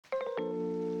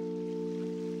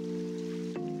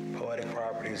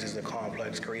Properties is a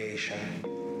complex creation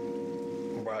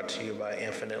brought to you by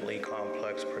Infinitely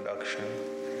Complex Production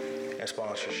and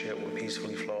sponsorship with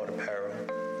Peacefully Flawed Apparel,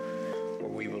 where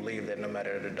we believe that no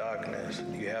matter the darkness,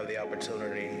 you have the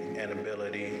opportunity and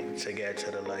ability to get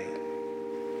to the light.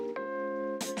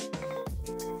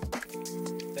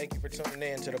 Thank you for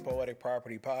tuning in to the Poetic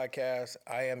Property Podcast.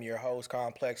 I am your host,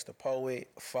 Complex the Poet,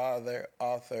 father,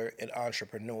 author, and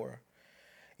entrepreneur.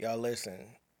 Y'all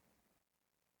listen.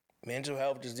 Mental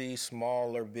health disease,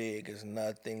 small or big, is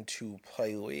nothing to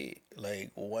play with. Like,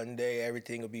 one day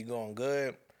everything will be going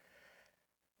good.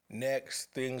 Next,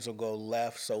 things will go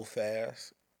left so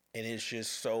fast. And it's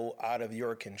just so out of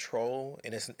your control.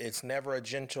 And it's never a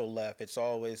gentle left. It's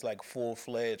always like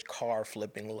full-fledged car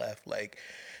flipping left. Like,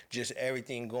 just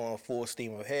everything going full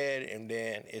steam ahead. And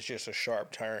then it's just a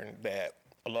sharp turn that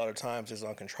a lot of times is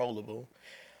uncontrollable.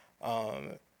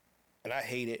 And I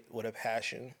hate it with a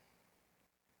passion.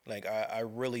 Like, I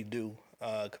really do.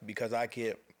 Because I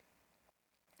get,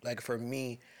 like, for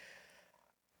me,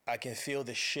 I can feel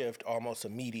the shift almost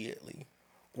immediately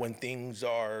when things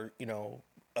are,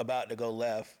 about to go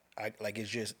left.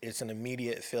 It's an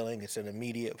immediate feeling. It's an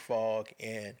immediate fog.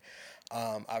 And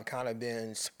I've kind of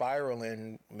been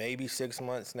spiraling maybe 6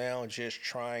 months now, just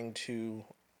trying to,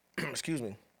 excuse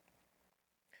me,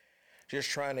 just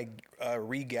trying to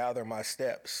regather my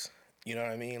steps. You know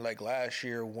what I mean? Like last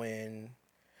year or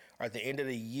at the end of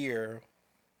the year,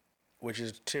 which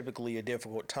is typically a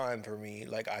difficult time for me,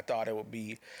 like I thought it would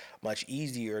be much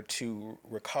easier to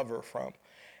recover from.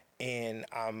 And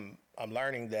I'm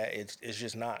learning that it's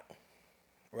just not,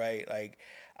 right? Like,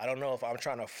 I don't know if I'm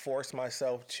trying to force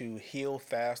myself to heal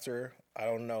faster. I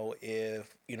don't know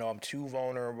if, I'm too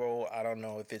vulnerable. I don't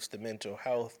know if it's the mental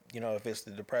health, if it's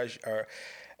the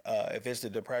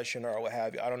depression or what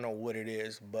have you. I don't know what it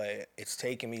is, but it's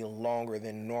taking me longer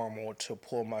than normal to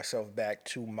pull myself back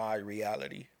to my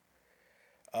reality.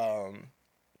 And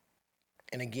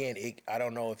again, I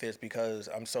don't know if it's because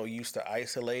I'm so used to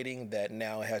isolating that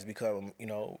now it has become,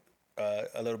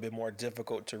 a little bit more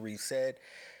difficult to reset.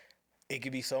 It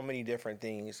could be so many different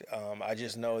things. I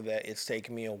just know that it's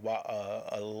taking me a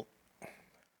while.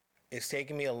 It's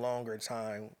taking me a longer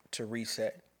time to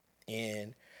reset,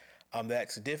 and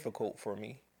that's difficult for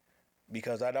me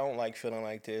because I don't like feeling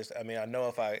like this. I mean, I know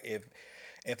if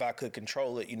I could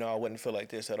control it, I wouldn't feel like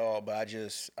this at all. But I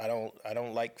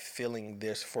don't like feeling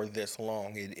this for this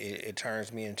long. It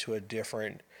turns me into a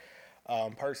different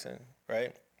person,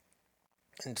 right?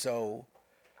 And so,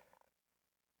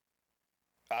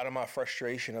 out of my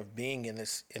frustration of being in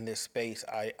this space,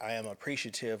 I am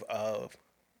appreciative of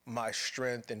my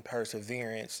strength and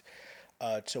perseverance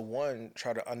to one,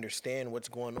 try to understand what's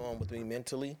going on with me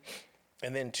mentally,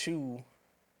 and then two,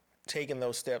 taking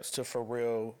those steps to for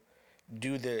real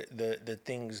do the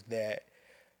things that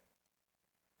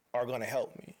are going to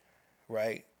help me,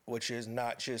 right? Which is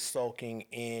not just sulking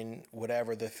in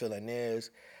whatever the feeling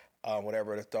is,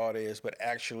 whatever the thought is, but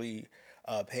actually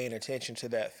paying attention to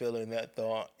that feeling, that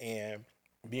thought, and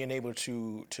being able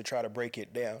to try to break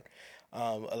it down.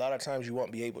 A lot of times you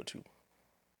won't be able to.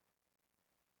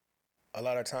 A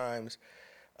lot of times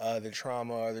the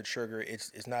trauma or the trigger,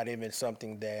 it's not even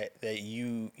something that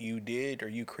you did or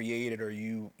you created or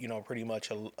you pretty much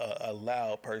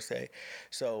allowed per se.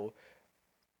 So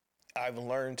I've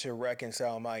learned to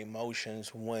reconcile my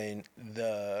emotions when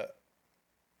the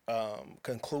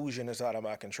conclusion is out of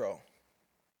my control,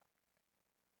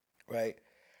 right?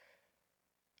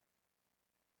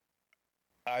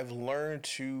 I've learned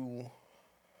to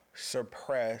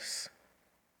suppress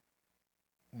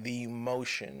the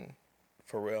emotion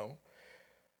for real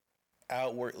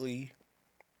outwardly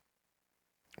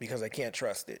because I can't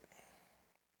trust it.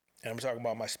 And I'm talking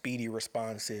about my speedy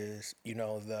responses,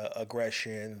 the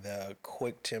aggression, the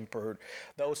quick tempered,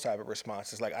 those type of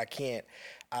responses. Like I can't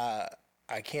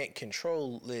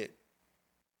control it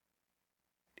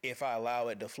if I allow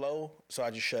it to flow. So I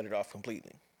just shut it off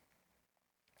completely.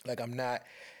 Like I'm not,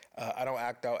 I don't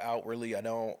act out outwardly. I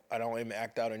don't even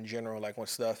act out in general. Like when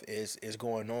stuff is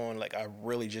going on, like I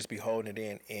really just be holding it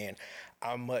in. And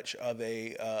I'm much of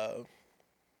I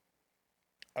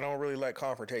don't really like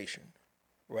confrontation.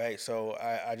 Right. So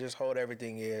I just hold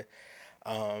everything in.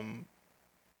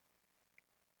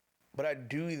 But I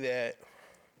do that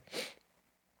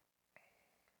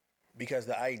because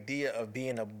the idea of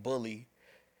being a bully,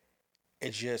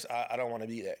 it's just, I don't want to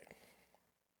be that.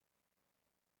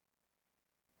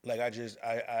 Like I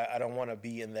don't want to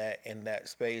be in that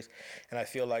space. And I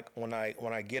feel like when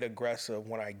I get aggressive,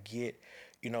 when I get,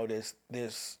 this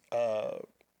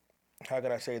how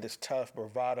can I say, this tough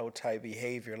bravado type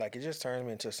behavior. Like, it just turns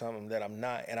me into something that I'm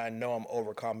not, and I know I'm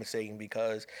overcompensating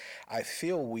because I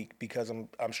feel weak because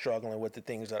I'm struggling with the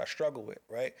things that I struggle with.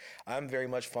 Right? I'm very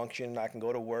much functioning. I can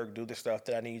go to work, do the stuff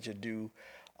that I need to do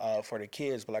for the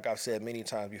kids. But like I've said many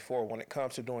times before, when it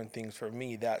comes to doing things for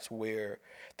me, that's where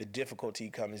the difficulty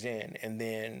comes in, and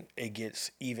then it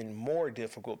gets even more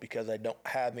difficult because I don't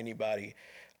have anybody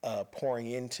pouring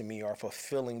into me or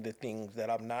fulfilling the things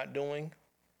that I'm not doing,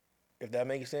 if that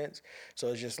makes sense. So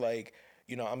it's just like,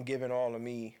 I'm giving all of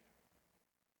me.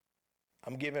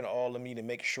 I'm giving all of me to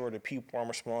make sure the people I'm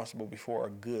responsible before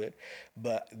are good,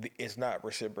 but it's not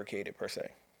reciprocated per se.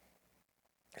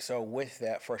 So with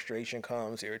that, frustration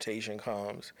comes, irritation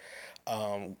comes,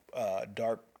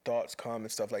 dark thoughts come,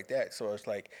 and stuff like that. So it's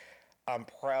like I'm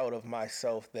proud of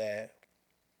myself that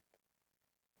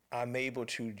I'm able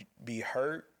to be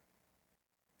hurt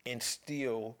and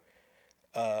still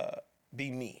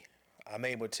be me. I'm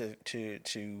able to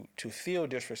feel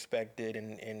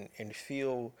disrespected and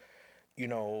feel,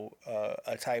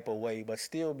 a type of way, but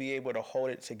still be able to hold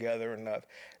it together enough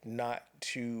not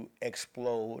to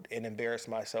explode and embarrass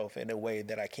myself in a way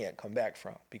that I can't come back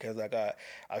from. Because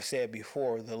I've said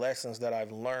before, the lessons that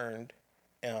I've learned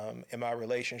in my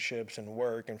relationships and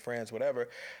work and friends, whatever,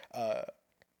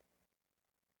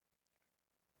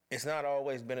 it's not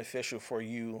always beneficial for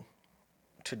you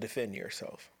to defend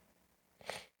yourself.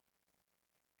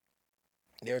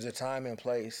 There's a time and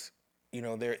place,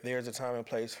 there's a time and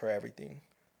place for everything.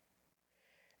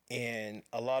 And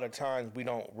a lot of times we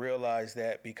don't realize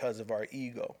that because of our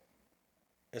ego.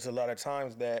 There's a lot of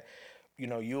times that,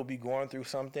 you'll be going through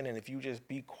something, and if you just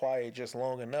be quiet just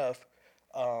long enough,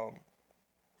 um,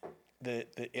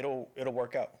 it'll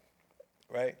work out,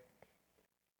 right?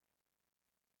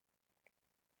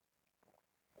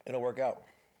 It'll work out.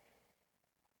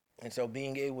 And so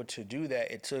being able to do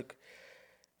that, it took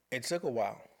a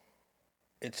while.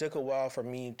 It took a while for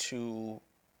me to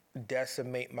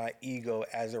decimate my ego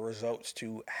as it results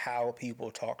to how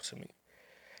people talk to me,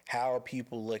 how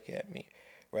people look at me,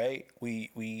 right?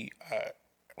 We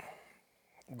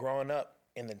growing up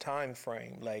in the time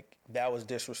frame, like, that was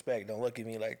disrespect. Don't look at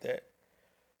me like that.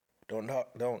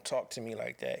 Don't talk to me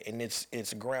like that. And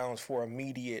it's grounds for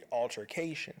immediate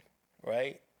altercation,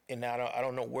 right? And I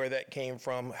don't know where that came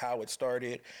from, how it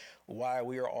started, why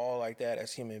we are all like that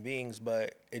as human beings,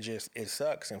 but it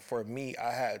sucks. And for me,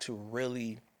 I had to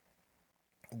really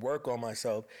work on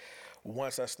myself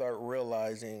once I start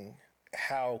realizing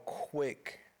how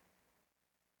quick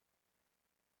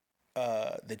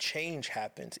the change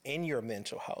happens in your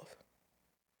mental health,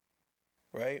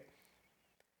 right?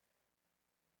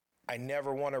 I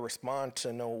never want to respond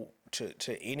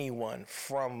to anyone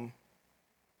from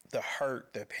the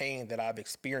hurt, the pain that I've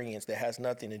experienced that has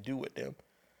nothing to do with them.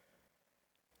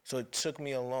 So it took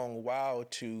me a long while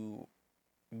to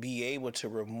be able to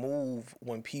remove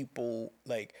when people,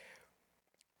 like,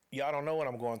 y'all don't know what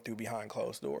I'm going through behind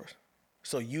closed doors.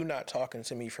 So you not talking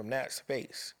to me from that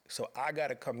space. So I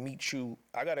gotta come meet you.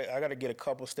 I gotta get a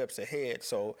couple steps ahead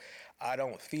so I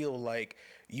don't feel like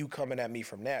you coming at me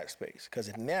from that space. Cause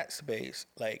in that space,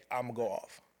 like, I'm gonna go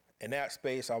off. In that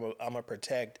space, I'm gonna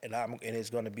protect, and it's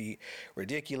gonna be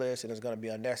ridiculous and it's gonna be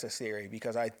unnecessary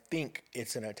because I think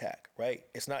it's an attack, right?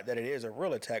 It's not that it is a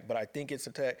real attack, but I think it's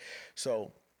an attack.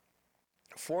 So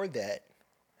for that,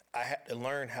 I had to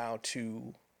learn how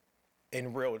to,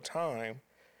 in real time,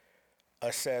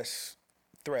 assess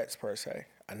threats per se.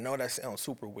 I know that sounds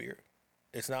super weird.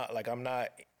 It's not like I'm not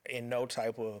in no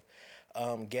type of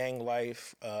gang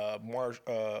life,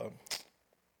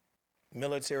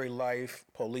 military life,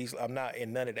 police. I'm not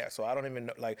in none of that. So I don't even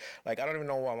know, like I don't even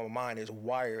know why my mind is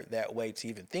wired that way to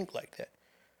even think like that.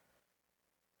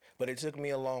 But it took me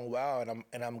a long while,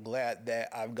 and I'm glad that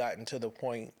I've gotten to the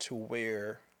point to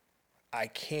where I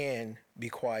can be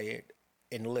quiet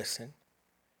and listen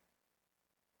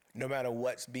no matter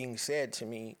what's being said to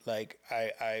me. Like,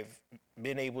 I've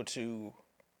been able to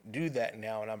do that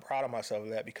now, and I'm proud of myself of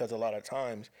that because a lot of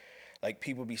times, like,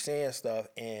 people be saying stuff,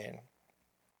 and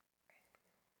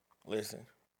listen,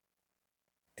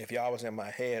 if y'all was in my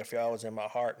head, if y'all was in my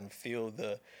heart and feel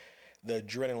the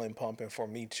adrenaline pumping for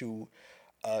me to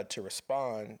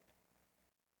respond,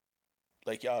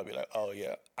 like, y'all be like, oh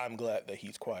yeah, I'm glad that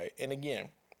he's quiet. And again,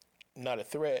 not a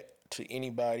threat to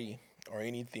anybody or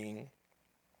anything.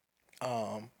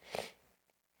 Um,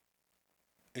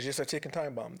 it's just a ticking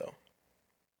time bomb though,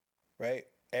 right?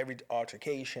 Every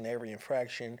altercation, every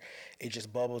infraction, it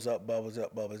just bubbles up, bubbles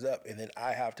up, bubbles up, and then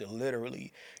I have to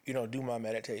literally, do my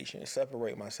meditation,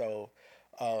 separate myself,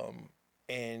 um,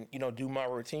 and do my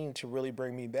routine to really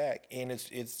bring me back. And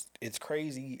it's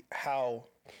crazy how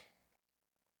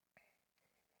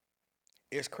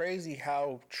it's crazy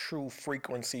how true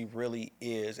frequency really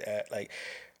is at like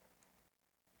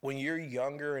when you're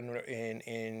younger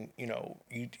and you know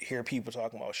you hear people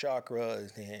talking about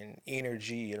chakras and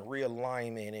energy and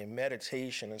realignment and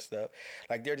meditation and stuff,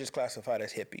 like they're just classified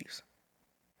as hippies,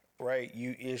 right?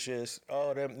 You it's just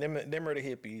oh them are the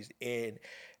hippies, and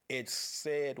it's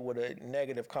said with a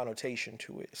negative connotation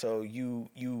to it. So you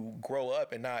grow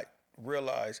up and not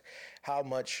realize how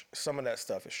much some of that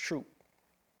stuff is true,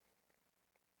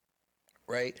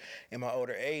 right? In my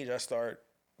older age, I start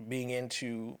being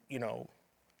into, you know,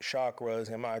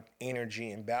 chakras and my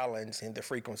energy and balance and the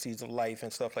frequencies of life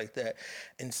and stuff like that.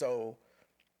 And so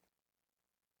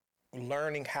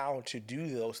learning how to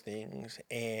do those things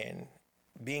and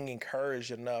being encouraged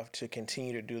enough to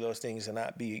continue to do those things and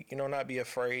not be, you know, not be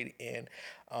afraid and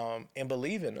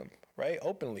believe in them, right?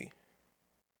 Openly,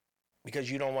 because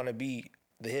you don't want to be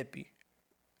the hippie.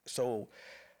 So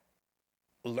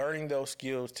learning those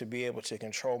skills to be able to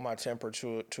control my temper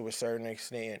to a certain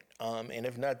extent, and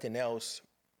if nothing else,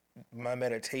 my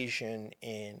meditation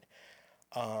and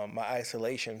my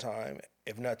isolation time,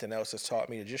 if nothing else, has taught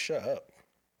me to just shut up.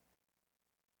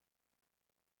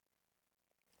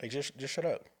 Like just shut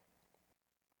up,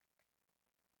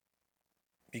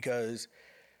 because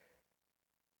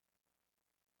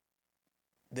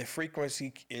the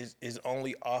frequency is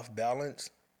only off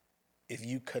balance if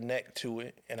you connect to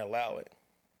it and allow it.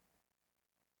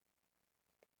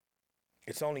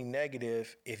 It's only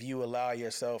negative if you allow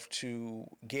yourself to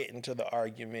get into the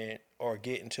argument or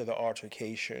get into the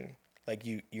altercation. Like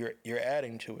you're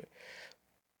adding to it.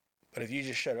 But if you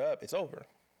just shut up, it's over.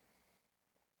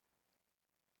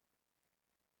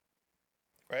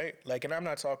 Right? Like, and I'm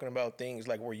not talking about things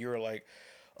like where you're like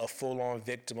a full-on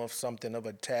victim of something of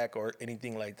attack or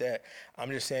anything like that.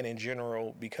 I'm just saying in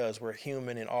general, because we're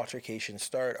human and altercations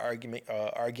start,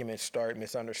 arguments start,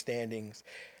 misunderstandings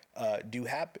do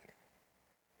happen.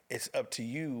 It's up to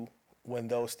you when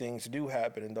those things do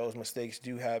happen and those mistakes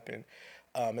do happen.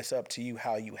 It's up to you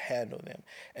how you handle them.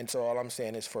 And so all I'm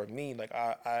saying is, for me, like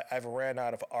I've ran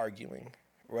out of arguing,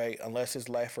 right? Unless it's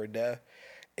life or death.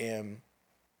 And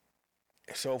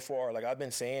so far, like I've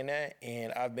been saying that,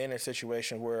 and I've been in a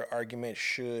situation where arguments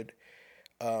should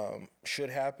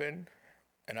happen,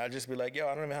 and I just be like, yo,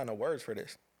 I don't even have no words for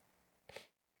this.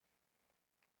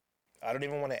 I don't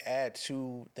even want to add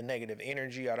to the negative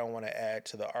energy. I don't want to add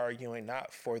to the arguing,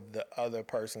 not for the other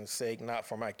person's sake, not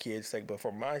for my kids' sake, but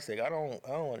for my sake. I don't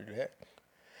want to do that.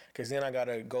 Because then I got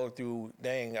to go through,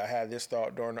 dang, I had this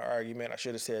thought during the argument. I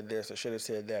should have said this. I should have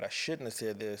said that. I shouldn't have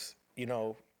said this, you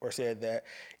know, or said that,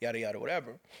 yada, yada,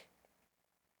 whatever.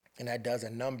 And that does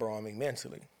a number on me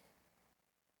mentally.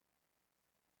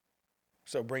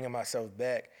 So bringing myself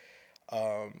back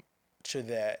to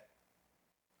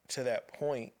that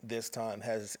point this time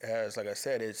has like I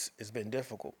said, it's been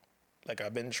difficult. Like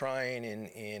I've been trying,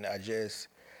 and I just,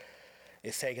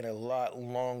 it's taking a lot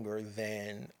longer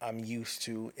than I'm used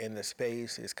to in the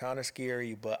space. It's kind of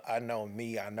scary, but I know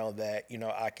me. I know that, you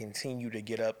know, I continue to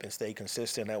get up and stay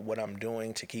consistent at what I'm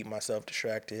doing to keep myself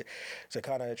distracted, to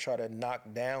kind of try to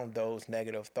knock down those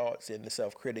negative thoughts and the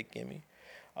self-critic in me.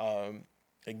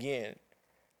 Again,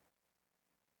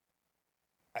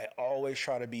 I always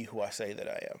try to be who I say that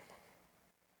I am,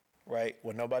 right?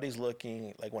 When nobody's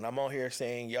looking, like when I'm on here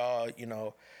saying, y'all, you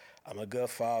know, I'm a good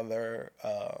father,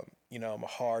 you know, I'm a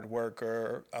hard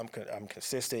worker, I'm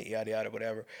consistent, yada, yada,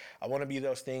 whatever. I want to be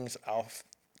those things off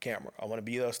camera. I want to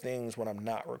be those things when I'm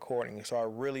not recording. So I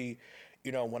really,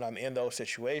 you know, when I'm in those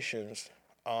situations,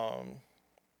 um,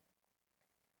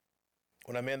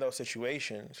 when I'm in those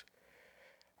situations,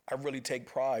 I really take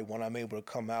pride when I'm able to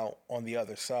come out on the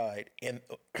other side in,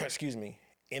 excuse me,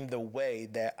 in the way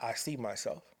that I see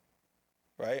myself,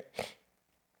 right?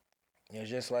 It's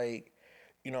just like,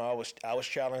 you know, I was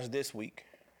challenged this week.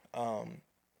 Um,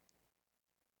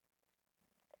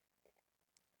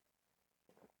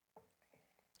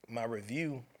 my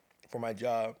review for my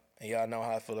job, and y'all know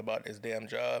how I feel about this damn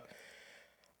job.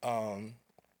 Um,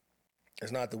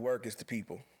 it's not the work, it's the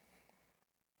people.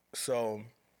 So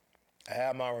I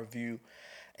have my review,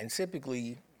 and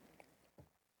typically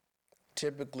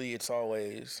it's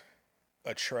always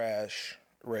a trash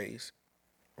raise,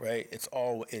 right? It's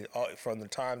all from the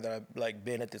time that I've like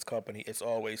been at this company. It's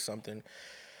always something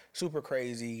super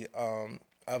crazy.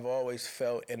 I've always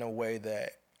felt in a way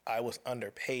that I was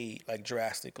underpaid, like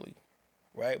drastically,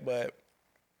 right? But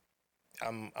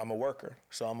I'm a worker,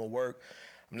 so I'm gonna work.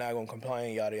 I'm not gonna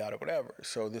complain, yada yada, whatever.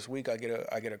 So this week I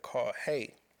get a call.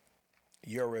 Hey,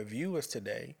 your review is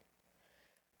today.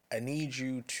 I need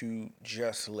you to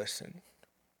just listen,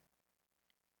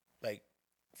 like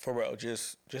for real,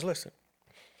 just listen.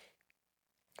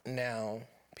 Now,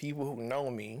 people who know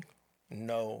me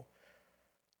know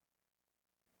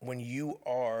when you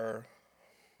are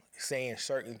saying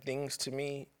certain things to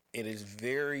me, it is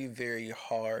very, very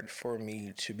hard for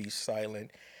me to be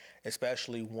silent,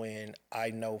 especially when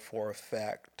I know for a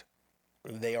fact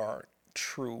they aren't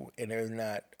true and they're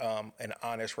not an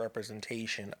honest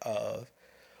representation of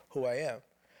who I am.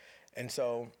 And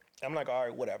so I'm like, all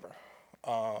right, whatever.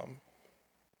 I'm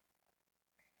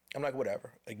like,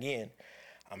 whatever. Again,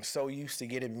 I'm so used to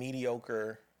getting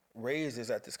mediocre raises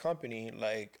at this company.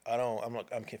 Like,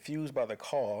 I'm confused by the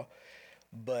call,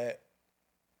 but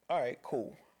all right,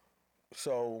 cool.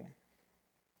 So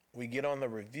we get on the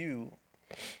review,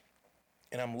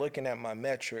 and I'm looking at my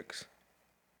metrics,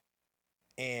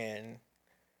 and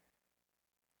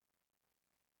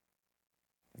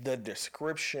the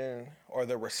description or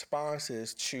the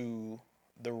responses to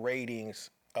the ratings,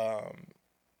 I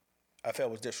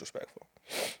felt was disrespectful,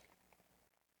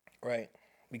 right?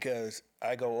 Because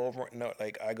I go over, no,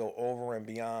 like I go over and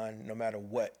beyond no matter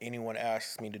what anyone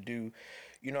asks me to do.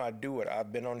 You know, I do it.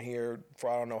 I've been on here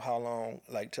for I don't know how long,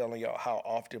 like telling y'all how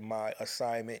often my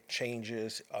assignment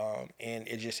changes, and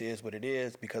it just is what it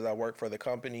is because I work for the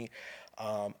company.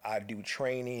 I do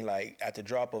training, like at the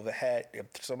drop of a hat. If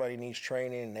somebody needs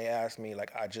training and they ask me,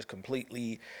 like I just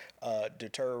completely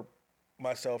deter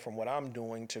myself from what I'm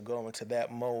doing to go into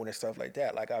that mode and stuff like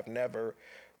that. Like I've never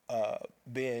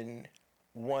been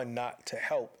one not to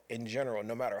help in general,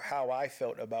 no matter how I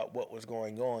felt about what was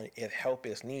going on. If help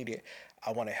is needed,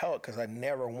 I want to help because I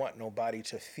never want nobody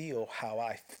to feel how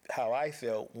I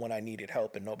felt when I needed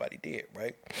help and nobody did,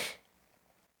 right?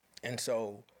 And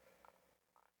so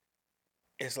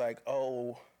it's like,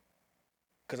 oh,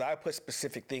 because I put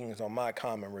specific things on my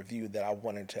comment review that I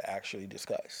wanted to actually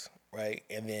discuss, right?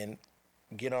 And then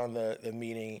get on the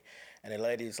meeting, and the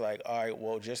lady's like, all right,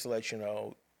 well, just to let you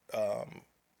know,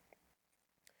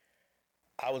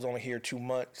 I was only here 2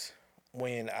 months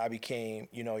when I became,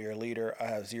 your leader. I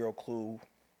have zero clue.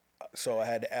 So I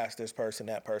had to ask this person,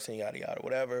 that person, yada, yada,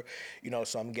 whatever.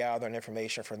 So I'm gathering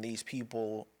information from these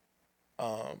people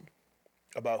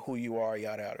about who you are,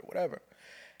 yada, yada, whatever.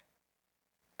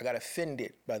 I got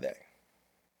offended by that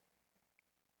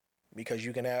because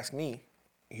you can ask me.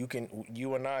 You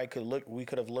and I we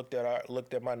could have looked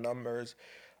at my numbers.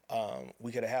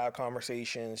 We could have had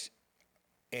conversations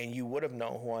and you would have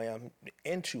known who I am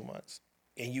in 2 months.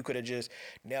 And you could have just,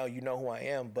 now you know who I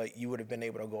am, but you would have been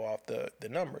able to go off the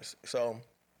numbers. So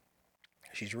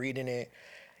she's reading it,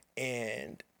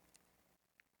 and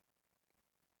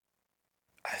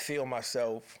I feel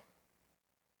myself,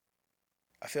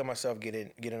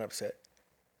 getting upset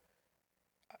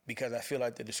because I feel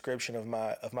like the description of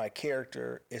my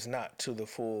character is not to the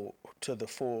full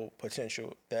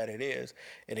potential that it is.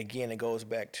 And again, it goes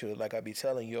back to, like I be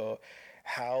telling y'all,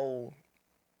 how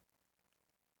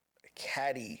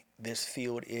catty this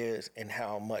field is and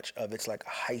how much of it's like a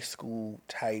high school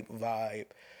type vibe,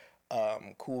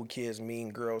 cool kids, mean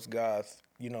girls, goth,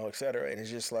 etc. And it's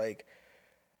just like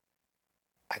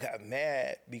I got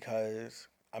mad because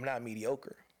I'm not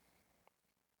mediocre.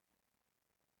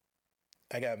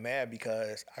 I got mad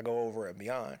because I go over and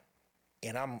beyond,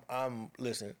 and I'm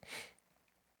listen.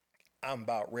 I'm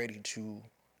about ready to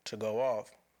go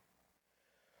off.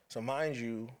 So mind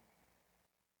you,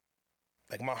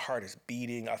 like my heart is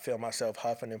beating. I feel myself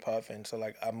huffing and puffing. So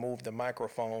like I moved the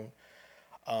microphone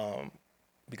um,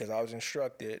 because I was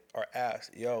instructed or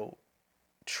asked, yo,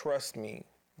 trust me,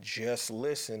 just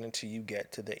listen until you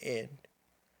get to the end.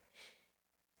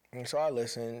 And so I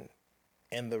listened,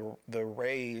 and the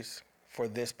raise for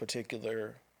this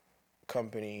particular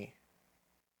company,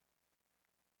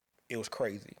 it was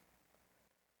crazy.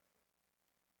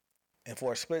 And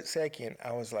for a split second,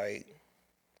 I was like,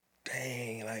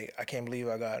 dang, like I can't believe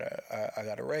I got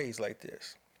a raise like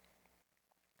this.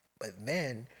 But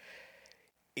then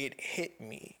it hit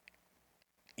me.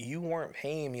 You weren't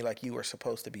paying me like you were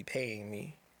supposed to be paying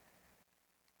me.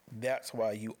 That's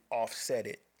why you offset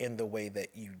it in the way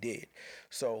that you did.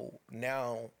 So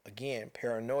now again,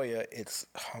 paranoia, it's,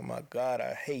 oh my God,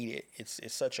 I hate it. It's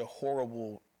such a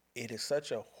horrible, it is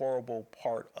such a horrible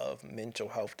part of mental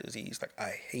health disease. Like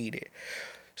I hate it.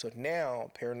 So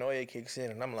now paranoia kicks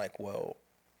in and I'm like, well,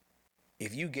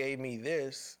 if you gave me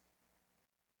this,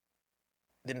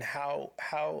 then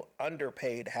how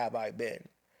underpaid have I been?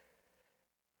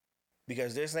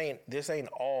 Because this ain't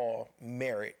all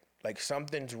merit. Like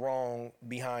something's wrong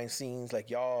behind scenes. Like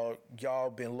y'all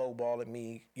been lowballing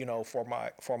me,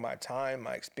 for my time,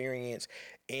 my experience,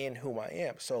 and who I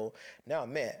am. So now,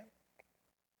 man,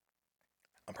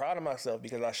 I'm proud of myself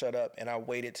because I shut up and I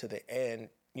waited to the end,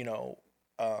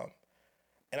 um,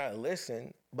 and I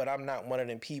listened. but I'm not one of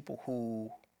them people who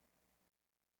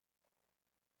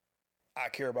I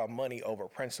care about money over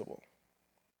principle.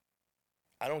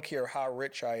 I don't care how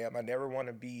rich I am. I never want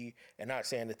to be, and not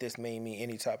saying that this made me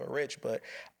any type of rich, but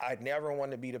I never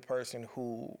want to be the person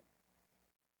who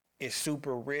is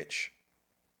super rich,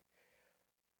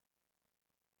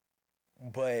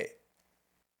 but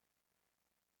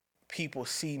people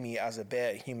see me as a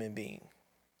bad human being,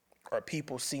 or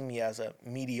people see me as a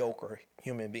mediocre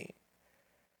human being.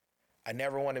 I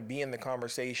never want to be in the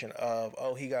conversation of,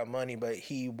 oh, he got money, but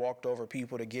he walked over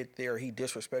people to get there. He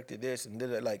disrespected this and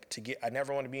did it like to get. I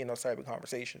never want to be in those type of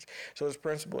conversations. So it's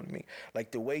principle to me.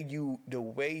 Like the way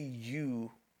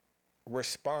you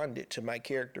responded to my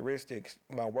characteristics,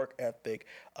 my work ethic,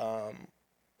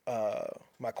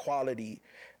 my quality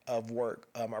of work,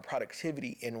 my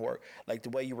productivity in work. Like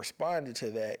the way you responded to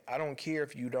that. I don't care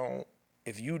if you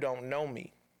don't know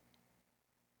me.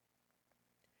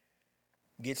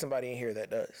 Get somebody in here that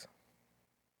does.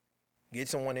 Get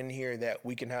someone in here that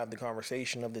we can have the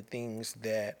conversation of the things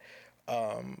that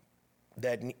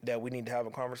that we need to have a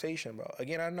conversation about.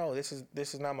 Again, I know this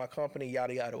is not my company,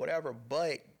 yada yada, whatever.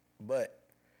 But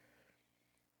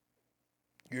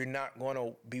you're not going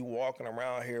to be walking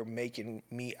around here making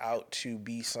me out to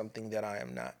be something that I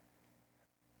am not.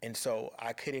 And so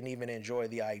I couldn't even enjoy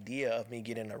the idea of me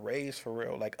getting a raise for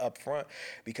real, like up front,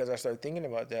 because I started thinking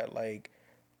about that, like,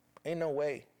 ain't no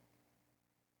way.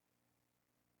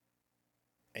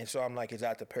 And so I'm like, is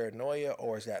that the paranoia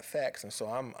or is that facts? And so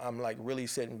I'm like really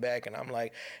sitting back and I'm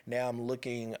like, now I'm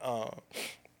looking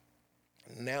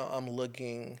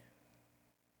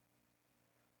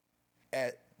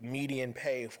at median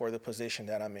pay for the position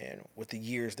that I'm in with the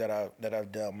years that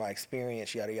I've done, my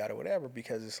experience, yada yada, whatever,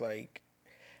 because it's like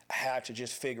I had to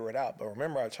just figure it out. But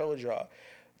remember, I told y'all,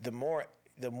 the more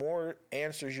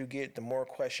answers you get, the more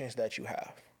questions that you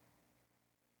have.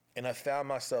 And I found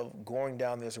myself going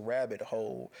down this rabbit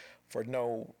hole for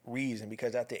no reason,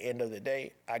 because at the end of the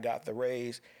day, I got the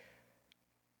raise.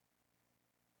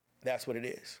 That's what it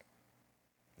is.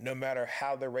 No matter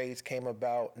how the raise came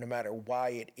about, no matter why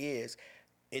it is,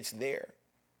 it's there.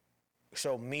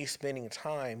 So me spending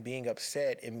time being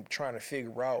upset and trying to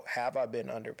figure out, have I been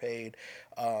underpaid?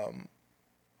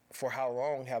 For how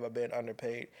long have I been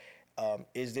underpaid?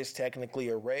 Is this technically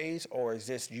a raise, or is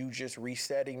this you just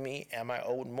resetting me? Am I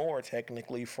owed more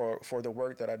technically for the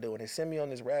work that I do? And it sent me on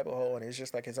this rabbit hole, and it's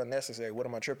just like, it's unnecessary. What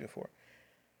am I tripping for?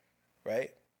 Right?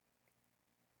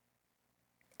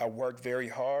 I work very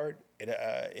hard.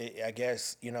 I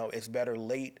guess, it's better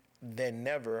late than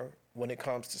never when it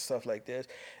comes to stuff like this.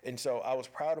 And so I was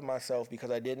proud of myself because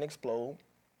I didn't explode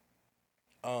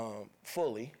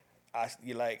fully. I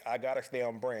gotta stay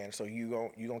on brand, so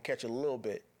you gonna catch a little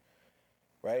bit,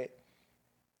 right?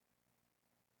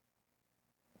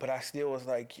 But I still was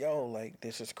like, yo, like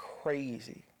this is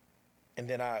crazy. And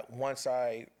then once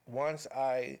I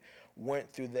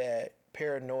went through that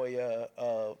paranoia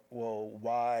of, well,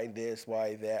 why this,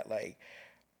 why that, like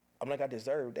I'm like, I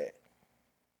deserve that.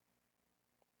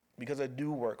 Because I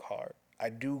do work hard. I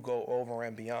do go over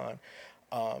and beyond.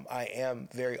 I am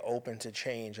very open to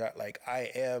change. I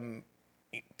am,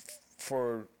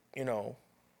 for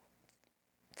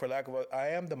for lack of I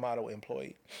am the model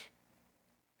employee.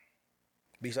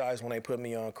 Besides when they put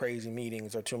me on crazy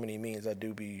meetings or too many meetings, I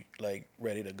do be like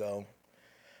ready to go.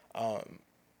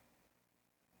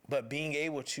 But being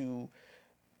able to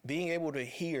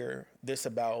hear this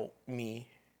about me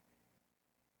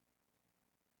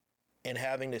and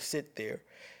having to sit there,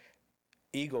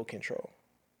 ego control.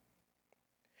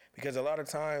 Because a lot of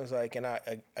times, like, and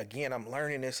I'm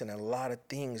learning this in a lot of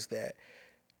things, that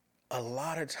a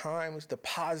lot of times the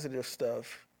positive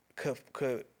stuff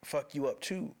could fuck you up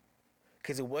too.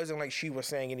 Because it wasn't like she was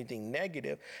saying anything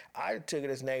negative. I took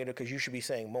it as negative because you should be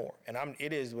saying more. And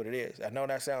it is what it is. I know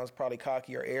that sounds probably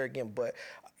cocky or arrogant, but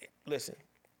listen,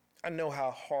 I know how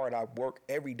hard I work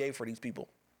every day for these people.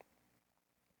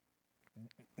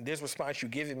 This response you're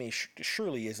giving me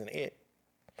surely isn't it.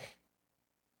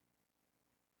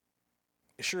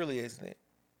 It surely isn't it.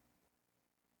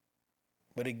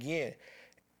 But again,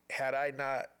 had I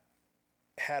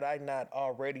not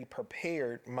already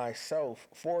prepared myself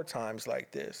for times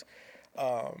like this,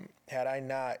 had I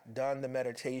not done the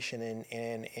meditation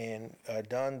and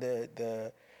done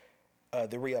the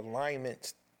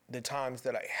realignments, the times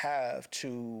that I have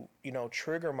to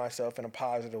trigger myself in a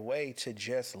positive way to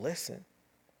just listen,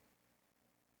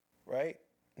 right?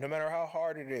 No matter how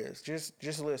hard it is,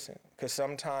 just listen. Because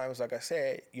sometimes, like I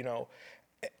said,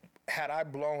 had I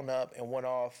blown up and went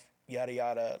off yada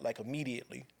yada like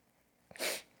immediately,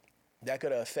 that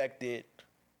could have affected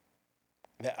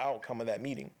the outcome of that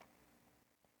meeting.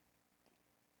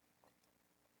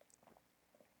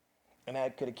 And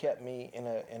that could have kept me in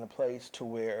a place to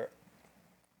where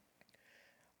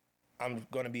I'm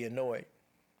going to be annoyed.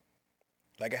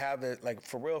 Like I have it, like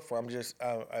for real, for I'm just,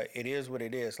 it is what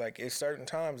it is. Like it's certain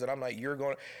times that I'm like,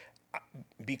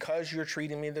 because you're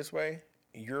treating me this way,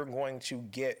 you're going to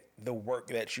get the work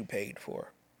that you paid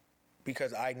for.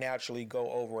 Because I naturally go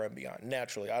over and beyond.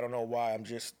 Naturally, I don't know why. I'm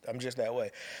just that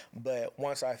way. But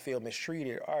once I feel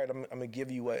mistreated, all right, I'm gonna give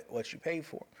you what you paid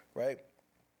for, right?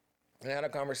 And I had a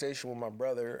conversation with my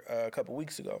brother a couple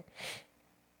weeks ago,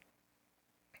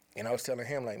 and I was telling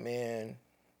him like, man,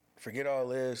 forget all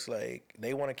this. Like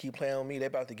they want to keep playing on me. They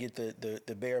about to get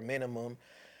the bare minimum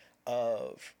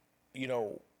of,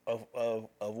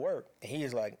 of work. And he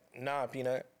is like, nah,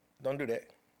 Peanut, don't do that.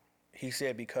 He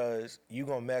said, because you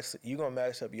gonna mess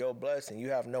up your blessing. You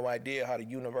have no idea how the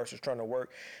universe is trying to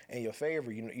work in your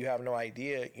favor. You have no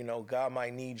idea. God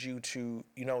might need you to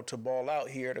to ball out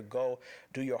here, to go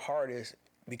do your hardest,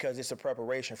 because it's a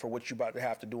preparation for what you about to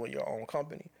have to do in your own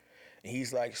company. And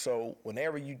he's like, so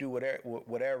whenever you do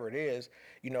whatever it is,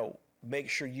 make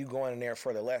sure you go in there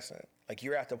for the lesson. Like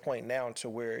you're at the point now to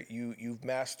where you've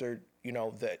mastered,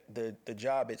 the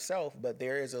job itself, but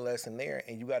there is a lesson there,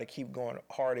 and you got to keep going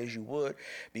hard as you would,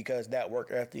 because that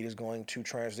work ethic is going to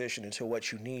transition into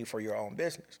what you need for your own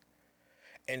business.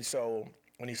 And so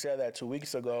when he said that 2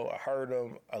 weeks ago, I heard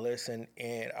him, I listened,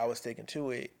 and I was sticking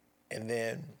to it. And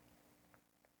then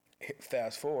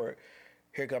fast forward,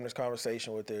 here comes this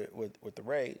conversation with the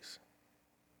raise.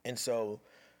 And so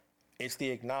it's the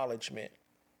acknowledgement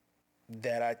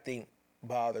that I think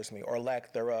bothers me, or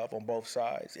lack thereof, on both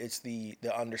sides. It's the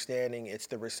understanding, it's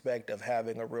the respect of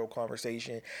having a real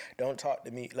conversation. Don't talk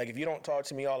to me like, if you don't talk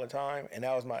to me all the time. And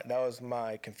that was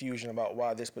my confusion about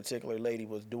why this particular lady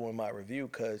was doing my review,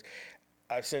 because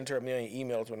I sent her a million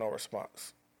emails with no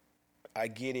response. I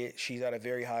get it, she's at a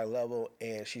very high level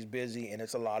and she's busy, and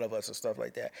it's a lot of us and stuff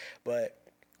like that. But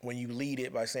when you lead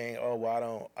it by saying, "Oh,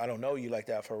 well, I don't know you like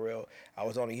that for real. I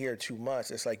was only here 2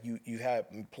 months." It's like you have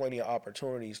plenty of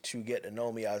opportunities to get to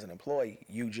know me as an employee.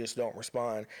 You just don't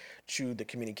respond to the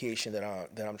communication that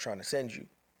I'm trying to send you,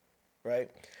 right?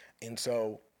 And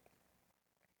so,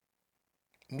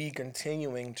 me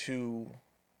continuing to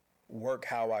work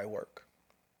how I work,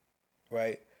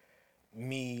 right?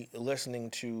 Me listening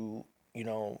to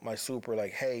my super,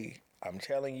 like, hey, I'm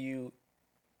telling you,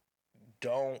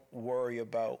 don't worry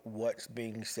about what's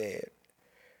being said.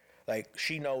 Like,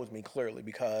 she knows me clearly,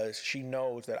 because she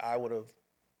knows that I would have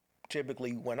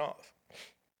typically went off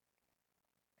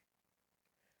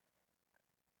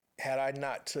had I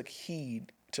not took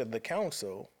heed to the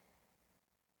counsel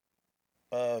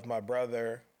of my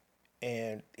brother.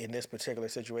 And in this particular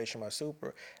situation, my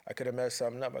super, I could have messed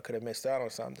something up. I could have missed out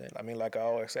on something. I mean, like I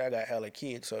always say, I got hella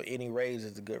kids, so any raise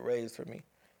is a good raise for me.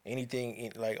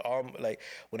 Anything like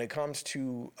when it comes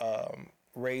to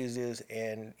raises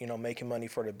and making money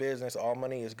for the business, all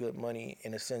money is good money,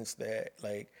 in a sense that,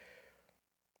 like,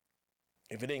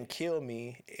 if it didn't kill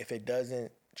me, if it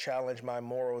doesn't challenge my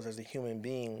morals as a human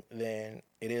being, then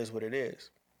it is what it is.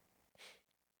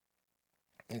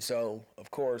 And so, of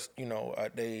course,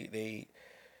 they're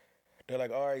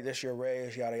like, all right, this your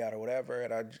raise, yada yada, whatever.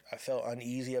 And I felt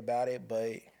uneasy about it,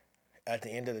 but at the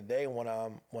end of the day,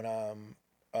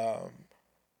 um,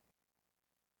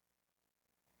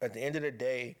 at the end of the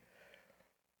day,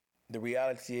 the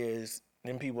reality is,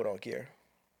 them people don't care.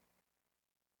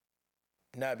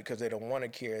 Not because they don't want to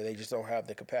care, they just don't have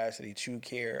the capacity to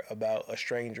care about a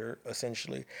stranger,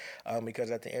 essentially.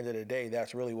 Because at the end of the day,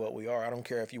 that's really what we are. I don't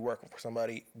care if you work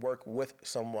with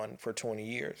someone for 20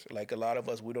 years. Like, a lot of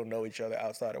us, we don't know each other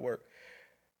outside of work.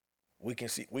 We can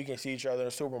see each other in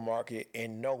a supermarket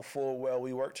and know full well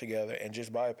we work together, and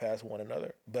just bypass one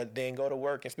another, but then go to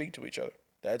work and speak to each other.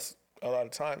 That's a lot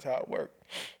of times how it works.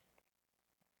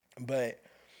 But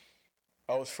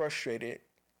I was frustrated.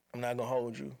 I'm not gonna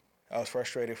hold you. I was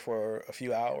frustrated for a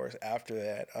few hours after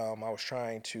that. I was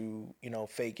trying to,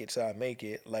 fake it till I make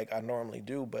it, like I normally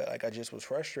do, but like I just was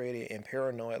frustrated and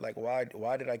paranoid. Like, why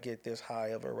did I get this high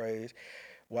of a raise?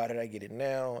 Why did I get it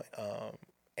now?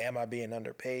 Am I being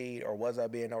underpaid, or was I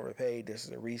being overpaid? This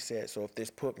is a reset. So if this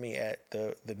put me at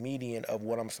the median of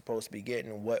what I'm supposed to be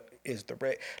getting, what is the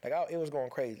rate? Like, it was going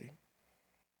crazy.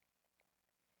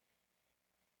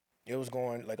 It was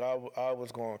going, like, I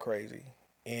was going crazy.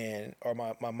 Or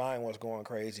my mind was going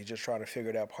crazy, just trying to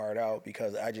figure that part out,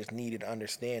 because I just needed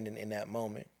understanding in that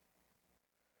moment.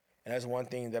 And that's one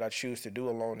thing that I choose to do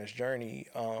along this journey,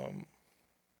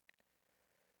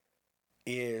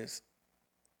 is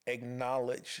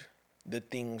acknowledge the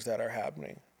things that are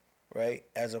happening, right?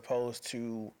 As opposed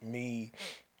to me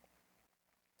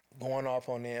going off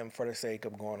on them for the sake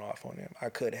of going off on them. I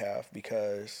could have,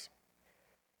 because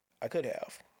I could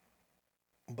have.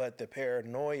 But the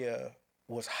paranoia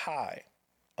was high.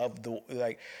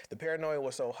 The paranoia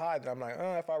was so high that I'm like,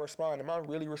 if I respond, am I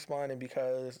really responding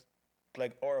because,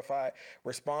 or if I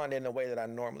respond in the way that I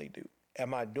normally do,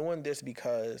 am I doing this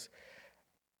because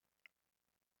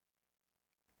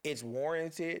it's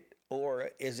warranted, or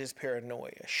is this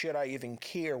paranoia? Should I even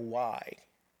care why?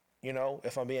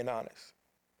 If I'm being honest,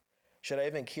 should I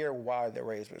even care why the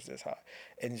raise was this high?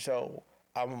 And so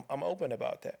I'm open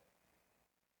about that,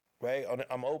 right?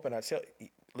 I'm open.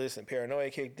 Listen, paranoia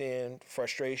kicked in,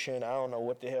 frustration. I don't know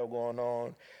what the hell going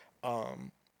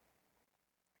on.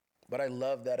 But I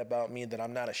love that about me, that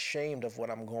I'm not ashamed of what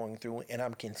I'm going through, and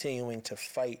I'm continuing to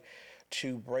fight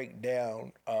to break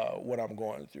down what I'm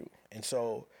going through. And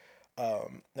so,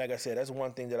 like I said, that's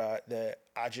one thing that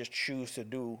I just choose to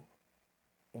do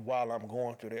while I'm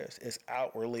going through this, is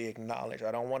outwardly acknowledge.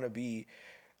 I don't want to be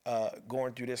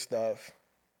going through this stuff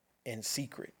in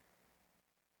secret.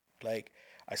 Like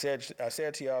I said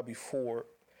to y'all before,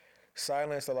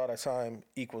 silence a lot of time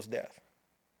equals death.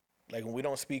 Like when we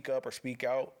don't speak up or speak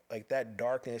out, like that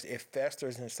darkness, it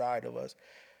festers inside of us,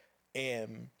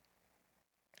 and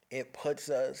it puts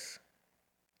us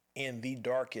in the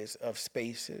darkest of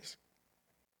spaces.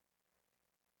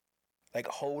 Like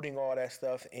holding all that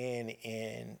stuff in,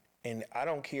 and I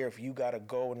don't care if you gotta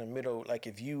go in the middle. Like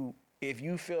if you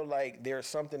feel like there's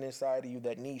something inside of you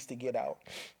that needs to get out,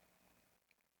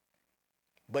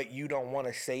 but you don't want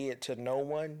to say it to no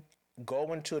one,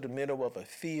 go into the middle of a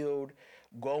field,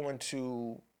 go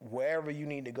into wherever you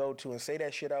need to go to and say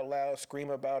that shit out loud, scream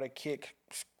about it, kick,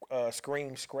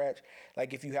 scream, scratch.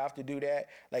 Like if you have to do that,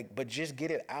 but just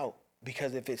get it out.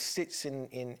 Because if it sits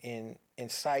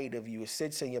inside of you, it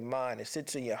sits in your mind, it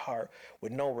sits in your heart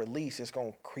with no release, it's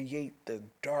gonna create the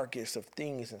darkest of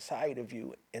things inside of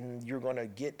you, and you're gonna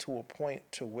get to a point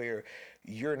to where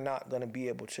you're not gonna be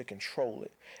able to control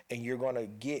it, and you're gonna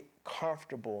get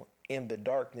comfortable in the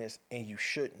darkness, and you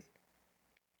shouldn't.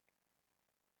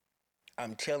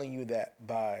 I'm telling you that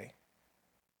by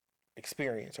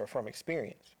experience, or from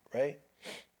experience, right?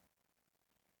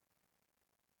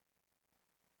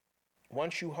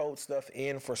 Once you hold stuff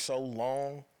in for so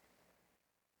long,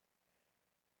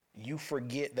 you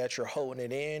forget that you're holding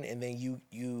it in, and then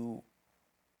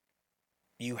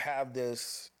you have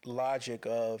this logic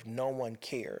of no one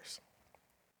cares.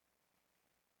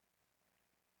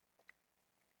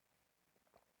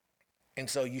 And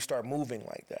so you start moving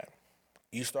like that.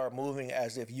 You start moving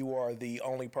as if you are the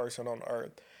only person on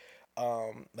earth.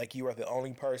 Like you are the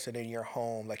only person in your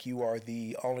home. Like you are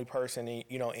the only person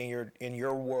in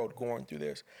your world going through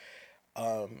this.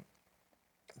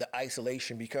 The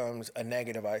isolation becomes a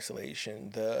negative isolation.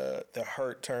 The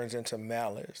hurt turns into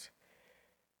malice,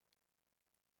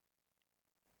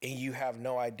 and you have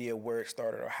no idea where it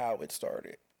started or how it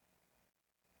started.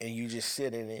 And you just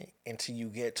sit in it until you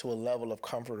get to a level of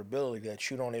comfortability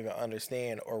that you don't even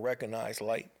understand or recognize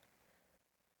light.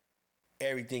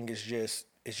 Everything is just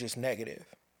negative.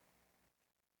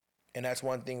 And that's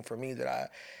one thing for me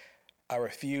that I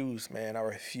refuse, man. I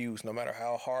refuse, no matter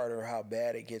how hard or how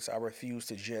bad it gets, I refuse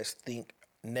to just think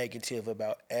negative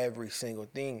about every single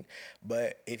thing.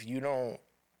 But if you don't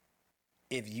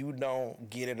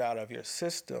get it out of your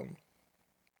system,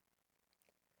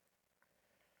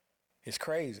 it's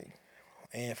crazy.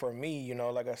 And for me,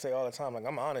 like I say all the time, like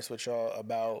I'm honest with y'all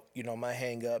about, my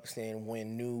hangups, and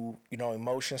when new,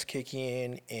 emotions kick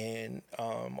in, and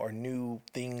or new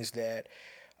things that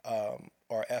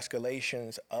are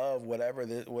escalations of whatever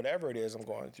it is I'm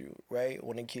going through, right?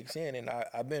 When it kicks in, and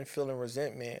I've been feeling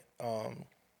resentment.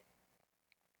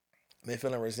 Been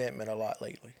feeling resentment a lot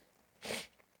lately.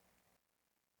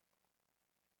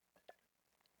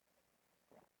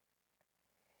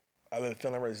 I've been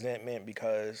feeling resentment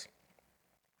because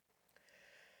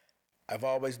I've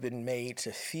always been made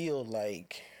to feel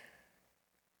like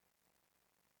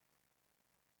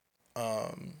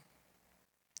um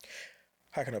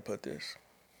how can I put this?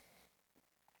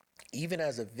 Even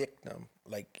as a victim,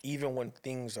 like even when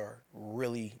things are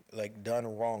really like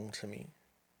done wrong to me,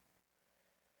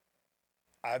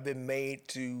 I've been made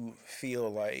to feel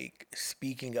like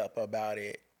speaking up about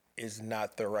it is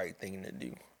not the right thing to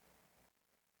do.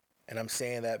 And I'm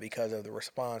saying that because of the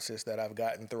responses that I've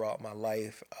gotten throughout my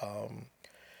life,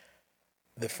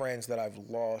 the friends that I've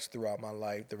lost throughout my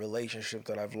life, the relationship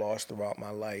that I've lost throughout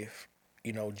my life,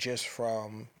 just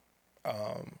from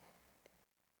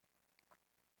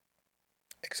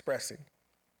expressing.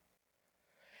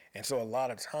 And so a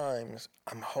lot of times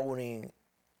I'm holding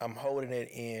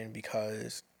it in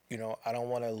because, I don't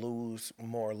want to lose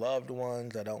more loved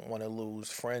ones. I don't want to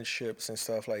lose friendships and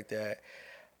stuff like that.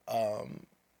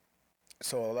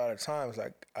 So a lot of times,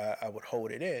 like I would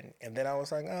hold it in, and then I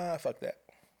was like, fuck that.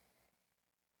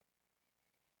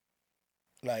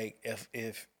 Like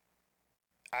if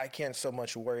I can't so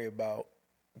much worry about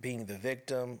being the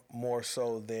victim more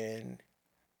so than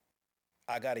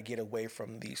I got to get away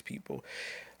from these people.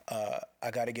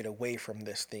 I got to get away from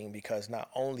this thing because not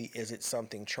only is it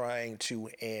something trying to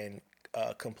and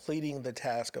completing the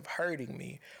task of hurting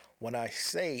me, when I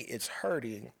say it's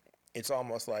hurting, it's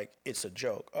almost like it's a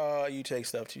joke. Oh, you take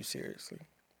stuff too seriously.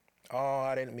 Oh,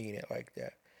 I didn't mean it like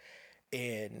that.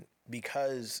 And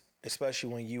because,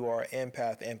 especially when you are an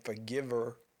empath and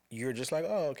forgiver, you're just like,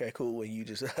 oh, okay, cool. And you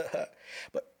just,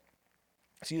 but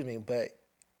excuse me, but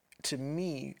to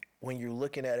me, when you're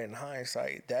looking at it in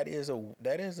hindsight, that's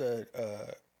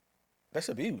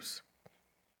abuse.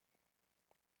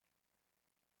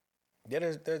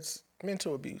 That's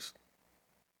mental abuse,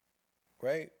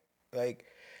 right? Like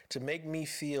to make me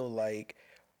feel like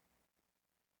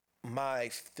my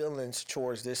feelings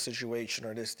towards this situation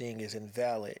or this thing is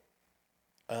invalid,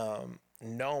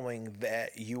 knowing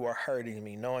that you are hurting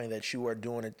me, knowing that you are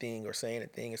doing a thing or saying a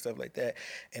thing and stuff like that.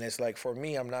 And it's like for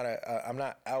me, I'm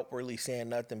not outwardly saying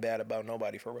nothing bad about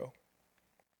nobody for real.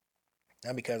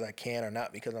 Not because I can or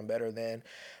not because I'm better than,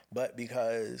 but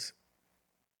because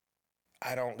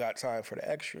I don't got time for the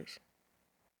extras.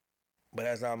 But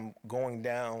as I'm going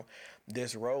down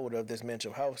this road of this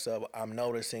mental health stuff, I'm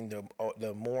noticing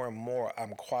the more and more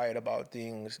I'm quiet about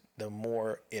things, the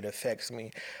more it affects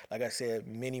me. Like I said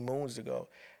many moons ago,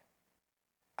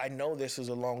 I know this is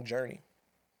a long journey.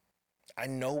 I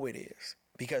know it is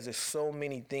because there's so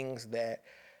many things that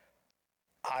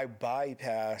I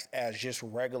bypass as just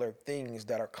regular things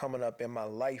that are coming up in my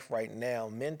life right now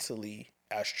mentally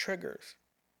as triggers.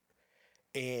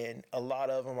 And a lot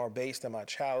of them are based in my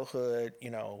childhood.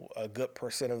 A good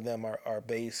percent of them are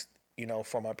based,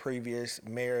 from my previous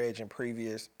marriage and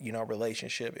previous,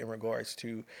 relationship in regards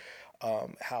to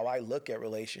how I look at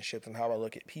relationships and how I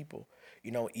look at people.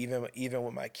 Even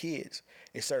with my kids,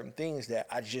 it's certain things that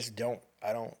I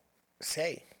don't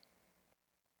say.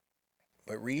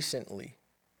 But recently,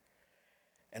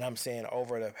 and I'm saying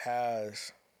over the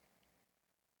past,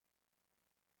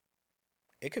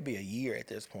 it could be a year at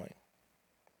this point.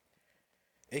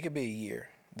 It could be a year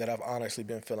that I've honestly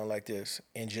been feeling like this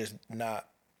and just not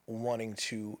wanting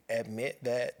to admit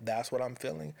that that's what I'm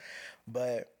feeling.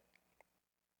 But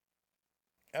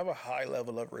I have a high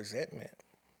level of resentment.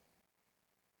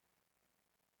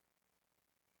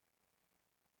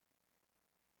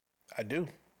 I do.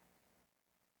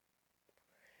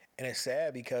 And it's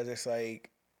sad because it's like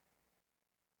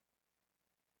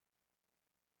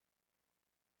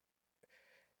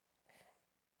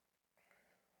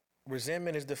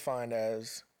resentment is defined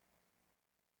as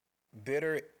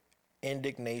bitter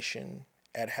indignation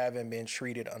at having been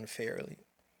treated unfairly.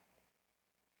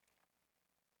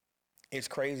 It's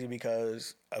crazy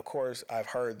because, of course, I've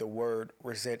heard the word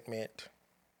resentment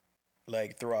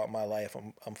like throughout my life.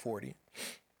 I'm 40,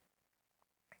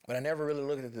 but I never really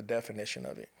looked at the definition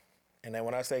of it. And then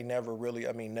when I say never really,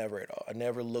 I mean never at all. I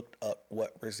never looked up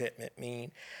what resentment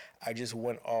mean. I just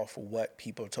went off what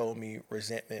people told me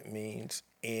resentment means,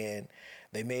 and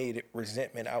they made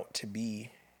resentment out to be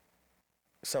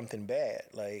something bad,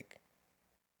 like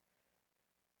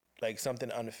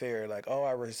something unfair, like, oh,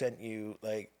 I resent you,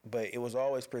 like, but it was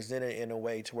always presented in a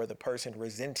way to where the person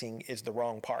resenting is the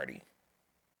wrong party.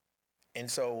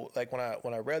 And so like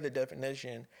when I read the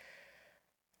definition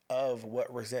of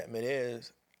what resentment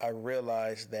is, I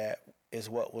realized that is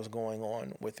what was going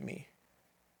on with me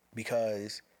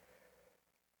because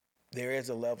there is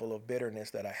a level of bitterness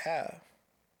that I have.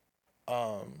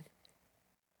 Um,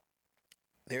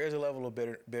 there is a level of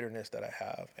bitterness that I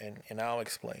have, and I'll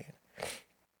explain.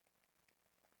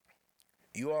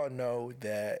 You all know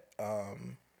that I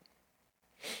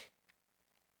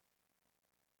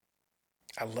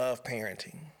love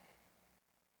parenting.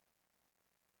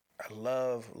 I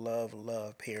love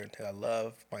parenting. I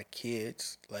love my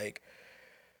kids, like,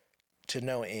 to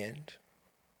no end.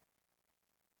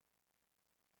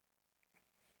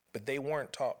 But they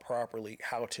weren't taught properly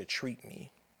how to treat me.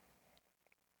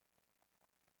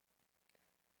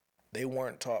 They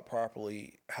weren't taught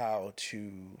properly how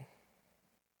to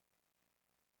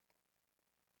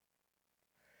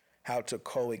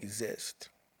coexist.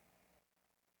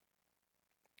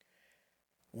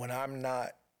 When I'm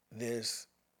not this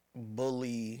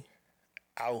bully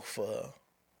alpha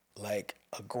like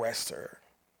aggressor,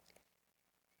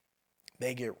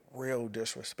 they get real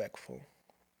disrespectful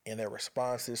in their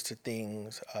responses to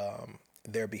things.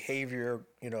 their behavior,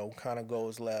 kind of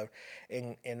goes left,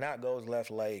 and not goes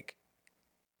left like,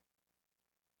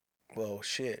 well,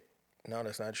 shit. No,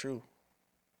 that's not true.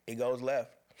 It goes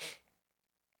left.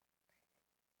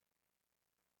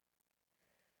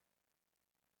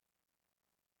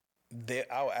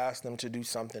 I'll ask them to do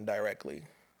something directly,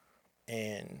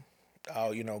 and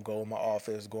I'll, go in my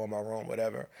office, go in my room,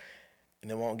 whatever, and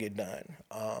it won't get done.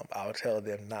 I'll tell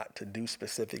them not to do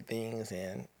specific things,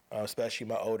 and especially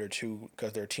my older two,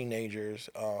 because they're teenagers,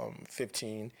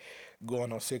 15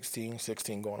 going on 16,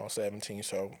 16 going on 17.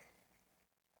 So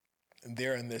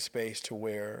they're in this space to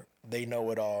where they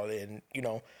know it all. And,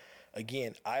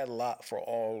 again, I allot for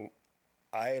all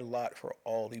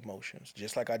emotions,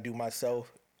 just like I do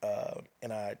myself.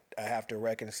 And I have to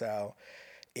reconcile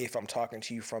if I'm talking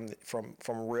to you from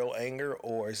real anger,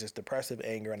 or is this depressive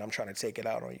anger and I'm trying to take it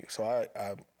out on you. So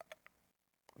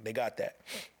they got that.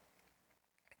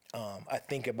 I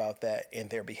think about that in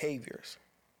their behaviors.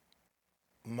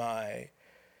 My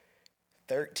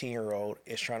 13-year-old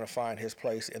is trying to find his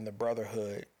place in the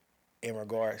brotherhood in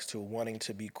regards to wanting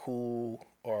to be cool,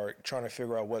 or trying to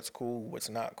figure out what's cool, what's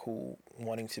not cool,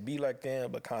 wanting to be like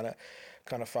them, but kind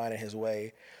of finding his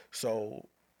way. So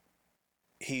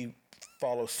he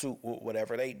follows suit with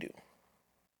whatever they do,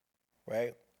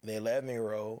 right? The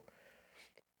 11-year-old,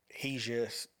 he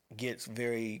just gets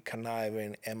very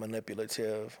conniving and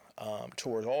manipulative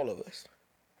towards all of us,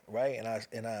 right?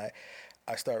 And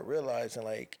I start realizing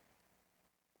like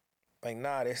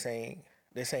nah, this ain't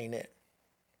it.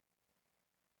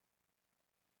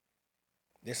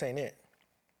 This ain't it.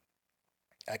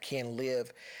 I can't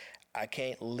live I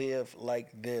can't live like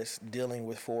this, dealing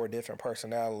with four different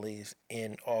personalities,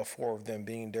 and all four of them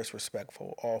being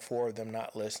disrespectful, all four of them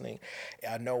not listening.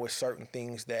 I know with certain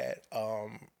things that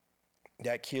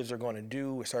kids are going to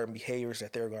do, with certain behaviors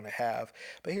that they're going to have.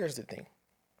 But here's the thing.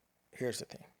 Here's the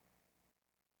thing.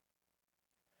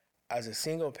 As a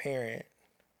single parent,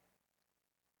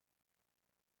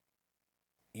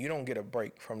 you don't get a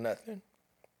break from nothing.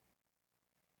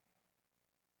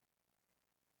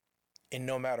 And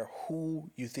no matter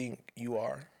who you think you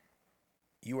are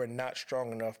not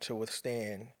strong enough to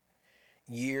withstand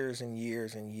years and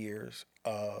years and years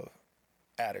of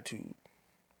attitude,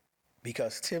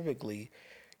 because typically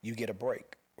you get a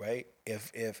break, right?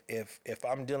 If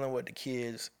I'm dealing with the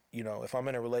kids, if I'm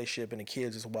in a relationship and the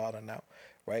kids is wilding out,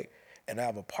 right? And I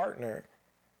have a partner,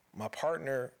 my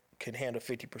partner can handle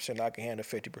 50%, I can handle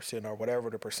 50%, or whatever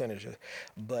the percentage is.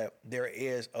 But there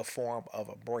is a form of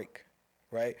a break,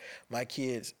 right? My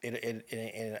kids, it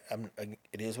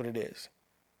is what it is.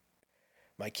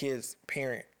 My kid's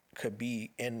parent could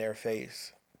be in their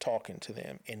face talking to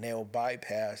them, and they'll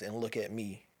bypass and look at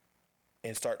me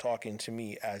and start talking to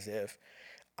me as if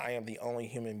I am the only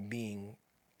human being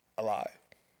alive.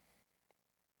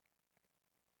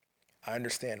 I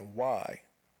understand why,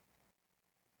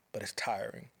 but it's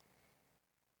tiring.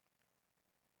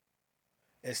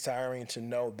 It's tiring to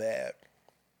know that,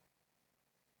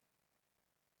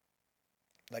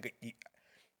 like,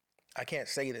 I can't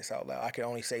say this out loud. I can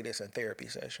only say this in therapy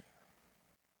session,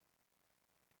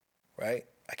 right?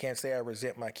 I can't say I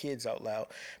resent my kids out loud,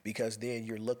 because then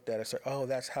you're looked at as, oh,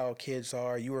 that's how kids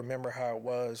are. You remember how it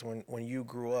was when you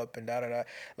grew up and da da da.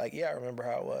 Like, yeah, I remember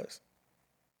how it was.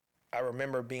 I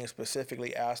remember being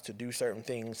specifically asked to do certain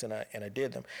things, and I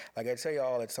did them. Like I tell you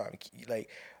all the time,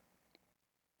 like,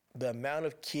 the amount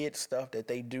of kid stuff that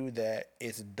they do that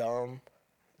is dumb,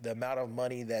 the amount of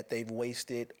money that they've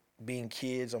wasted being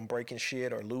kids on breaking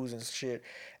shit or losing shit,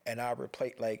 and I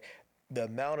replace, like, the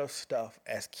amount of stuff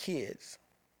as kids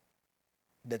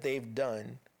that they've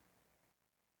done,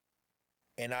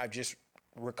 and I've just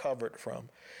recovered from.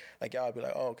 Like, y'all be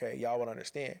like, oh, okay, y'all would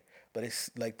understand. But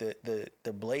it's like the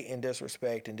blatant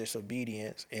disrespect and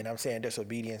disobedience, and I'm saying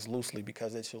disobedience loosely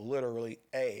because it's literally,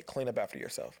 hey, clean up after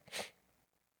yourself.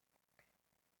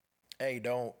 Hey,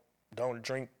 don't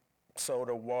drink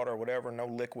soda, water, whatever, no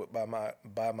liquid by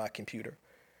my computer.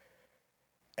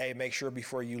 Hey, make sure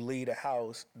before you leave the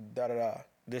house, da da da,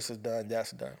 this is done,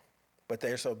 that's done. But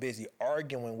they're so busy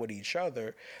arguing with each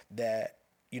other that,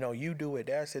 you do it,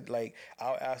 that's it. Like,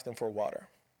 I'll ask them for water.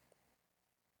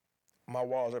 My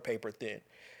walls are paper thin.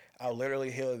 I'll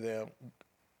literally hear them.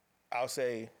 I'll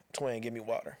say, Twin, give me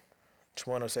water.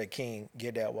 Twin will say, King,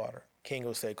 get that water. King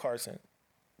will say, Carson,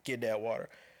 get that water.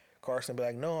 Carson be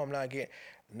like, no, I'm not getting.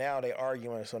 Now they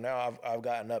arguing. So now I've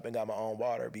gotten up and got my own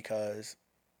water, because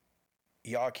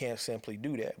y'all can't simply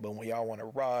do that. But when y'all want to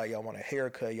ride, y'all want a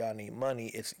haircut, y'all need money.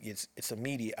 It's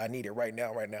immediate. I need it right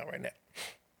now, right now, right now.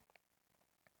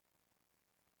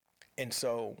 And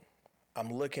so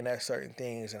I'm looking at certain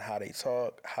things and how they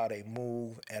talk, how they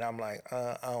move, and I'm like,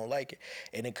 I don't like it.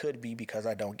 And it could be because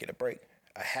I don't get a break.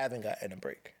 I haven't gotten a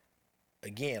break.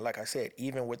 Again, like I said,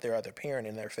 even with their other parent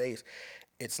in their face,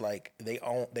 it's like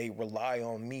they rely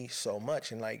on me so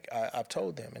much. And like I've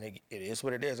told them, and it is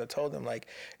what it is. I told them like,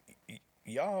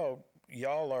 y'all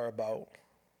are about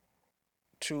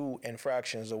two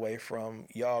infractions away from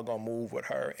y'all gonna move with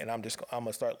her, and I'm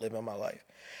gonna start living my life,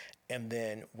 and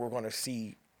then we're gonna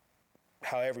see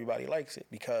how everybody likes it.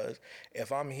 Because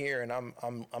if I'm here and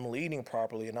I'm leading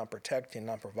properly and I'm protecting,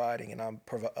 and I'm providing, and I'm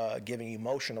giving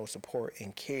emotional support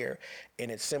and care,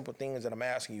 and it's simple things that I'm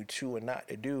asking you to and not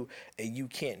to do, and you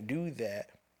can't do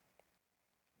that,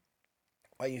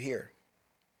 why are you here?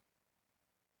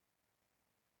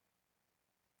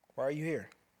 Why are you here?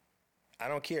 I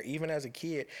don't care, even as a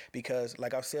kid, because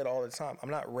like I've said all the time,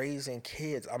 I'm not raising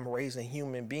kids. I'm raising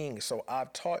human beings. So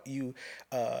I've taught you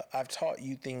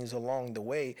things along the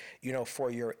way, for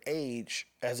your age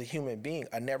as a human being.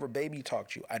 I never baby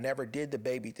talked you. I never did the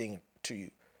baby thing to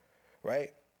you, right?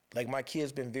 Like my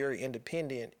kids been very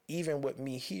independent. Even with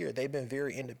me here, they've been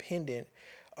very independent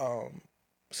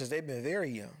since they've been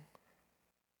very young.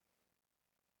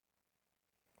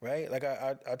 Right? Like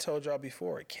I told y'all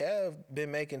before, Kev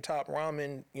been making top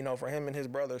ramen, for him and his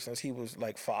brother since he was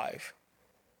like 5.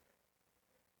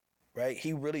 Right?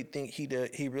 He really thinks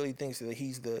that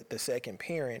he's the second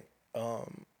parent.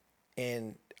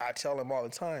 And I tell him all the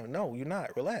time, no, you're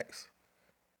not. Relax.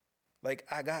 Like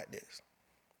I got this.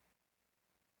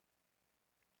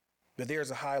 But there's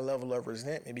a high level of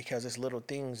resentment because it's little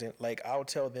things, and like I'll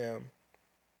tell them,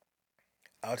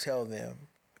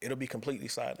 it'll be completely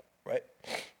silent, right?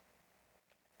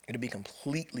 It'll be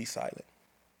completely silent.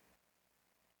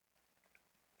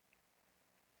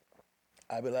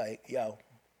 I'll be like, yo,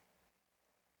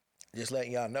 just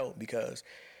letting y'all know because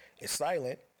it's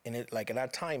silent, and I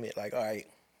time it like, all right,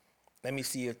 let me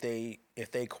see if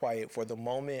they quiet for the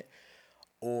moment,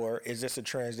 or is this a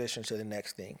transition to the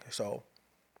next thing. So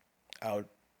I'll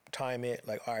time it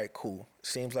like, all right, cool.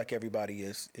 Seems like everybody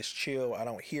is chill. I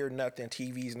don't hear nothing.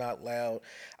 TV's not loud.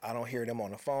 I don't hear them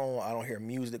on the phone. I don't hear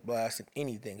music blasting,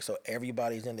 anything. So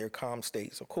everybody's in their calm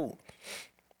state. So cool.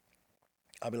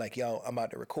 I'll be like, yo, I'm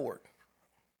about to record,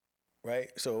 right?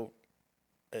 So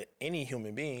any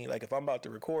human being, like if I'm about to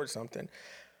record something,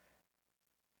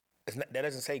 that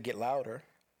doesn't say get louder.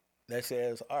 That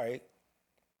says, all right,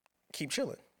 keep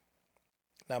chilling.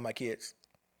 Now my kids,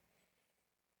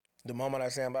 the moment I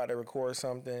say I'm about to record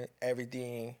something,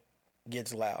 everything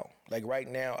gets loud. Like right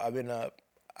now, I've been up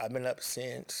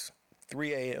since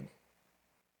 3 a.m.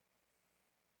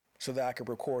 so that I could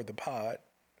record the pod,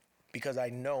 because I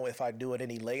know if I do it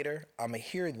any later, I'm gonna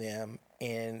hear them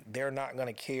and they're not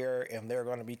gonna care, and they're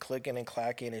gonna be clicking and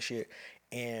clacking and shit,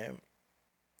 and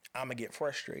I'm gonna get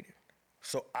frustrated.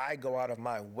 So I go out of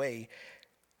my way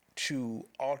to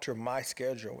alter my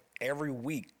schedule every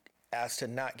week as to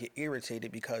not get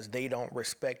irritated because they don't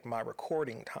respect my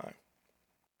recording time.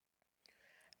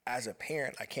 As a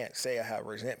parent, I can't say I have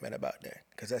resentment about that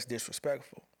because that's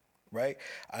disrespectful, right?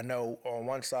 I know on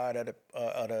one side of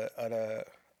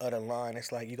the line,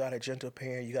 it's like you got a gentle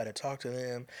parent, you got to talk to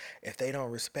them. If they don't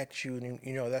respect you, then,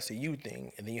 that's a you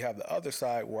thing. And then you have the other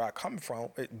side where I come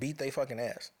from, it beat they fucking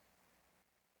ass.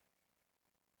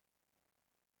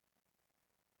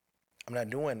 I'm not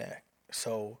doing that.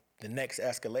 So the next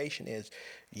escalation is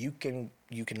you can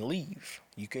leave.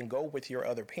 You can go with your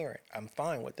other parent. I'm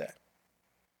fine with that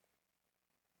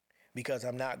because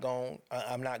I'm not going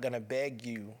to beg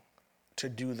you to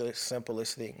do the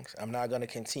simplest things. I'm not going to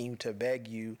continue to beg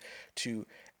you to,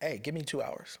 hey, give me 2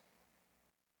 hours.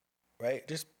 Right?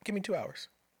 Just give me 2 hours.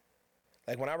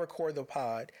 Like when I record the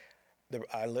pod,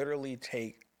 I literally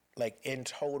take like in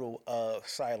total of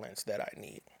silence that I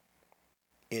need.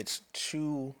 It's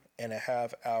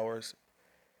 2.5 hours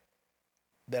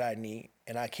that I need,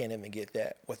 and I can't even get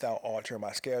that without altering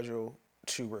my schedule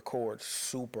to record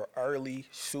super early,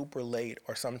 super late,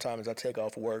 or sometimes I take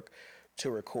off work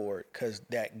to record because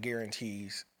that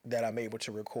guarantees that I'm able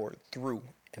to record through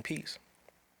in peace.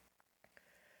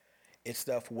 It's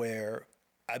stuff where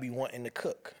I be wanting to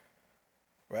cook,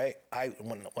 right?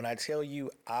 When I tell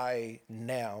you I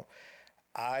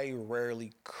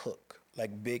rarely cook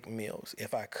like big meals.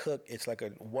 If I cook, it's like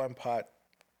a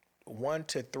 1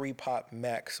 to 3 pot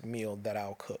max meal that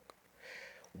I'll cook.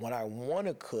 When I want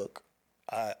to cook,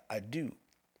 I do.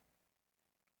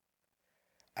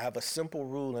 I have a simple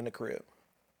rule in the crib.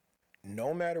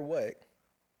 No matter what,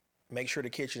 make sure the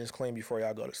kitchen is clean before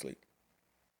y'all go to sleep.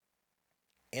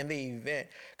 In the event,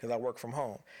 because I work from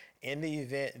home, In the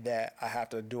event that I have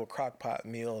to do a crock pot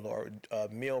meal or a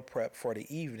meal prep for the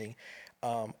evening,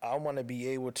 I want to be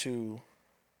able to.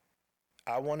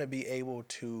 I want to be able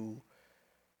to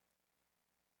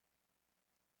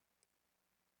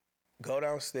go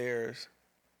downstairs,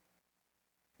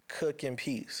 cook in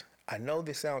peace. I know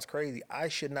this sounds crazy. I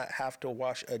should not have to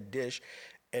wash a dish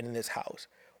in this house.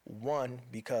 One,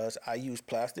 because I use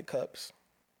plastic cups.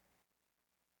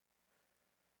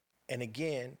 And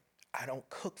again, I don't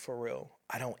cook for real.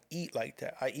 I don't eat like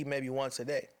that. I eat maybe once a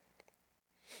day.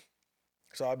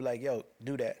 So I'll be like, yo,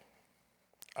 do that.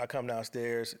 I come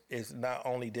downstairs. It's not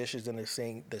only dishes in the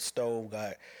sink, the stove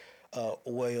got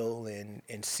oil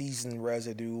and seasoned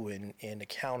residue, and the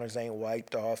counters ain't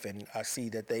wiped off, and I see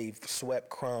that they've swept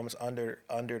crumbs under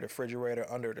the refrigerator,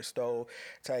 under the stove,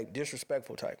 type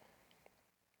disrespectful type,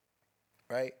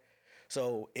 right?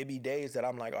 So it be days that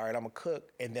I'm like, all right, I'm gonna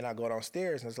cook, and then I go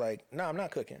downstairs and it's like, no, I'm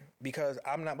not cooking because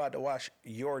I'm not about to wash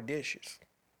your dishes.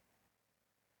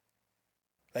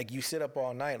 Like you sit up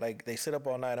all night, like they sit up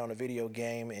all night on a video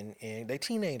game, and they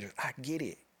teenagers. I get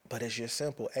it, but it's just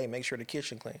simple. Hey, make sure the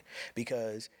kitchen clean,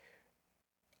 because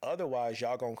otherwise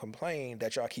y'all gonna complain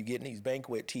that y'all keep getting these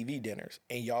banquet TV dinners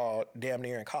and y'all damn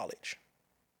near in college,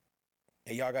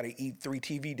 and y'all got to eat 3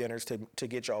 TV dinners to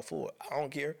get y'all full. I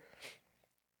don't care.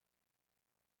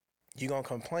 You gonna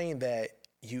complain that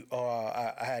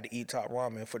I had to eat top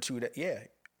ramen for 2 days. Yeah,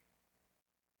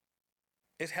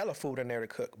 it's hella food in there to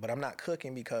cook, but I'm not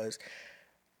cooking because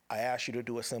I asked you to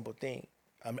do a simple thing.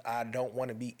 I don't want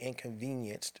to be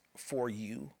inconvenienced for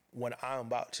you when I'm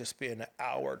about to spend an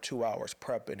hour, 2 hours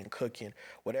prepping and cooking,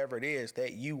 whatever it is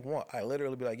that you want. I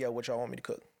literally be like, yo, what y'all want me to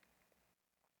cook?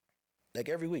 Like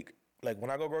every week. Like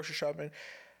when I go grocery shopping,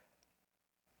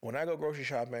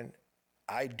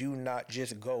 I do not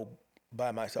just go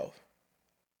by myself.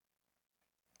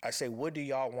 I say, what do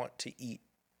y'all want to eat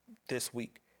this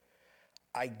week?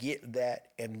 I get that,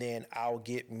 and then I'll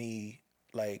get me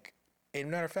like.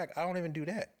 And matter of fact, I don't even do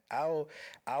that. I'll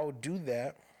do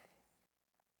that,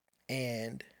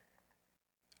 and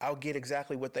I'll get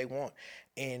exactly what they want,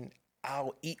 and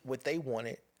I'll eat what they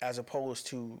wanted, as opposed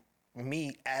to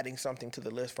me adding something to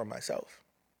the list for myself.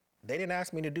 They didn't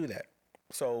ask me to do that,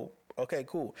 so okay,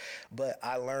 cool. But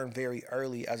I learned very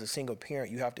early as a single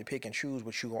parent, you have to pick and choose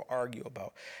what you're gonna argue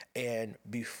about. And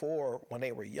before, when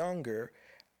they were younger,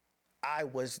 I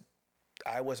was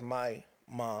I was my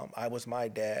mom, I was my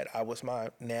dad, I was my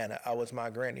nana, I was my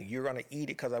granny. You're gonna eat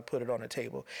it because I put it on the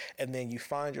table. And then you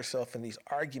find yourself in these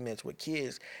arguments with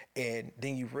kids, and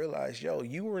then you realize, yo,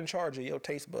 you were in charge of your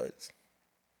taste buds.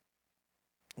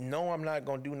 No, I'm not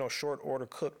gonna do no short order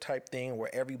cook type thing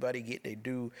where everybody get they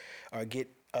do or get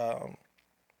a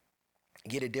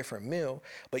different meal,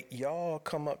 but y'all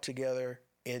come up together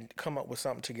and come up with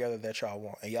something together that y'all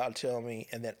want, and y'all tell me,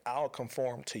 and then I'll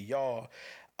conform to y'all,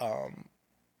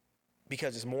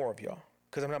 because it's more of y'all.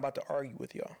 Because I'm not about to argue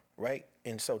with y'all, right?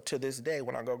 And so to this day,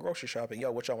 when I go grocery shopping,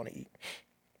 yo, what y'all want to eat?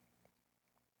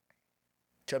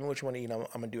 Tell me what you want to eat. I'm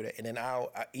gonna do that, and then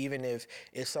even if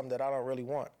it's something that I don't really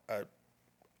want, I'm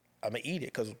gonna eat it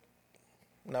because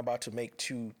I'm not about to make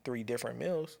 2, 3 different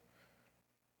meals.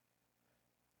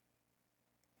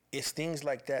 It's things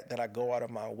like that that I go out of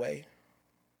my way,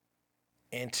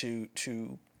 and to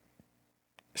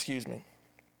excuse me,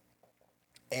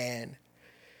 and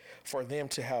for them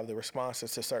to have the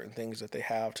responses to certain things that they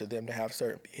have, to them to have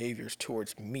certain behaviors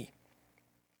towards me.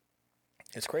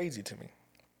 It's crazy to me,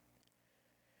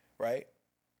 right?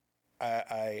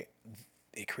 I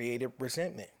it created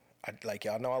resentment. Like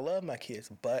y'all know I love my kids,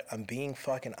 but I'm being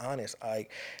fucking honest.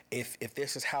 If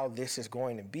this is how this is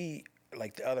going to be,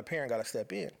 like the other parent got to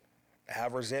step in,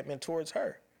 have resentment towards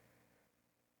her,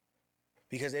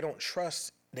 because they don't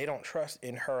trust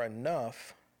in her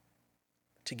enough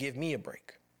to give me a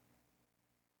break.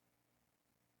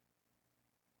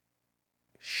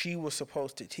 She was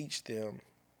supposed to teach them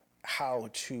how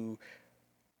to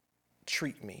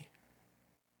treat me.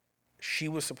 She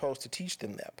was supposed to teach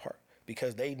them that part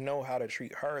because they know how to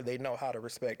treat her. They know how to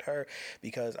respect her.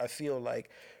 Because I feel like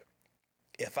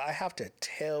if I have to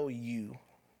tell you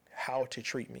how to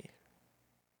treat me,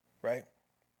 right?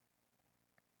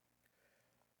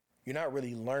 You're not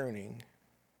really learning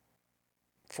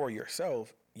for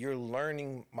yourself. You're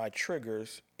learning my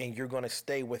triggers, and you're going to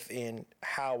stay within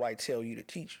how I tell you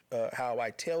to how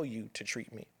I tell you to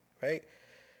treat me, right?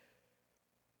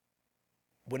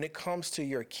 When it comes to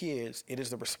your kids, it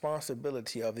is the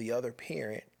responsibility of the other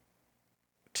parent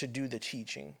to do the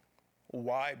teaching.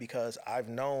 Why? Because I've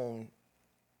known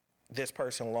this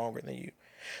person longer than you.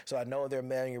 So I know their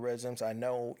mannerisms. I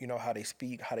know, how they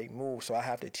speak, how they move. So I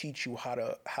have to teach you how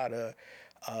to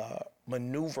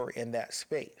maneuver in that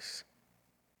space.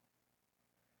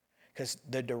 Because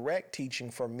the direct teaching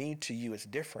from me to you is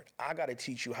different. I got to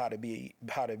teach you how to be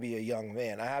a young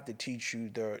man. I have to teach you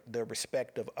the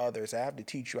respect of others. I have to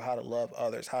teach you how to love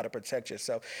others, how to protect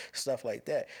yourself, stuff like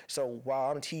that. So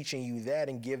while I'm teaching you that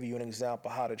and giving you an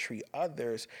example how to treat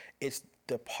others, it's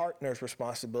the partner's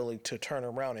responsibility to turn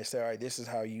around and say, all right, this is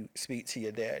how you speak to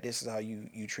your dad. This is how you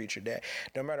treat your dad.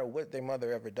 No matter what their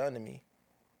mother ever done to me,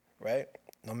 right?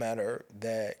 No matter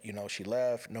that, she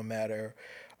left, no matter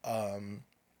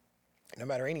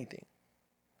anything.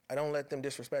 I don't let them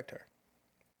disrespect her.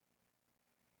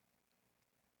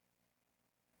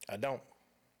 I don't.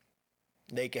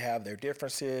 They can have their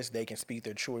differences, they can speak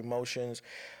their true emotions,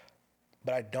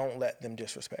 but I don't let them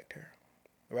disrespect her.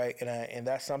 Right? And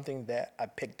that's something that I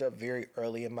picked up very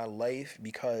early in my life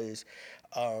because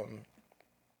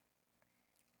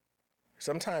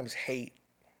sometimes hate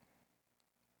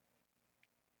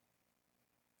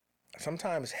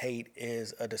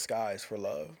is a disguise for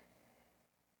love.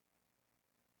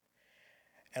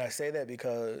 And I say that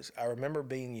because I remember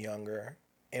being younger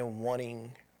and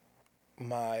wanting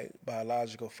my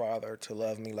biological father to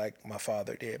love me like my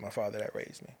father did, my father that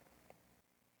raised me.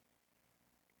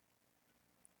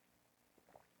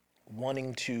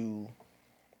 Wanting to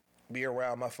be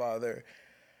around my father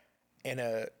in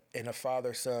a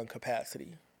father-son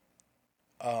capacity,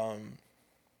 and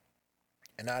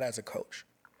not as a coach.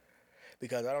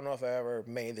 Because I don't know if I ever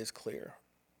made this clear.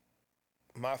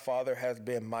 My father has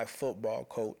been my football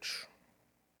coach.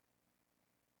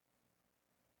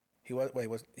 He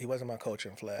wasn't my coach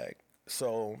in flag.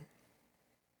 So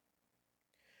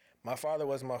my father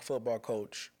was my football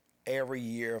coach every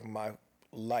year of my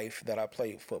life that I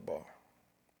played football.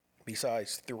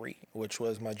 Besides 3, which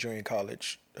was my junior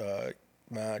college,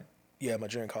 my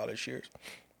junior college years.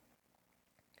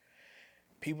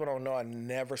 People don't know I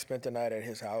never spent the night at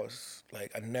his house.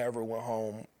 Like, I never went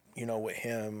home, with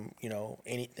him,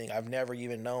 anything. I've never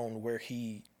even known where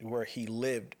he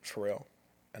lived for real.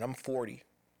 And I'm 40.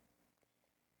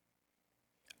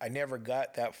 I never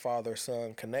got that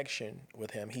father-son connection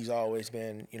with him. He's always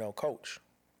been, coach.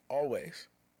 Always.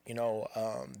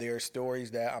 There are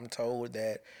stories that I'm told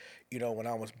that, when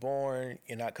I was born,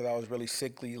 because I was really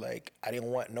sickly, like, I didn't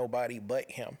want nobody but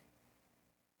him.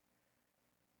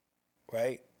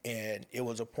 Right? And it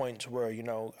was a point to where,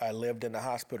 I lived in the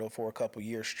hospital for a couple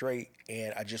years straight,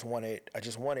 and I just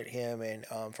wanted him. And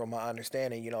from my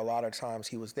understanding, a lot of times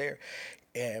he was there,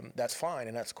 and that's fine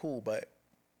and that's cool. But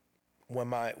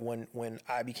when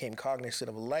I became cognizant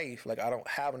of life, like, I don't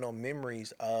have no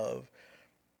memories of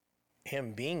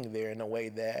him being there in the way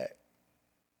that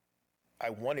I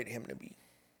wanted him to be.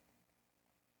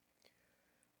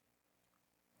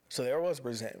 So there was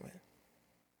resentment.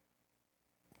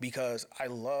 Because I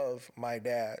love my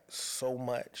dad so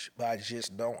much, but I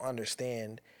just don't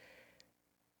understand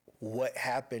what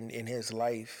happened in his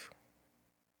life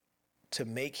to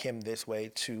make him this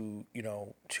way to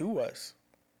us.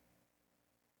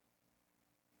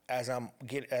 As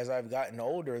I've gotten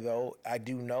older, though, I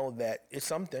do know that it's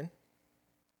something.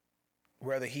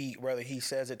 Whether he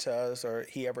says it to us or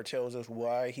he ever tells us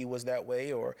why he was that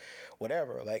way or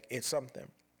whatever, like, it's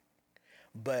something.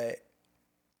 But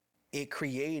it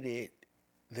created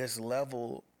this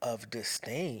level of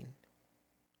disdain.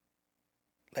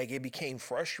 Like, it became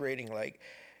frustrating. Like,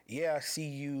 yeah, I see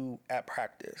you at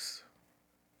practice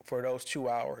for those 2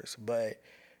 hours, but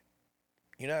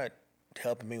you're not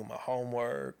helping me with my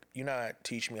homework. You're not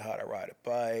teaching me how to ride a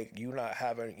bike. You're not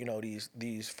having,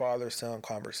 these father-son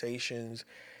conversations,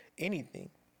 anything.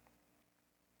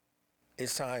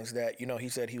 It's times that, he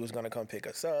said he was going to come pick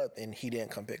us up and he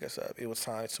didn't come pick us up. It was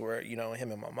times where,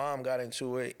 him and my mom got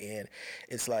into it, and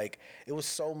it's like, it was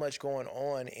so much going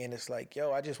on, and it's like,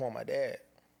 yo, I just want my dad.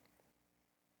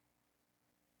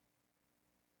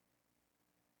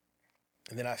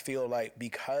 And then I feel like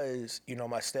because,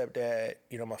 my stepdad,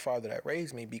 my father that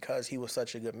raised me, because he was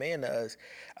such a good man to us,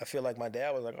 I feel like my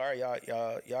dad was like, all right,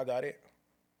 y'all got it.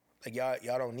 Like,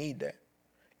 y'all don't need that.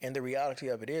 And the reality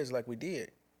of it is, like, we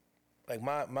did. Like,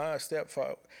 my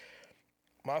stepfather,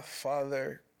 my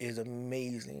father is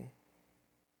amazing.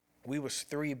 We was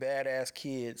 3 badass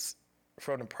kids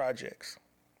from the projects.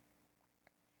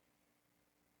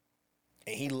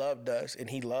 And he loved us, and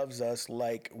he loves us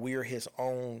like we're his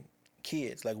own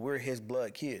kids, like we're his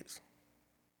blood kids.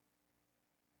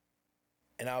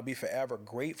 And I'll be forever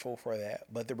grateful for that.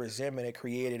 But the resentment it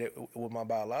created with my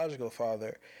biological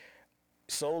father,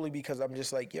 solely because I'm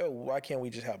just like, yo, why can't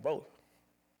we just have both?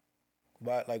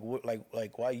 Why,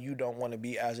 like why you don't want to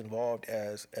be as involved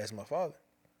as my father?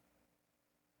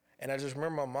 And I just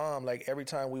remember my mom, like every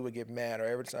time we would get mad or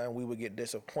every time we would get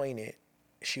disappointed,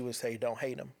 she would say, "Don't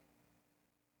hate him."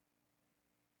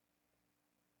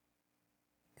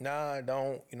 Nah,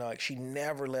 don't, like she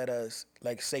never let us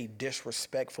like say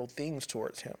disrespectful things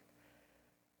towards him.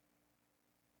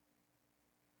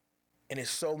 And it's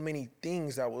so many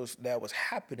things that was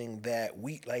happening that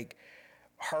we like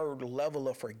her level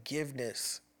of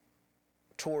forgiveness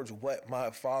towards what my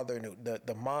father knew,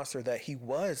 the monster that he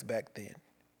was back then.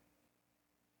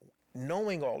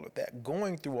 Knowing all of that,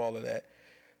 going through all of that,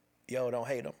 yo, don't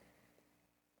hate him.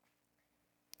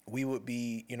 We would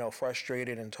be,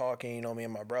 frustrated and talking, me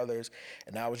and my brothers,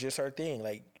 and that was just her thing.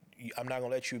 Like, I'm not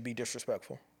gonna let you be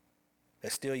disrespectful.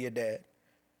 That's still your dad.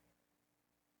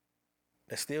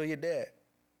 That's still your dad.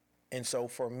 And so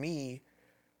for me,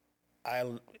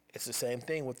 it's the same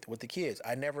thing with the kids.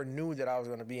 I never knew that I was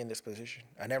going to be in this position.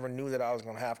 I never knew that I was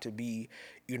going to have to be,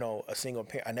 a single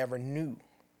parent. I never knew.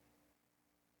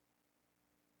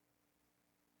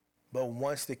 But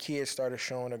once the kids started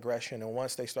showing aggression and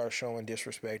once they started showing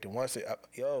disrespect and once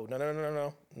no, no, no, no,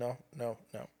 no, no, no,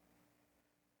 no.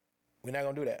 We're not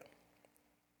going to do that.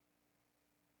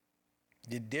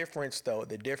 The difference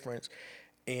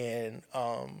in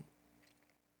how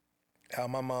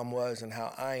my mom was and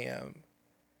how I am,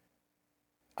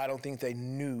 I don't think they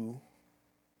knew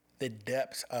the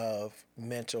depths of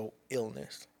mental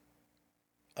illness,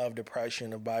 of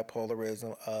depression, of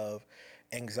bipolarism, of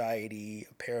anxiety,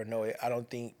 paranoia. I don't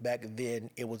think back then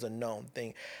it was a known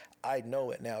thing. I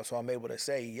know it now, so I'm able to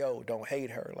say, yo, don't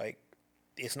hate her. Like,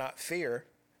 it's not fair,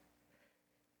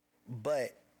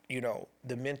 but,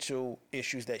 the mental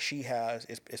issues that she has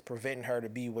is preventing her to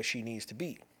be what she needs to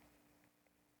be.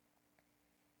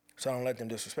 So I don't let them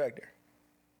disrespect her.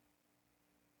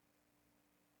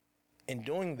 In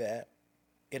doing that,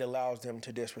 it allows them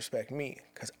to disrespect me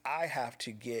because I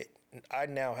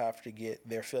now have to get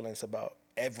their feelings about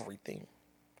everything.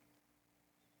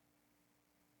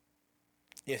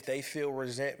 If they feel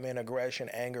resentment, aggression,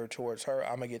 anger towards her,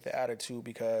 I'm going to get the attitude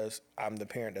because I'm the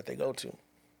parent that they go to.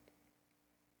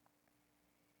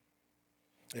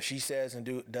 If she says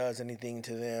and does anything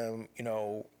to them,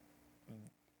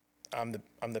 I'm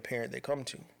the parent they come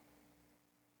to.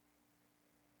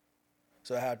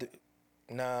 So I have to,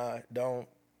 don't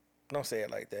say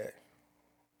it like that.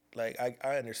 Like,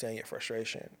 I understand your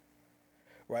frustration,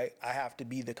 right? I have to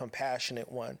be the compassionate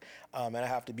one, and I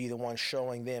have to be the one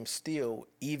showing them still,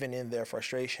 even in their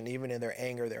frustration, even in their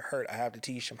anger, their hurt, I have to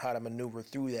teach them how to maneuver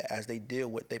through that as they deal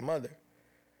with their mother,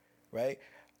 right?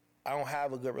 I don't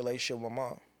have a good relationship with my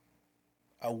mom.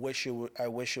 I wish it was.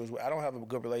 I don't have a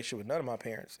good relationship with none of my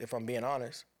parents, if I'm being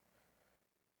honest.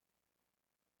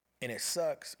 And it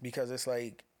sucks because it's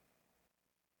like,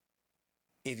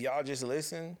 if y'all just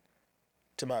listen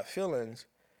to my feelings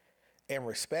and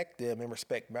respect them and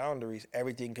respect boundaries,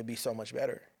 everything could be so much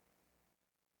better.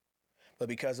 But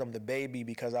because I'm the baby,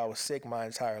 because I was sick my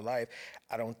entire life,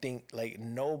 I don't think like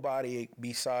nobody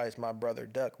besides my brother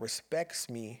Duck respects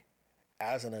me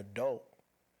as an adult.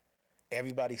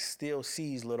 Everybody still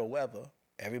sees Little Weather.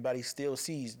 Everybody still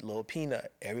sees Little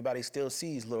Peanut. Everybody still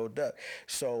sees Little Duck.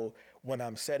 So when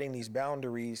I'm setting these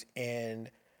boundaries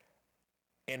and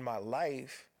in my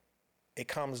life, it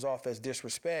comes off as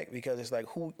disrespect because it's like,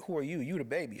 who are you? You the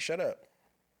baby. Shut up.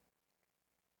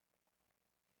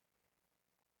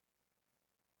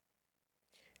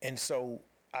 And so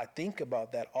I think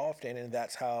about that often, and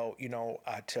that's how,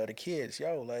 I tell the kids,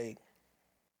 yo, like,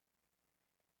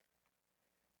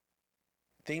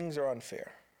 things are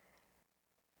unfair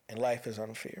and life is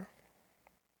unfair.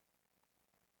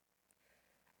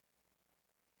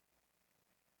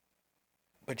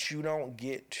 But you don't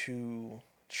get to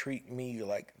treat me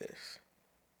like this.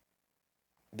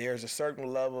 There's a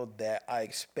certain level that I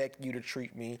expect you to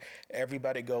treat me.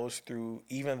 Everybody goes through,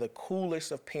 even the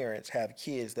coolest of parents have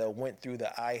kids that went through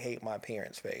the I hate my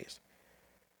parents phase.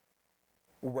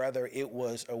 Whether it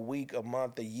was a week, a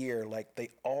month, a year, like they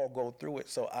all go through it.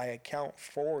 So I account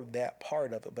for that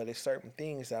part of it. But there's certain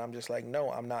things that I'm just like,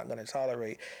 no, I'm not going to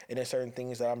tolerate. And there's certain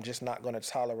things that I'm just not going to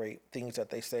tolerate, things that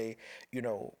they say,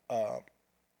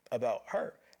 about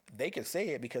her. They can say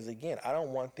it because, again, I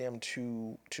don't want them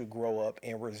to grow up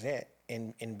and resent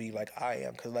and be like I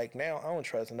am. Because like now I don't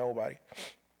trust nobody.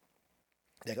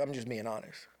 Like, I'm just being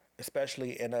honest,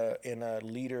 especially in a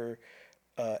leader,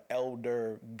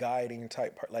 elder, guiding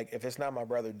type part. Like, if it's not my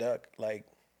brother Duck, like,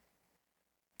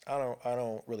 I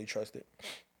don't really trust it.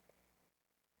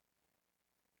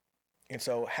 And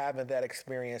so having that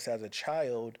experience as a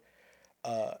child,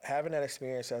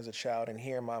 and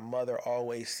hearing my mother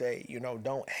always say,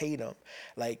 don't hate them.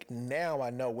 Like, now I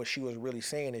know what she was really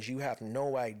saying is you have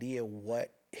no idea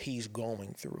what he's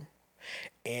going through.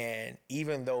 And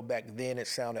even though back then it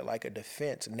sounded like a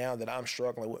defense, now that I'm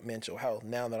struggling with mental health,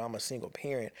 now that I'm a single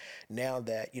parent, now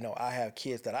that, you know, I have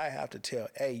kids that I have to tell,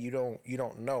 hey, you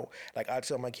don't know. Like I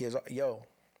tell my kids, yo,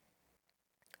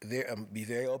 I'm be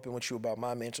very open with you about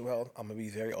my mental health. I'm gonna be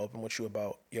very open with you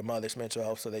about your mother's mental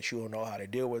health, so that you will know how to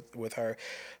deal with her,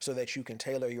 so that you can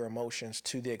tailor your emotions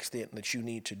to the extent that you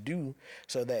need to do,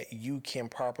 so that you can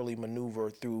properly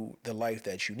maneuver through the life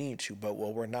that you need to. But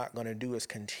what we're not gonna do is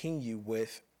continue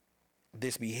with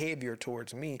this behavior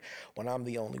towards me when I'm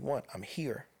the only one. I'm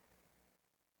here.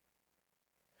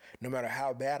 No matter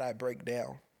how bad I break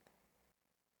down,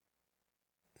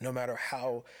 no matter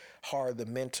how hard the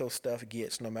mental stuff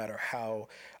gets, no matter how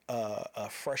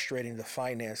frustrating the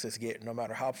finances get, no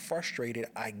matter how frustrated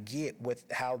I get with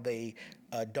how they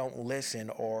don't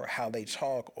listen, or how they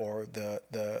talk, or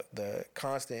the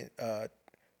constant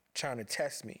trying to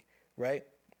test me, right?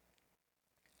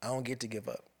 I don't get to give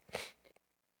up.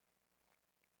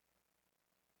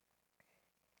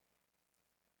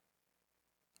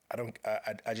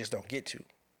 I just don't get to.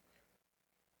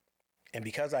 And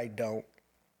because I don't,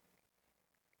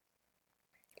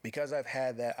 because I've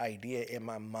had that idea in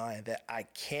my mind that I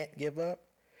can't give up,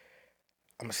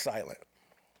 I'm silent.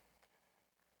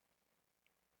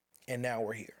 And now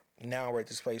we're here. Now we're at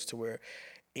this place to where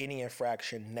any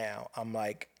infraction now, I'm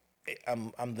like,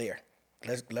 I'm there.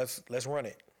 Let's run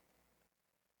it.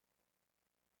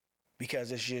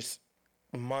 Because it's just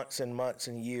months and months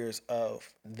and years of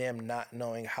them not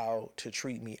knowing how to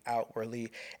treat me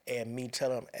outwardly, and me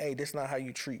telling them, hey, this is not how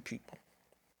you treat people.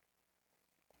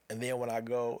 And then when I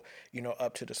go, you know,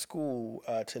 up to the school,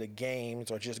 to the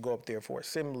games, or just go up there for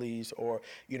assemblies, or,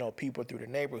 you know, people through the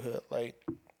neighborhood, like,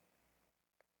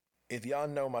 if y'all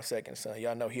know my second son,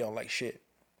 y'all know he don't like shit.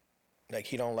 Like,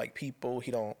 he don't like people.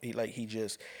 He don't. He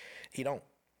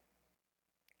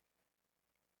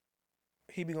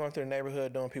be going through the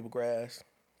neighborhood doing people grass,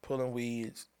 pulling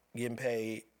weeds, getting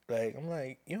paid. Like, I'm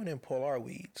like, you don't even pull our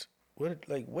weeds.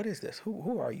 What is this?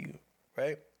 Who are you?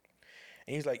 Right?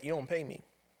 And he's like, you don't pay me.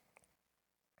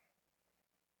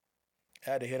 I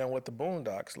had to hit him with the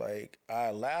boondocks. Like, I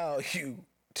allow you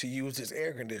to use this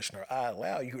air conditioner. I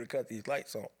allow you to cut these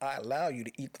lights on. I allow you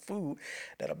to eat the food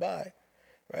that I buy.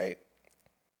 Right?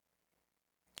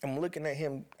 I'm looking at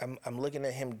him. I'm looking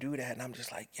at him do that, and I'm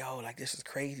just like, yo, like, this is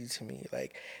crazy to me.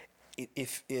 Like,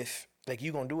 if like,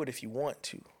 you gonna do it if you want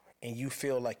to, and you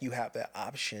feel like you have that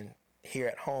option here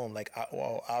at home. Like,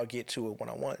 I'll get to it when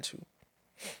I want to,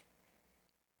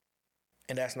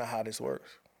 and that's not how this works.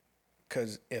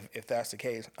 Because if that's the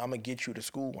case, I'm gonna get you to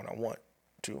school when I want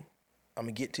to. I'm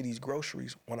gonna get to these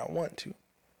groceries when I want to.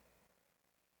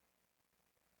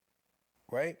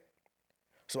 Right?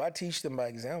 So I teach them by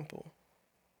example.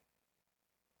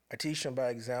 I teach them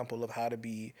by example of how to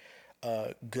be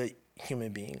good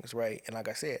human beings, right? And like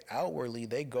I said, outwardly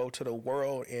they go to the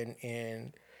world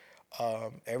and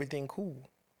everything cool.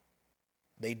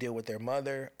 They deal with their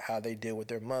mother, how they deal with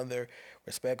their mother,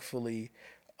 respectfully,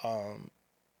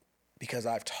 because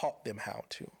I've taught them how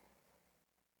to.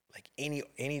 Like,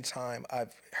 any time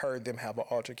I've heard them have an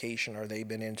altercation or they've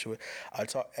been into it, I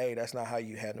taught, hey, that's not how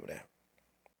you handle that.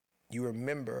 You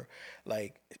remember,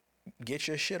 like, get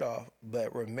your shit off,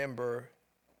 but remember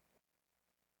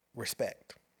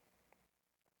respect.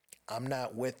 I'm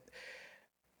not with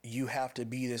you have to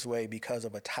be this way because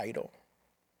of a title,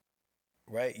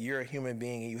 right? You're a human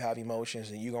being and you have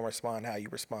emotions and you're going to respond how you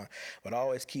respond. But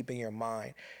always keep in your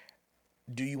mind,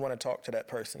 do you want to talk to that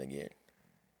person again?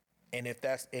 And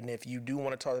if you do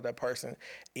want to talk to that person,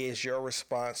 is your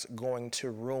response going to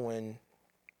ruin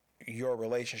your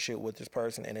relationship with this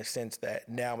person, in a sense that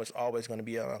now it's always going to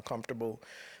be an uncomfortable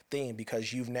thing,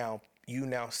 because you now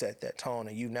set that tone,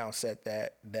 and you now set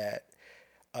that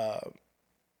uh,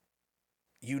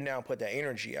 you now put that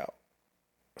energy out.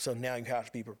 So now you have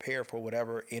to be prepared for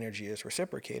whatever energy is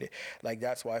reciprocated. Like,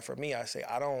 that's why for me, I say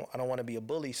I don't want to be a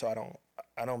bully, so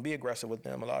I don't be aggressive with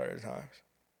them a lot of the times.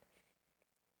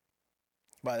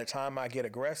 By the time I get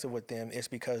aggressive with them, it's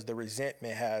because the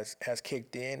resentment has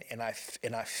kicked in, and I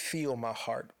feel my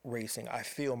heart racing. I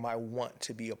feel my want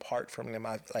to be apart from them.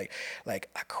 I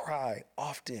cry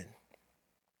often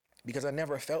because I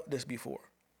never felt this before.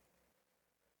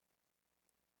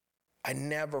 I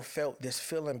never felt this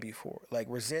feeling before. Like,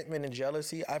 resentment and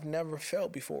jealousy, I've never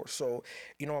felt before. So,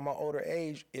 you know, in my older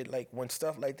age, it, like, when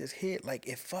stuff like this hit, like,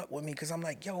 it fucked with me, because I'm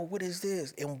like, yo, what is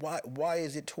this? And why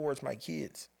is it towards my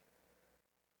kids?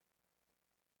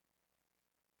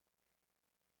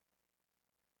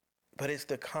 But it's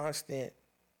the constant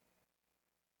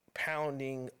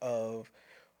pounding of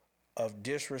of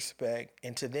disrespect,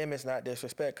 and to them it's not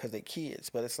disrespect because they're kids,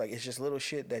 but it's like it's just little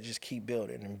shit that just keep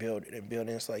building and building and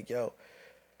building. It's like, yo,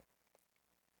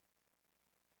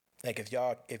 like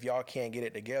if y'all can't get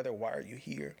it together, why are you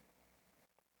here?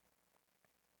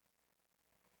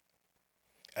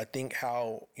 I think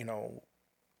how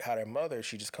how their mother,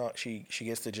 she just come, she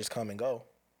gets to just come and go.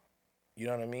 You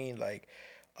know what I mean? Like,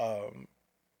 um,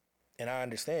 and I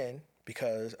understand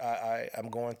because I'm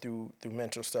going through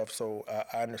mental stuff, so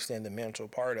I understand the mental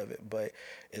part of it. But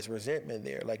it's resentment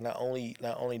there. Like not only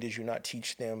did you not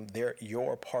teach them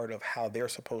your part of how they're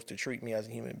supposed to treat me as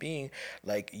a human being,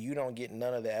 like you don't get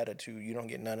none of the attitude, you don't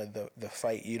get none of the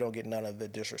fight, you don't get none of the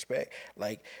disrespect.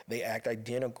 Like they act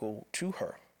identical to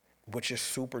her, which is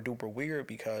super duper weird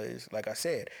because, like I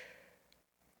said,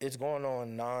 it's going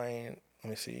on nine. Let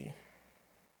me see.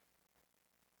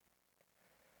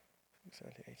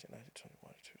 17, 18, 19, 20,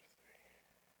 1, 2,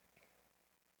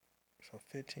 3. So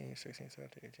 15, 16,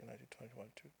 17, 18, 19, 20, 1,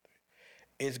 2,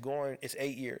 3. It's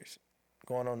 8 years.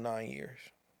 Going on 9 years.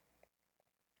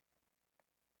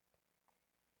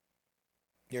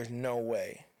 There's no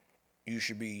way you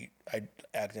should be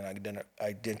acting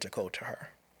identical to her.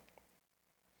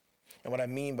 And what I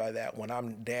mean by that, when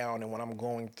I'm down and when I'm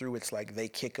going through, it's like they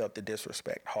kick up the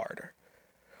disrespect harder.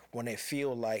 When they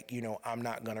feel like, I'm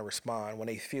not going to respond, when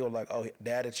they feel like, oh,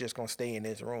 dad is just going to stay in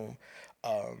his room,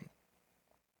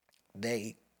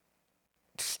 they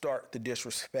start the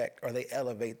disrespect or they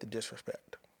elevate the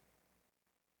disrespect.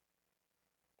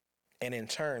 And in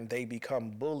turn, they become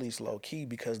bullies low key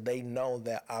because they know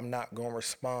that I'm not going to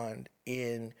respond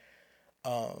in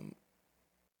an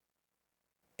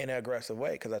aggressive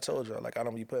way. Because I told you, like, I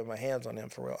don't be putting my hands on them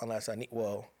for real unless I need,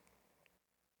 well,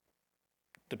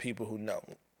 the people who know.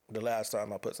 The last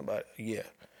time I put somebody, yeah.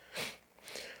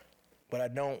 But I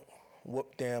don't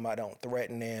whoop them. I don't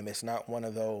threaten them. It's not one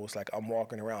of those, like, I'm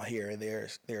walking around here and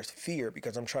there's fear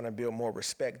because I'm trying to build more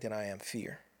respect than I am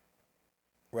fear.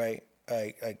 Right?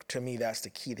 Like to me, that's the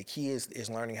key. The key is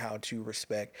learning how to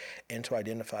respect and to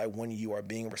identify when you are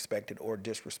being respected or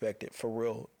disrespected for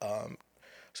real,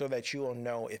 so that you will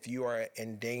know if you are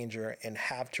in danger and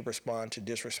have to respond to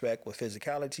disrespect with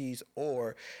physicalities,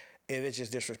 or if it's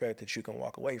just disrespect that you can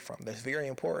walk away from. That's very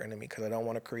important to me because I don't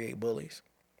want to create bullies.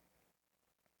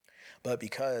 But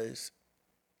because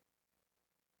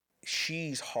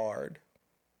she's hard,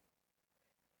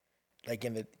 like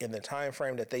in the time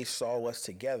frame that they saw us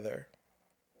together,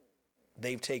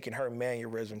 they've taken her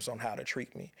mannerisms on how to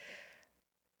treat me.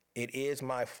 It is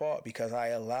my fault because I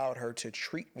allowed her to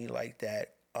treat me like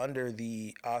that under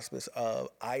the auspice of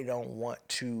I don't want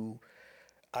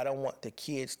the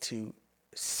kids to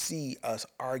see us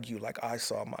argue like I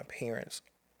saw my parents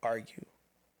argue.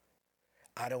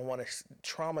 I don't want to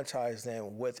traumatize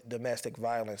them with domestic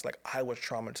violence like I was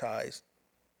traumatized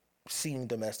seeing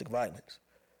domestic violence.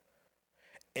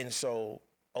 And so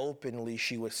openly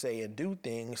she would say and do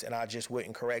things, and I just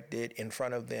wouldn't correct it in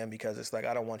front of them because it's like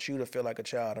I don't want you to feel like a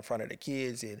child in front of the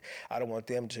kids, and I don't want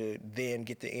them to then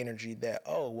get the energy that,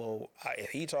 oh well, if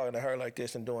he talking to her like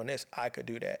this and doing this, I could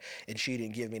do that, and she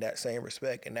didn't give me that same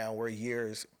respect. And now we're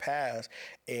years past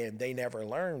and they never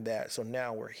learned that, so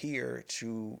now we're here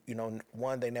to,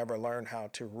 one, they never learned how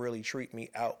to really treat me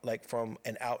out like from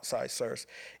an outside source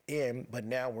in, but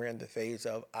now we're in the phase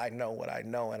of I know what I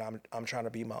know, and I'm trying to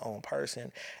be my own person,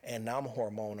 and I'm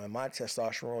hormonal and my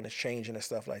testosterone is changing and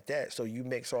stuff like that. So you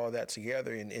mix all that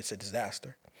together and it's a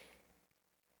disaster.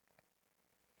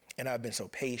 And I've been so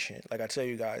patient. Like I tell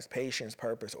you guys, patience,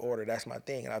 purpose, order, that's my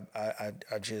thing. And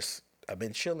I've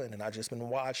been chilling and I've just been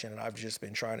watching and I've just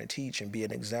been trying to teach and be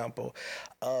an example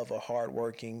of a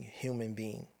hardworking human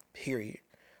being, period.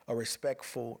 A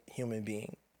respectful human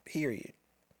being, period.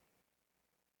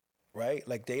 Right?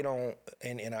 Like they don't,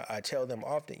 and I tell them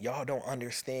often, y'all don't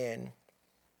understand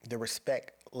the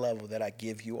respect level that I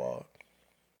give you all.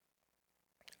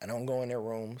 I don't go in their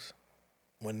rooms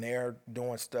when they're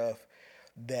doing stuff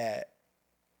that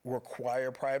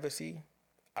require privacy.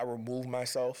 I remove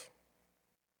myself.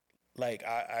 Like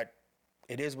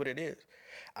it is what it is.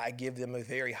 I give them a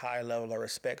very high level of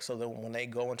respect so that when they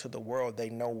go into the world, they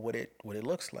know what it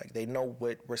looks like. They know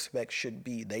what respect should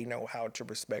be. They know how to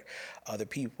respect other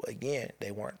people. Again, they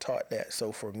weren't taught that.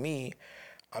 So for me,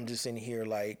 I'm just in here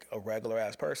like a regular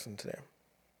ass person to them.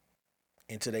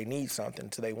 Until they need something,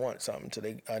 until they want something, until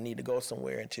they need to go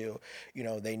somewhere, until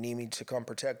they need me to come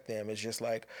protect them. It's just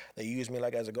like they use me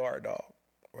like as a guard dog,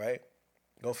 right?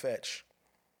 Go fetch.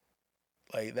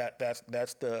 Like that.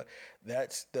 That's the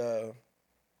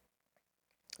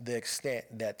extent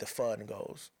that the fun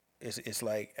goes. It's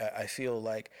like I feel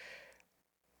like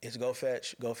it's go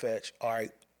fetch. All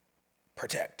right,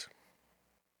 protect.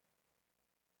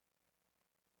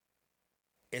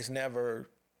 It's never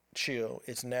chill.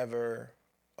 It's never,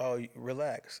 oh,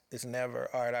 relax. It's never,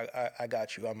 all right, I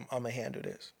got you. I'm going to handle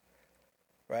this.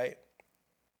 Right.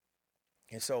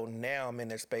 And so now I'm in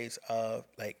the space of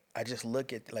like, I just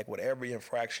look at like with every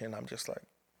infraction, I'm just like,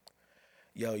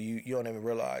 yo, you don't even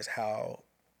realize how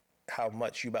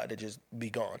much you about to just be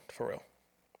gone for real.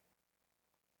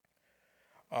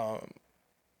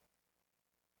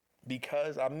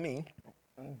 Because I'm me,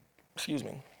 excuse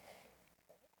me,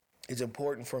 it's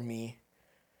important for me.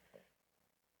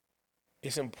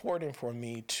 It's important for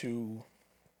me to,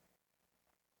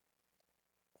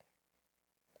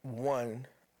 one,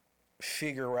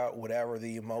 figure out whatever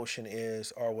the emotion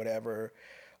is or whatever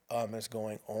is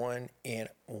going on, and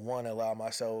one, allow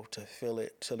myself to feel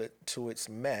it to its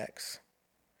max,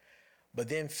 but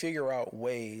then figure out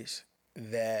ways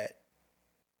that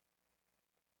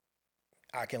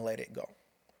I can let it go.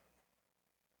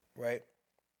 Right?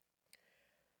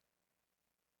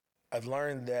 I've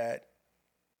learned that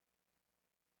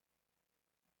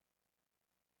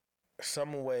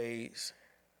some ways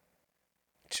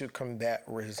to combat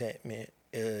resentment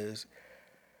is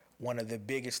one of the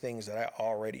biggest things that I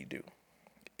already do.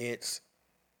 It's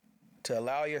to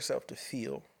allow yourself to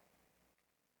feel.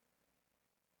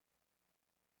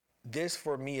 This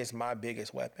for me is my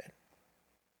biggest weapon.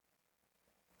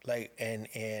 Like,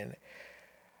 and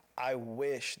I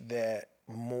wish that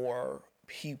more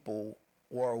people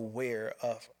were aware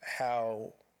of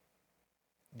how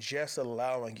just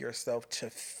allowing yourself to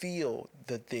feel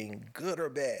the thing, good or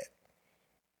bad,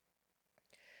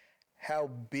 how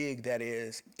big that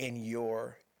is in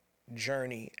your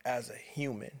journey as a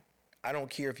human. I don't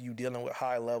care if you're dealing with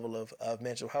high level of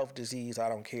mental health disease. I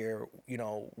don't care,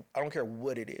 I don't care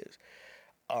what it is.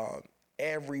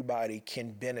 Everybody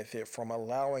can benefit from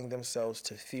allowing themselves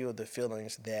to feel the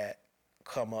feelings that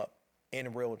come up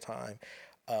in real time,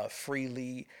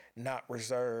 freely, not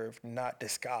reserved, not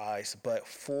disguised, but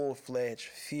full-fledged.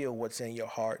 Feel what's in your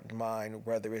heart and mind,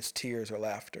 whether it's tears or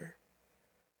laughter.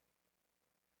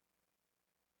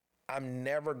 I'm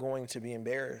never going to be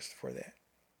embarrassed for that,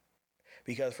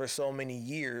 because for so many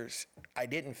years I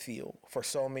didn't feel. For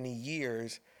so many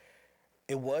years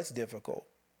it was difficult.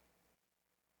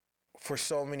 For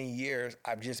so many years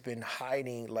I've just been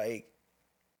hiding, like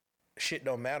shit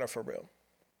don't matter for real.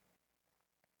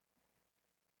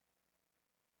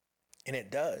 And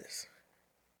it does.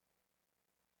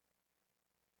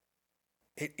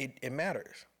 It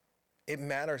matters. It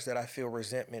matters that I feel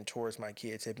resentment towards my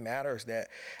kids. It matters that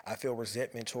I feel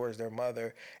resentment towards their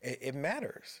mother. It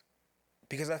matters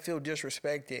because I feel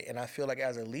disrespected, and I feel like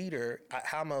as a leader,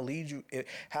 how am I lead you?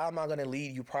 How am I going to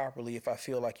lead you properly if I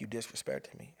feel like you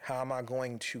disrespected me? How am I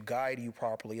going to guide you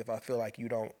properly if I feel like you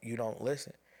don't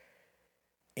listen?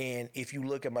 And if you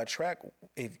look at my track,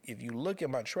 if you look at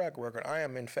my track record, I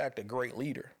am in fact a great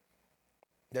leader.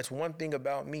 That's one thing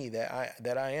about me that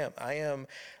I am.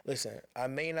 Listen, I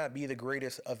may not be the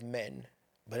greatest of men,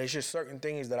 but it's just certain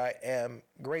things that I am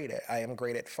great at. I am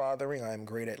great at fathering, I am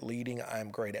great at leading, I am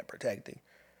great at protecting.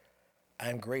 I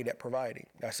am great at providing.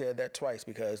 I said that twice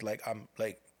because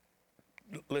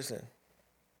listen.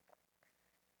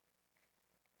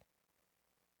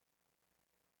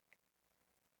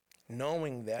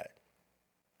 Knowing that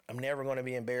I'm never going to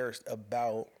be embarrassed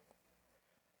about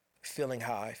feeling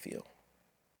how I feel.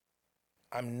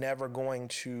 I'm never going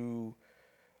to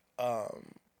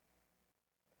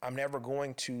I'm never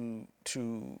going to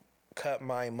cut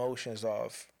my emotions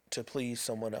off to please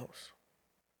someone else.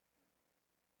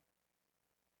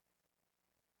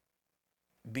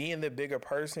 Being the bigger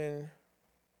person,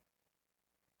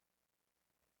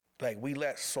 like we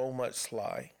let so much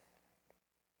slide.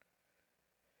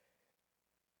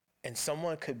 And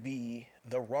someone could be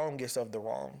the wrongest of the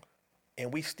wrong,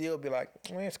 and we still be like,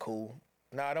 it's cool.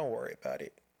 Nah, don't worry about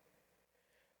it.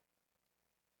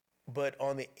 But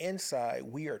on the inside,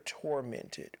 we are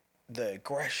tormented. The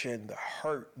aggression, the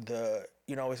hurt,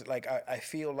 it's like I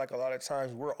feel like a lot of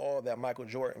times we're all that Michael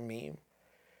Jordan meme,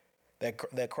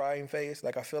 that crying face.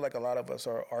 Like I feel like a lot of us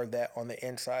are that on the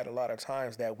inside a lot of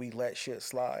times, that we let shit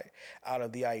slide out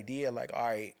of the idea like, all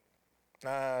right,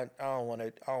 nah, I don't want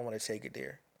to take it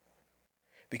there.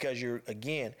 Because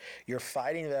you're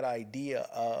fighting that idea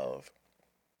of,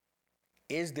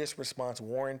 is this response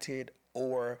warranted,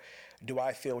 or do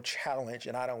I feel challenged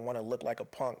and I don't want to look like a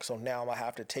punk? So now I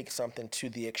have to take something to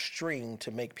the extreme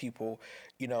to make people,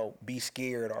 be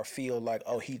scared or feel like,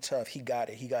 oh, he tough, he got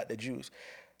it, he got the juice.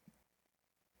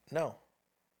 No,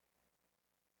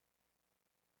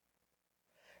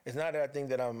 it's not that I think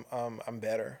that I'm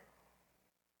better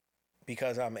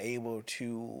because I'm able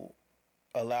to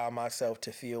allow myself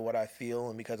to feel what I feel,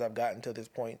 and because I've gotten to this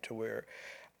point to where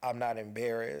I'm not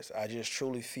embarrassed. I just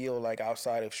truly feel like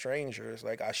outside of strangers,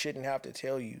 like I shouldn't have to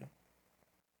tell you.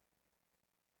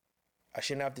 I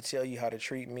shouldn't have to tell you how to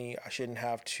treat me. I shouldn't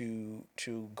have to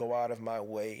go out of my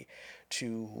way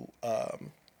to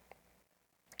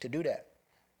do that.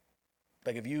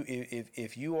 Like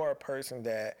if you are a person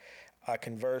that I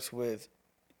converse with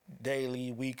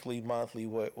daily, weekly, monthly,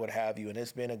 what have you, and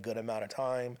it's been a good amount of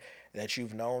time that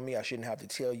you've known me, I shouldn't have to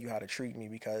tell you how to treat me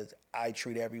because I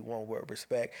treat everyone with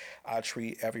respect. I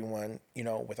treat everyone,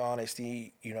 with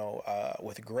honesty,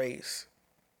 with grace,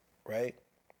 right?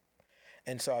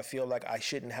 And so I feel like I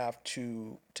shouldn't have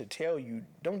to tell you,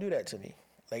 don't do that to me,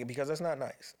 like because that's not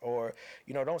nice, or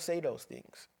don't say those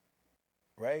things,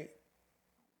 right?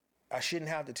 I shouldn't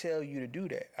have to tell you to do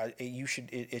that.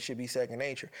 It should be second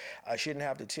nature. I shouldn't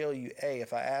have to tell you, hey,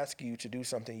 if I ask you to do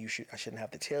something, I shouldn't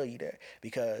have to tell you that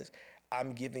because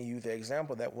I'm giving you the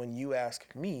example that when you ask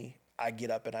me, I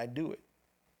get up and I do it,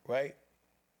 right?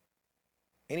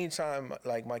 Anytime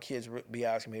like my kids be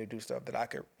asking me to do stuff that I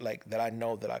could that I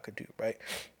know that I could do, right?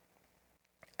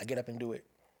 I get up and do it.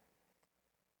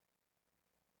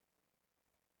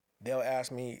 They'll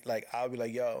ask me like I'll be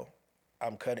like, yo,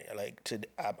 I'm cutting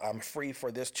I'm free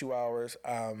for this 2 hours.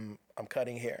 I'm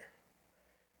cutting hair.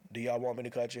 Do y'all want me to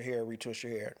cut your hair, retwist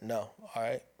your hair? No. All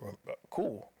right.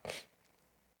 Cool.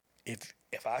 If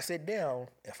I sit down,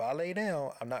 if I lay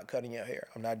down, I'm not cutting your hair.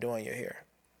 I'm not doing your hair.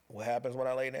 What happens when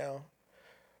I lay down?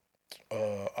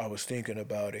 I was thinking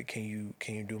about it. Can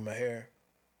you do my hair?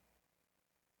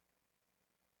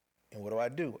 And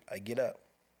what do? I get up.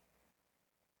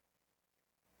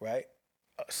 Right?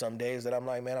 Some days that I'm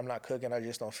like, man, I'm not cooking. I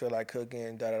just don't feel like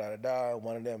cooking. Da da da da.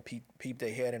 One of them peep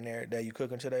their head in there. That you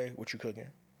cooking today? What you cooking?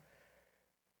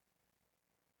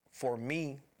 For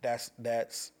me, I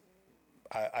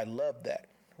love that,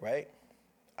 right?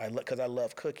 Because I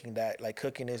love cooking. That like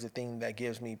cooking is the thing that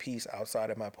gives me peace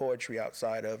outside of my poetry,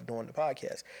 outside of doing the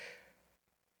podcast,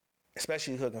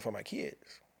 especially cooking for my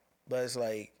kids. But it's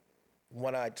like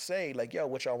when I say like, yo,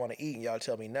 what y'all want to eat, and y'all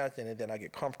tell me nothing, and then I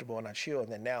get comfortable and I chill,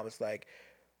 and then now it's like,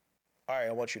 all right,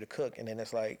 I want you to cook, and then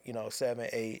it's like 7,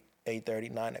 8,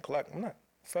 8:30, 9 o'clock. I'm not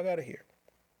fuck out of here.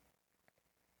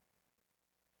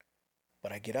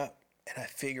 But I get up and I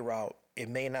figure out it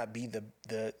may not be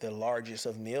the largest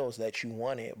of meals that you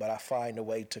wanted, but I find a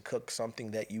way to cook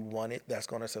something that you wanted that's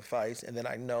going to suffice, and then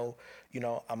I know,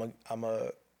 I'm a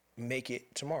make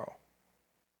it tomorrow.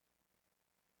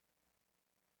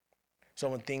 So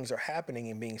when things are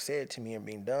happening and being said to me and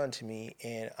being done to me,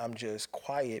 and I'm just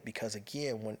quiet because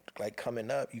again, when like coming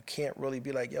up, you can't really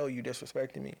be like, yo, you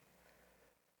disrespecting me.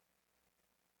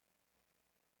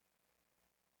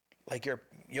 Like your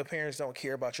parents don't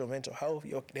care about your mental health.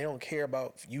 They don't care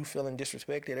about you feeling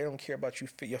disrespected. They don't care about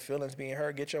your feelings being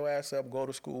hurt. Get your ass up, go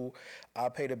to school.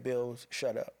 I'll pay the bills.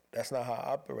 Shut up. That's not how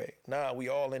I operate. Nah, we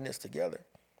all in this together.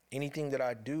 Anything that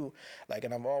I do, like,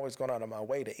 and I'm always going out of my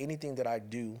way to anything that I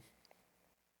do,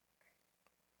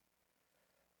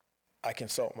 I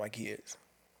consult my kids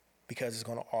because it's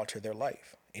going to alter their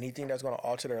life. Anything that's going to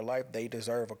alter their life, they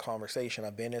deserve a conversation.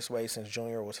 I've been this way since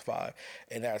Junior was 5,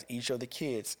 and as each of the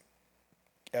kids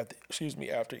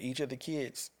after each of the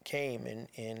kids came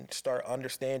and start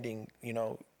understanding,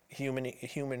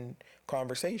 human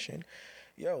conversation,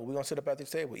 yo, we're gonna sit up at the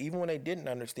table. Even when they didn't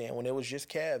understand, when it was just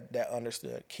Kev that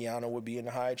understood, Kiana would be in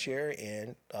the high chair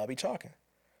and I'll be talking.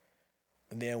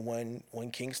 And then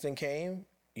when Kingston came,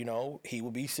 he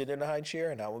would be sitting in the high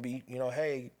chair and I would be,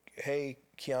 hey,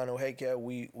 Keanu, hey, Kev,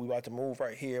 we about to move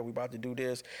right here. We about to do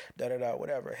this, da da da,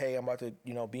 whatever. Hey, I'm about to,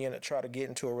 try to get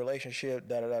into a relationship,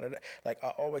 da da da da. Like I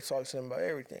always talk to him about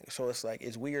everything. So it's like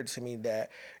it's weird to me that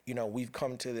we've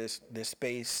come to this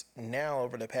space now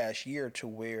over the past year to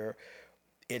where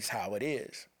it's how it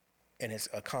is, and it's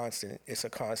a constant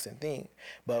thing.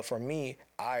 But for me,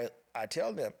 I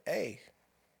tell them, hey,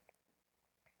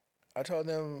 I told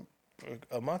them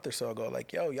a month or so ago,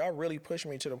 like, yo, y'all really pushed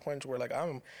me to the point where like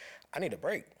I need a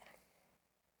break.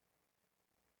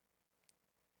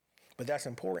 But that's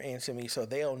important to me, so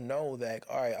they'll know that.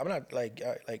 All right, I'm not like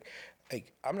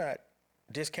I'm not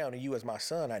discounting you as my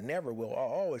son. I never will. I'll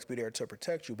always be there to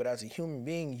protect you. But as a human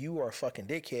being, you are a fucking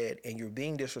dickhead and you're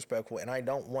being disrespectful, and I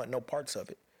don't want no parts of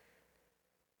it.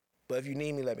 But if you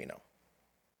need me, let me know.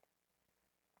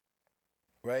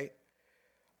 Right?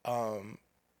 Um,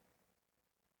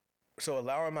 so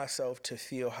allowing myself to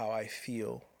feel how I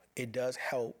feel, it does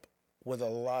help with a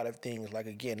lot of things. Like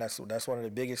again, that's one of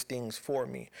the biggest things for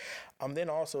me. Then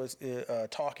also is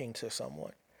talking to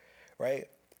someone, right?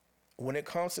 When it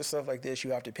comes to stuff like this, you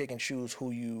have to pick and choose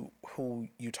who you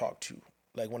talk to.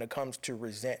 like when it comes to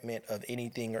resentment of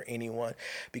anything or anyone,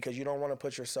 because you don't want to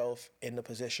put yourself in the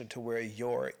position to where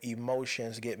your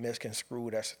emotions get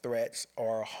misconstrued as threats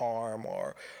or harm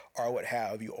or what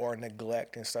have you, or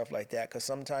neglect and stuff like that. Because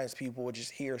sometimes people will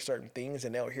just hear certain things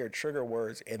and they'll hear trigger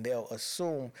words and they'll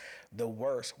assume the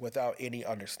worst without any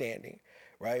understanding,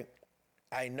 right?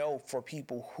 I know for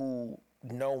people who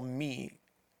know me,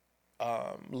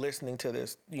 listening to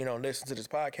this, listen to this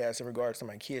podcast in regards to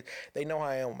my kids, they know how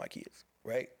I am with my kids,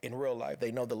 right? In real life,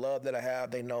 they know the love that I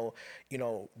have. They know,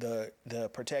 the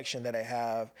protection that I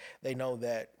have. They know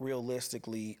that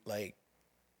realistically, like,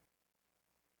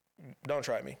 don't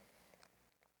try me,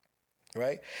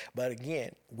 right? But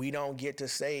again, we don't get to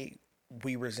say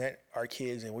we resent our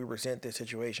kids and we resent this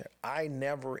situation. I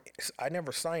never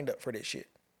signed up for this shit.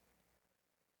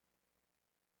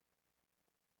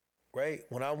 Right?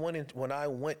 When I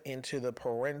went into the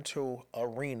parental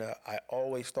arena, I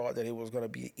always thought that it was going to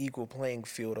be an equal playing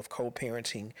field of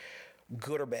co-parenting,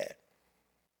 good or bad.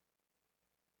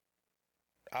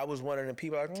 I was one of the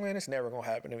people like, man, it's never gonna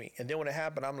happen to me. And then when it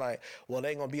happened, I'm like, well, it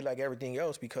ain't gonna be like everything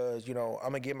else because, I'm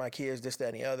gonna give my kids this,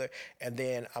 that, and the other. And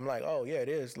then I'm like, oh yeah, it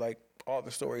is like all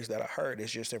the stories that I heard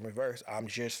is just in reverse. I'm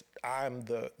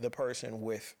the person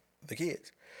with the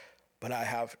kids. But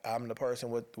I'm the person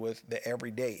with the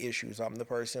everyday issues. I'm the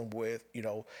person with,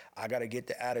 I got to get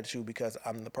the attitude because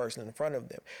I'm the person in front of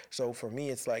them. So for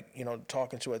me, it's like,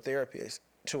 talking to a therapist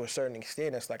to a certain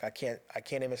extent, it's like I can't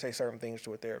even say certain things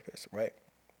to a therapist, right?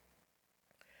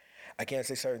 I can't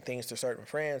say certain things to certain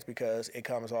friends because it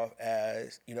comes off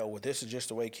as, well, this is just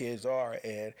the way kids are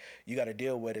and you got to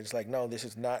deal with it. It's like, no, this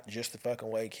is not just the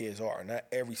fucking way kids are, not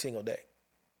every single day.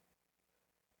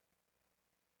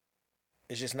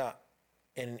 It's just not.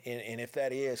 And if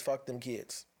that is, fuck them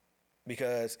kids,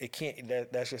 because it can't.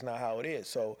 That's just not how it is.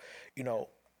 So,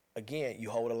 again, you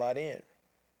hold a lot in.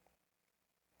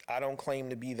 I don't claim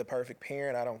to be the perfect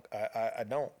parent. I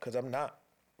don't, because I'm not.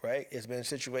 Right? It's been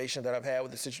situations that I've had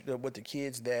with the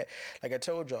kids that, like I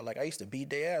told y'all, like I used to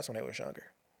beat their ass when they was younger,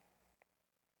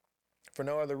 for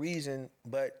no other reason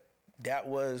but that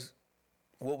was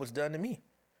what was done to me.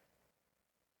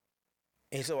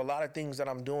 And so a lot of things that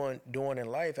I'm doing in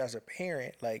life as a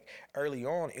parent, like early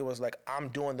on, it was like I'm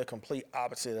doing the complete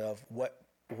opposite of what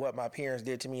my parents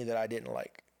did to me that I didn't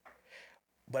like.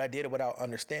 But I did it without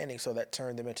understanding, so that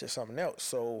turned them into something else.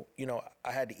 So,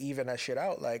 I had to even that shit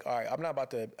out. Like, all right, I'm not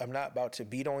about to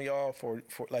beat on y'all for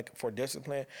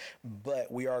discipline, but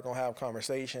we are gonna have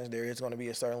conversations. There is gonna be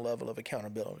a certain level of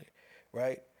accountability,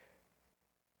 right?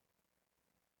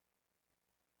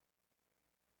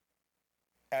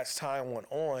 As time went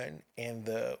on and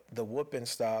the whooping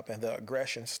stopped and the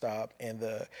aggression stopped and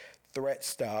the threat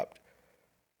stopped,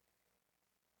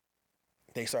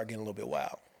 they start getting a little bit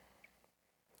wild.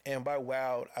 And by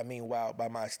wild, I mean wild by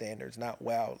my standards, not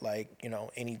wild like,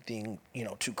 anything,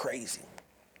 too crazy.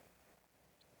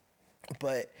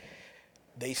 But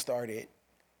they started,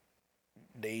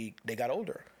 they got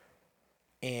older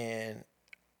and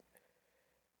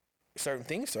certain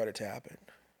things started to happen.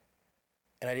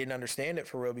 And I didn't understand it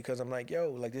for real because I'm like, yo,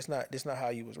 like this not how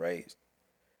you was raised.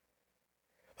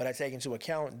 But I take into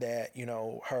account that,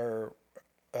 her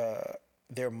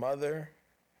their mother,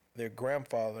 their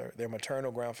grandfather, their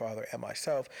maternal grandfather, and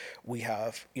myself, we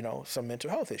have, some mental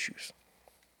health issues.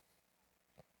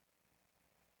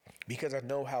 Because I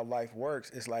know how life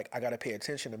works, it's like I got to pay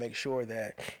attention to make sure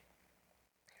that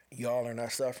y'all are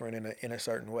not suffering in a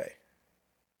certain way.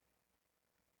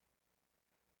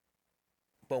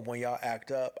 But when y'all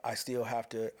act up, I still have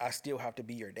to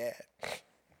be your dad.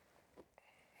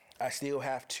 I still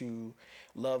have to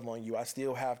love on you. I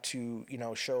still have to,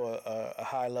 show a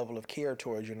high level of care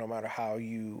towards you, no matter how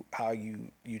you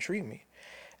treat me.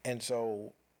 And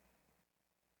so,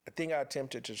 I think I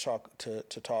attempted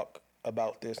to talk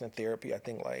about this in therapy. I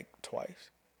think like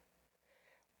twice.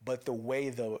 But the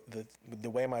way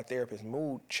my therapist's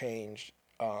mood changed,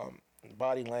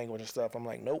 body language and stuff, I'm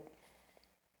like, nope,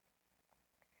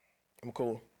 I'm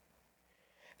cool.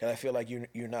 Because I feel like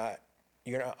you're not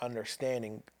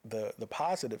understanding the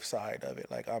positive side of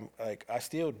it. Like I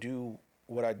still do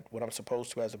what I'm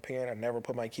supposed to as a parent. I never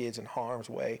put my kids in harm's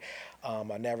way. I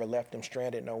never left them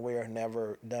stranded nowhere.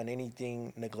 Never done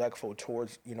anything neglectful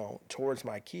towards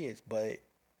my kids. But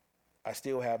I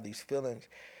still have these feelings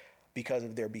because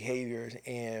of their behaviors,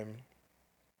 and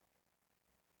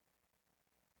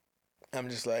I'm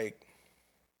just like,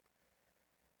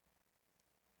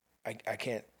 I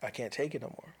can't take it no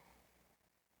more.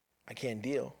 I can't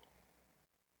deal.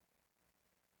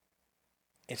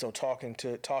 And so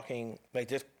talking like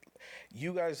this,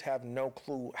 You guys have no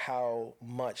clue how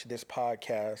much this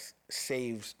podcast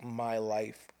saves my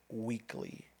life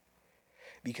weekly,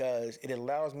 because it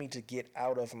allows me to get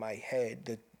out of my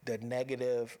head the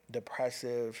negative,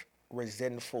 depressive,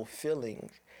 resentful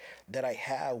feelings that I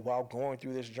have while going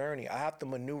through this journey. I have to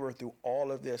maneuver through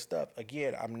all of this stuff.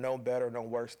 Again, I'm no better, no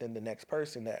worse than the next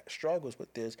person that struggles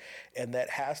with this, and that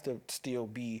has to still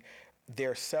be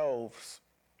their selves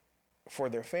for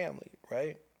their family,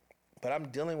 right? But I'm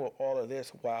dealing with all of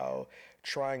this while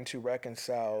trying to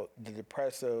reconcile the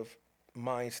depressive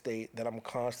mind state that I'm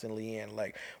constantly in.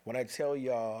 Like, when I tell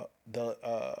y'all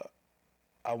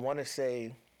I want to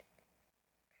say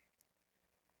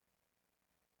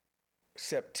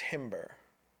September,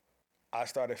 I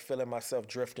started feeling myself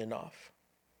drifting off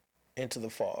into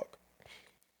the fog.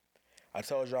 I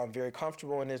told you I'm very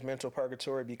comfortable in this mental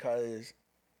purgatory because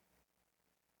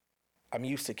I'm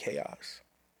used to chaos.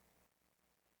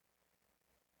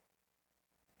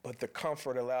 But the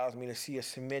comfort allows me to see a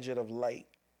smidget of light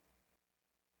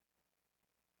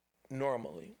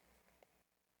normally.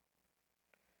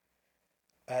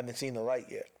 I haven't seen the light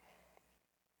yet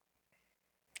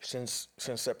since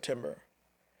September.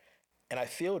 And I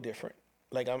feel different.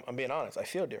 Like, I'm being honest, I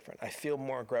feel different. I feel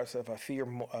more aggressive. I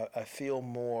feel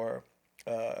more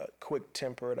quick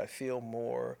tempered. I feel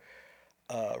more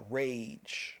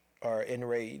rage or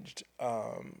enraged.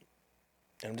 I'm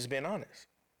just being honest.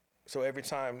 So every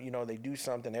time, they do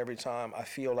something, every time I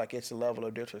feel like it's a level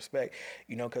of disrespect,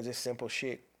 because it's simple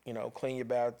shit, clean your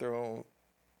bathroom,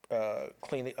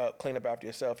 clean up after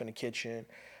yourself in the kitchen,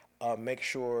 make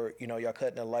sure, y'all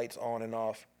cutting the lights on and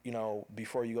off,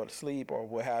 before you go to sleep or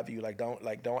what have you.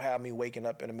 Don't have me waking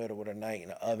up in the middle of the night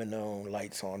and the oven on,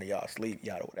 lights on, and y'all sleep,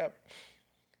 yada, whatever.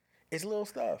 It's little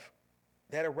stuff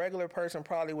that a regular person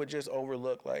probably would just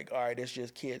overlook, like, all right, it's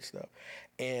just kid stuff.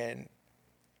 And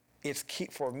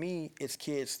for me, it's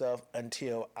kid stuff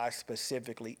until I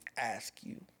specifically ask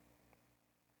you.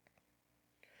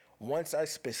 Once I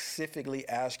specifically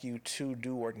ask you to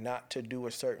do or not to do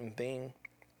a certain thing,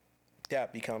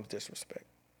 that becomes disrespect.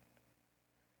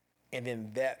 And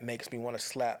then that makes me want to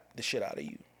slap the shit out of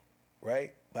you,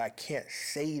 right? But I can't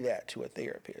say that to a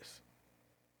therapist,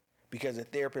 because a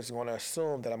therapist is going to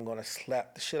assume that I'm going to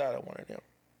slap the shit out of one of them.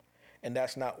 And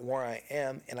that's not where I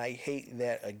am. And I hate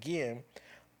that, again,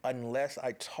 unless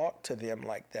I talk to them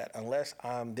like that, unless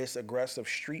I'm this aggressive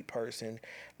street person,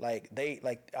 I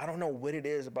don't know what it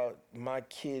is about my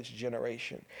kids'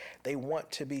 generation. They want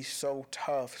to be so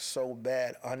tough, so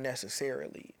bad,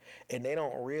 unnecessarily. And they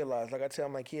don't realize, like I tell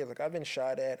my kids, I've been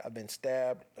shot at, I've been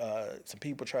stabbed, some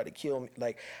people tried to kill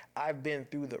me. I've been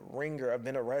through the ringer, I've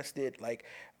been arrested,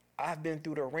 I've been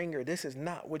through the ringer. This is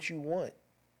not what you want.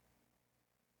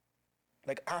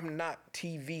 I'm not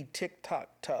TV, TikTok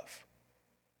tough.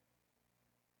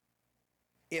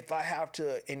 If I have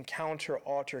to encounter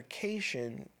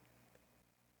altercation,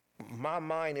 my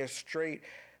mind is straight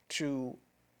to,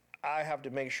 I have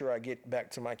to make sure I get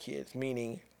back to my kids,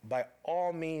 meaning by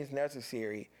all means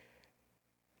necessary,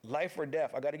 life or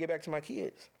death, I got to get back to my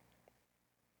kids,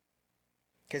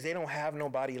 because they don't have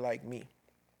nobody like me.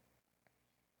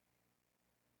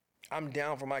 I'm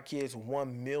down for my kids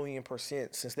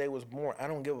 1,000,000% since they was born. I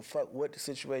don't give a fuck what the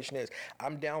situation is.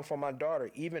 I'm down for my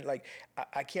daughter. Even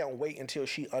I can't wait until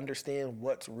she understands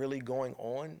what's really going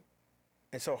on.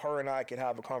 And so her and I can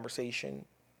have a conversation.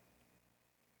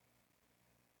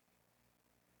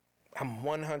 I'm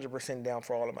 100% down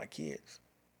for all of my kids.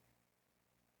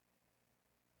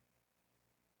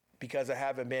 Because I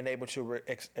haven't been able to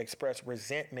express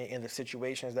resentment in the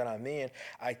situations that I'm in,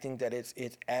 I think that it's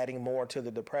adding more to the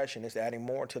depression. It's adding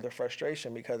more to the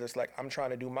frustration, because it's like I'm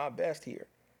trying to do my best here.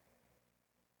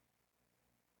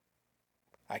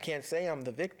 I can't say I'm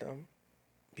the victim,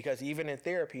 because even in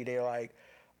therapy, they're like,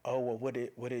 oh, well, what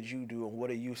did you do and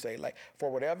what did you say? For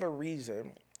whatever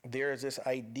reason, there's this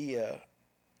idea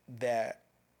that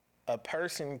a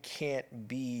person can't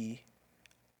be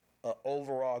an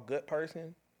overall good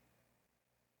person,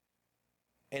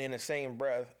 and in the same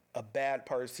breath, a bad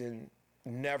person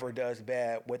never does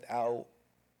bad without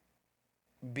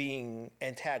being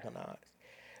antagonized.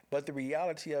 But the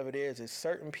reality of it is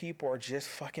certain people are just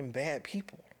fucking bad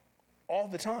people. All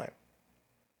the time.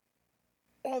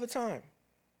 All the time.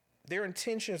 Their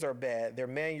intentions are bad. Their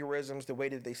mannerisms, the way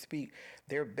that they speak,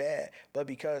 they're bad. But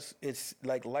because it's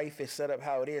life is set up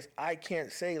how it is, I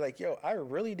can't say yo, I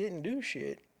really didn't do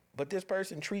shit, but this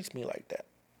person treats me like that.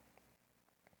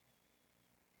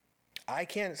 I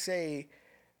can't say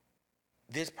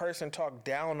this person talked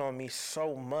down on me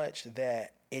so much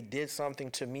that it did something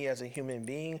to me as a human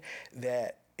being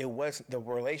that the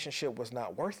relationship was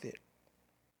not worth it.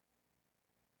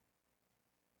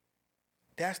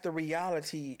 that's the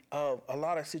reality of a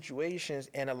lot of situations.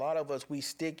 And a lot of us, we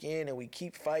stick in and we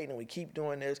keep fighting and we keep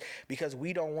doing this because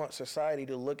we don't want society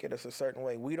to look at us a certain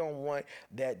way. We don't want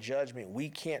that judgment. We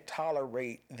can't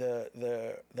tolerate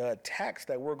the attacks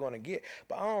that we're going to get.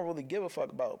 But I don't really give a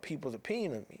fuck about people's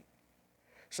opinion of me.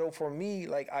 So for me,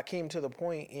 like, I came to the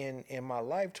point in my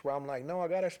life to where I'm like, no, I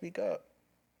gotta speak up.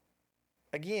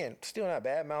 Again, still not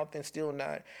bad mouthing, still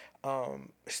not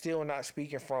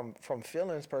speaking from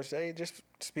feelings per se, just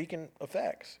speaking of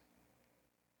facts.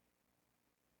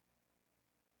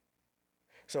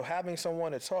 So having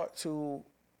someone to talk to,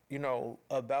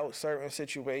 about certain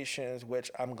situations,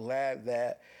 which I'm glad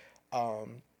that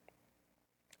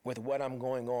with what I'm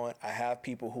going on, I have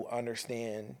people who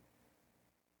understand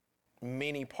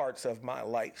many parts of my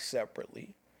life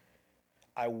separately.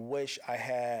 I wish I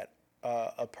had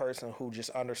a person who just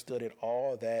understood it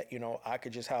all, that, I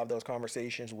could just have those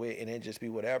conversations with and it just be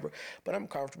whatever. But I'm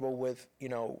comfortable with,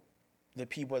 the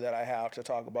people that I have to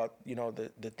talk about,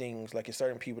 the things, like,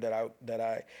 certain people that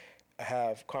I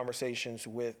have conversations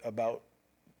with about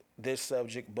this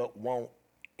subject, but won't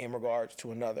in regards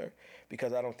to another,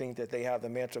 because I don't think that they have the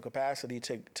mental capacity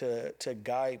to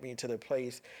guide me to the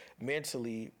place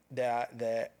mentally that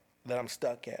I'm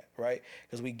stuck at, right?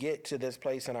 Because we get to this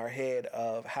place in our head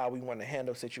of how we want to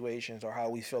handle situations or how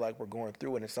we feel like we're going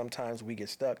through it, and sometimes we get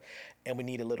stuck and we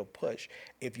need a little push.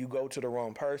 If you go to the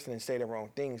wrong person and say the wrong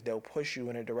things, they'll push you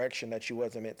in a direction that you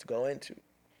wasn't meant to go into.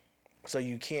 So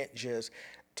you can't just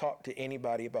talk to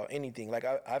anybody about anything. Like,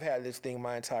 I've had this thing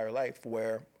my entire life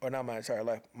or not my entire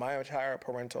life, my entire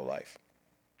parental life.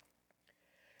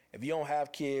 If you don't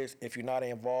have kids, if you're not an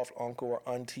involved uncle or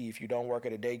auntie, if you don't work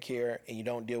at a daycare and you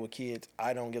don't deal with kids,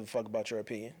 I don't give a fuck about your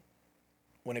opinion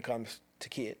when it comes to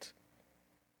kids.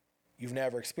 You've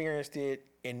never experienced it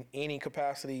in any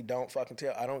capacity, don't fucking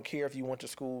tell. I don't care if you went to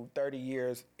school 30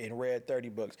 years and read 30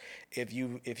 books. If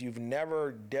you've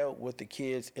never dealt with the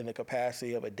kids in the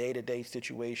capacity of a day-to-day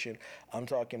situation, I'm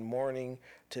talking morning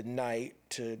to night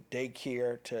to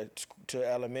daycare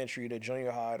to elementary to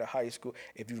junior high to high school.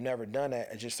 If you've never done that,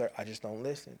 I just don't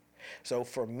listen. So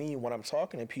for me, when I'm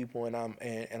talking to people and I'm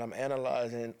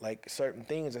analyzing like certain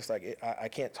things, it's like I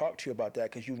can't talk to you about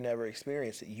that because you've never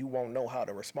experienced it. You won't know how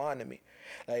to respond to me.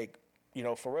 Like,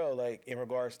 for real, like in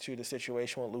regards to the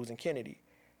situation with losing Kennedy,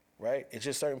 right? It's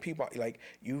just certain people, like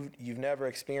you've never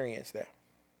experienced that.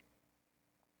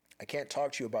 I can't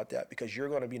talk to you about that because you're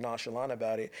going to be nonchalant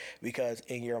about it, because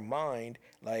in your mind,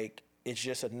 like, it's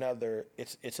just another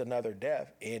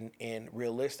death, and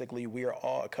realistically we are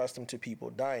all accustomed to people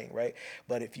dying, right?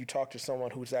 But if you talk to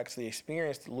someone who's actually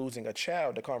experienced losing a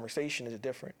child, the conversation is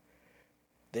different,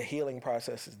 the healing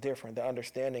process is different, the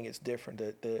understanding is different,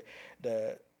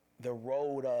 the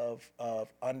road of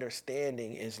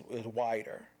understanding is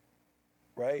wider,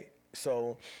 right?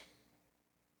 So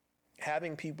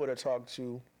having people to talk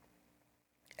to,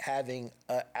 having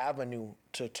an avenue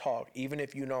to talk, even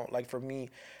if you don't, like for me,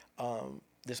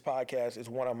 this podcast is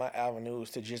one of my avenues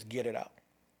to just get it out.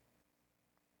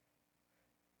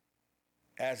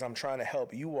 As I'm trying to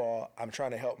help you all, I'm trying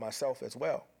to help myself as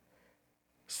well.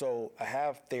 So I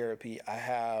have therapy, I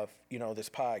have, this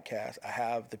podcast, I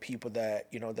have the people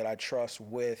that, that I trust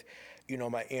with,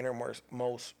 my innermost,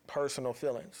 most personal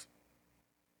feelings.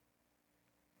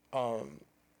 And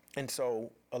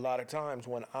so a lot of times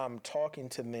when I'm talking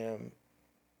to them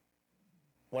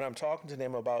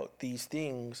about these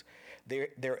things,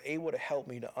 they're able to help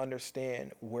me to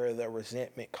understand where the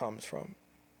resentment comes from.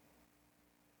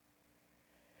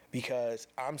 Because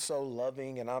I'm so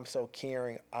loving and I'm so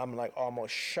caring, I'm like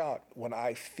almost shocked when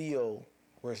I feel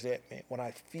resentment, when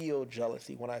I feel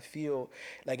jealousy, when I feel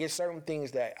like it's certain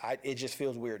things that it just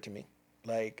feels weird to me.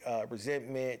 Like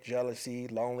resentment, jealousy,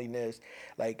 loneliness,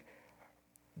 like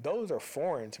those are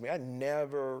foreign to me.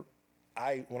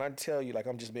 When I tell you, like,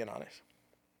 I'm just being honest.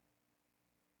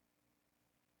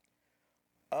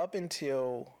 Up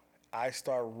until I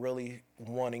start really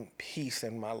wanting peace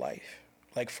in my life,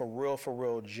 like for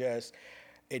real, just,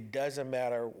 it doesn't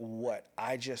matter what,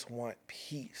 I just want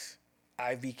peace.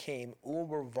 I became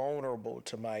uber vulnerable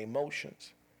to my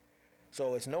emotions.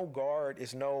 So it's no guard,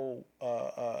 it's no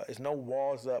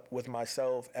walls up with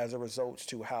myself as a result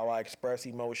to how I express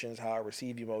emotions, how I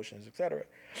receive emotions, etc.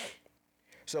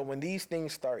 So when these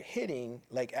things start hitting,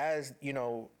 like as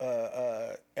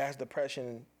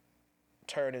depression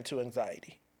turned into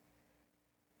anxiety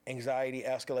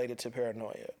escalated to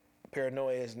paranoia.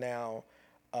 Paranoia is now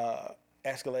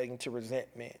escalating to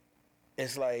resentment.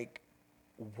 It's like,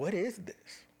 what is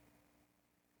this?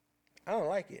 I don't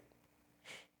like it.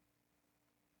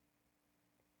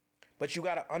 But you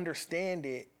got to understand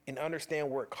it and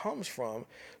understand where it comes from.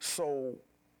 So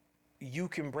you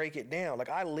can break it down. Like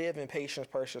I live in patience,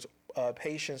 purpose,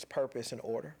 and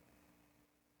order.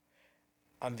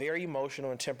 I'm very emotional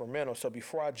and temperamental. So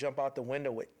before I jump out the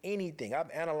window with anything,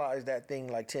 I've analyzed that thing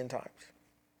like 10 times,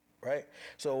 right?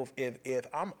 So if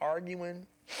I'm arguing,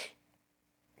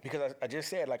 because I just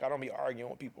said, like, I don't be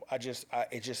arguing with people.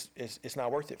 It's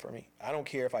not worth it for me. I don't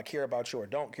care if I care about you or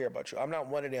don't care about you. I'm not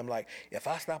one of them, like, if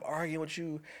I stop arguing with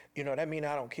you, that means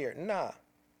I don't care. Nah.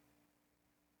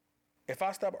 If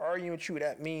I stop arguing with you,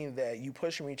 that means that you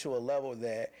pushing me to a level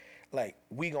that, like,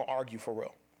 we gonna argue for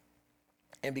real.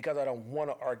 And because I don't want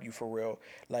to argue for real,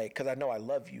 like, because I know I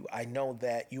love you. I know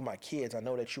that you my kids. I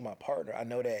know that you my partner. I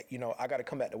know that, I got to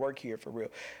come back to work here for real.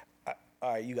 All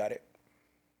right, you got it.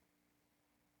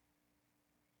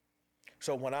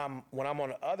 So when I'm on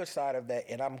the other side of that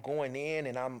and I'm going in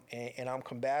and I'm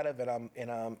combative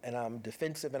and I'm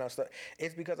defensive and I'm stuff,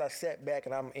 it's because I sat back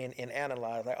and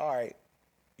analyze, like, all right,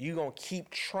 you gonna keep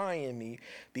trying me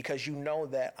because you know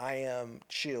that I am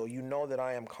chill, you know that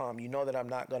I am calm, you know that I'm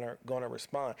not gonna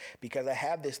respond, because I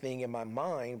have this thing in my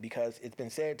mind, because it's been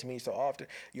said to me so often,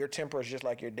 your temper is just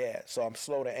like your dad. So I'm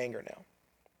slow to anger now,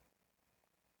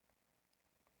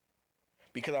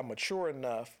 because I'm mature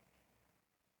enough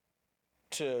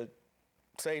to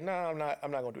say, no, I'm not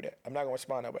gonna do that. I'm not gonna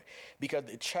respond that way, because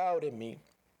the child in me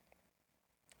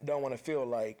don't want to feel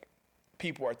like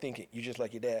people are thinking you just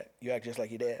like your dad, you act just like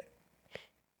your dad.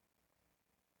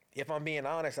 If I'm being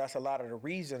honest, that's a lot of the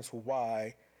reasons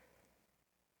why,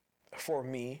 for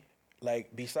me, like,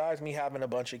 besides me having a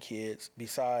bunch of kids,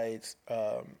 besides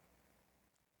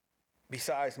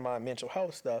my mental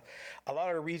health stuff, a lot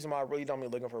of the reason why I really don't be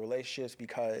looking for relationships,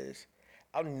 because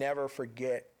I'll never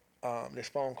forget this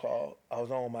phone call I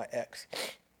was on with my ex,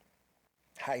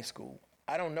 high school.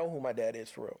 I don't know who my dad is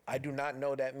for real. I do not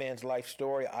know that man's life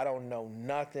story. I don't know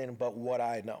nothing but what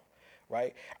I know,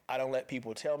 right? I don't let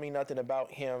people tell me nothing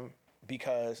about him,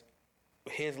 because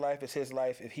his life is his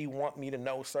life. If he want me to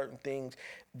know certain things,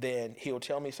 then he'll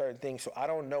tell me certain things. So I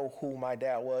don't know who my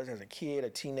dad was as a kid, a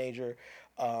teenager,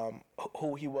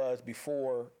 who he was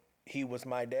before he was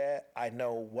my dad. I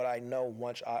know what I know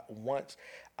once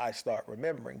I start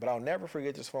remembering. But I'll never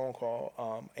forget this phone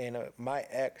call. And my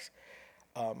ex,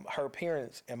 her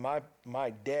parents and my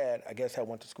dad, I guess, had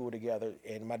went to school together,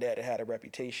 and my dad had a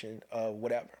reputation of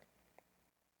whatever.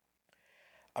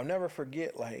 I'll never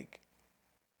forget, like,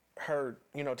 her,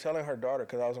 telling her daughter,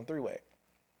 because I was on three-way,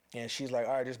 and she's like,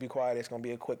 all right, just be quiet, it's gonna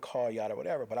be a quick call, yada,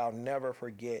 whatever. But I'll never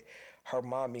forget her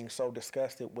mom being so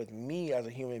disgusted with me as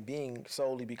a human being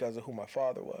solely because of who my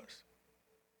father was.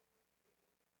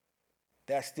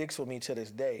 That sticks with me to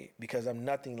this day, because I'm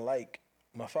nothing like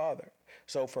my father.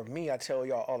 So for me, I tell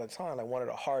y'all all the time, like, one of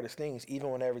the hardest things,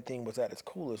 even when everything was at its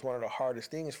coolest, one of the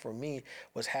hardest things for me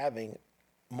was having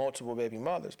multiple baby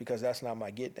mothers, because that's not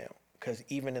my get down. Because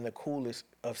even in the coolest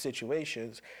of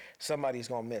situations, somebody's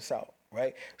gonna miss out,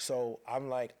 right? So I'm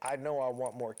like, I know I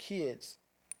want more kids,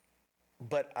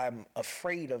 but I'm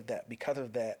afraid of that, because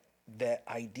of that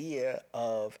idea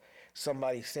of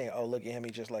somebody saying, oh, look at him,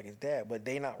 he's just like his dad. But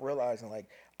they not realizing, like,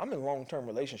 I'm in long-term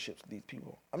relationships with these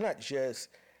people. I'm not just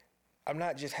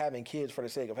having kids for the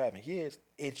sake of having kids.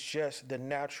 It's just the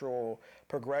natural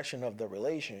progression of the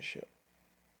relationship,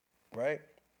 right?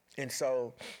 And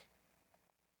so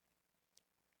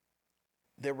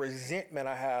the resentment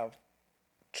I have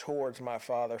towards my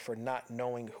father for not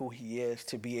knowing who he is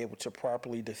to be able to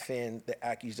properly defend the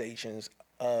accusations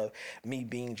of me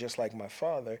being just like my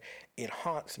father, it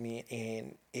haunts me,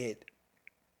 and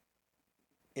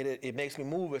it makes me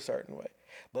move a certain way.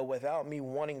 But without me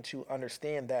wanting to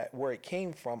understand that where it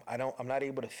came from, I'm not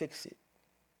able to fix it.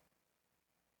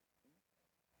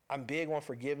 I'm big on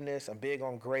forgiveness, I'm big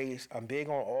on grace, I'm big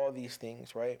on all these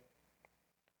things, right?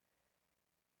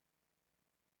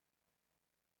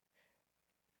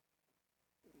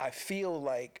 I feel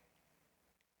like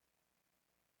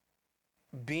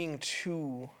being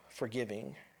too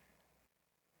forgiving,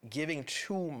 giving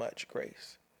too much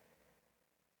grace,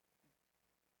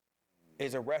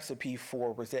 is a recipe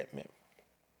for resentment.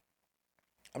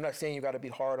 I'm not saying you got to be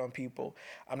hard on people.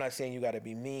 I'm not saying you got to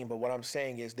be mean. But what I'm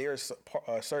saying is there's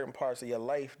certain parts of your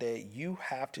life that you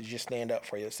have to just stand up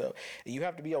for yourself. You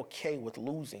have to be okay with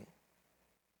losing,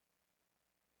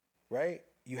 right?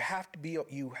 You have to be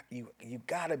you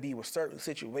gotta be with certain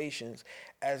situations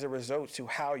as a result to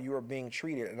how you are being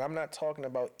treated. And I'm not talking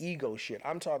about ego shit.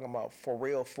 I'm talking about for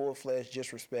real, full-fledged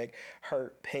disrespect,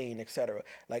 hurt, pain, etc.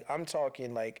 Like, I'm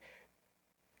talking like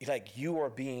you are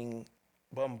being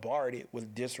bombarded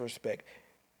with disrespect.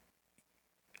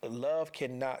 Love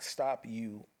cannot stop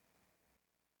you,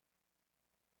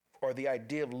 or the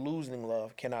idea of losing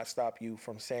love cannot stop you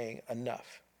from saying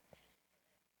enough.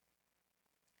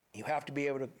 You have to be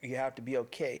able to, you have to be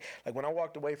okay. Like when I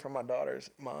walked away from my daughter's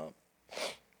mom,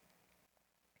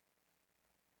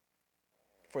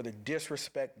 for the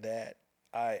disrespect that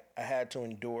I had to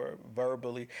endure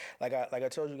verbally, like I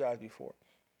told you guys before,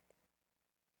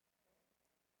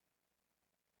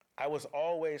 I was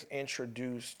always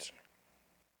introduced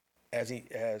as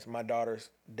my daughter's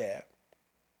dad.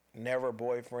 Never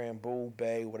boyfriend, boo,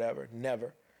 bae, whatever.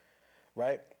 Never,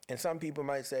 right? And some people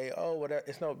might say, "Oh, whatever.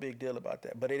 It's no big deal about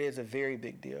that," but it is a very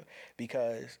big deal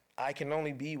because I can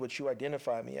only be what you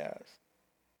identify me as,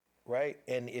 right?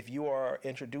 And if you are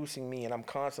introducing me, and I'm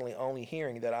constantly only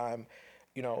hearing that I'm,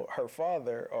 her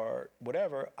father or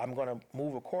whatever, I'm gonna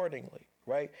move accordingly,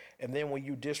 right? And then when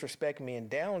you disrespect me and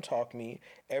down talk me,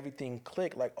 everything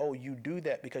click like, oh, you do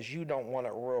that because you don't want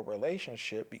a real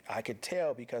relationship. I could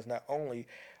tell because not only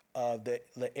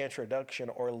the introduction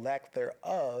or lack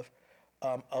thereof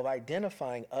of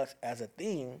identifying us as a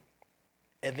thing,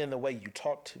 and then the way you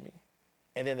talk to me,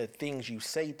 and then the things you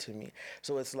say to me.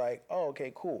 So it's like, oh,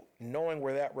 okay, cool. Knowing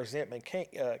where that resentment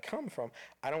come from,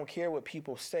 I don't care what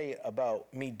people say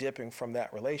about me dipping from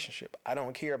that relationship. I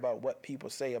don't care about what people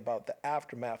say about the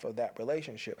aftermath of that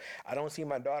relationship. I don't see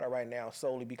my daughter right now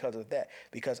solely because of that,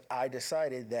 because I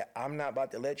decided that I'm not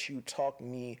about to let you talk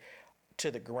me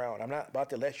to the ground. I'm not about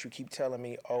to let you keep telling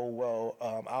me, "Oh well,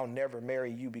 I'll never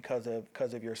marry you because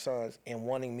of your sons," and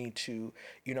wanting me to,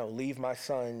 leave my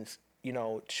sons,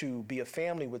 to be a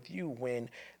family with you. When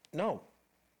no,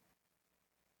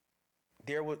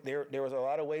 there was a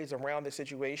lot of ways around the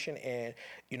situation, and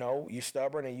you're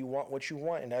stubborn and you want what you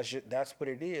want, and that's what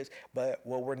it is. But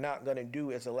what we're not gonna do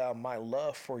is allow my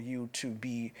love for you to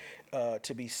be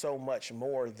so much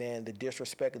more than the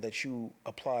disrespect that you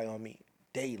apply on me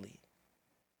daily.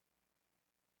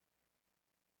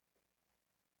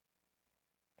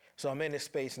 So I'm in this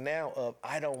space now of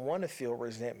I don't want to feel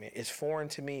resentment. It's foreign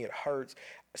to me. It hurts.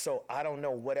 So I don't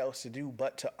know what else to do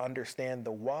but to understand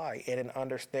the why. And in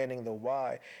understanding the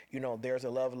why, there's a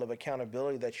level of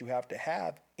accountability that you have to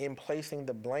have in placing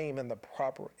the blame in the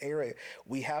proper area.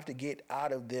 We have to get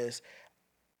out of this.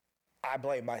 I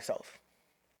blame myself.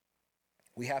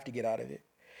 We have to get out of it.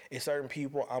 It's certain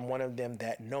people, I'm one of them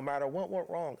that no matter what went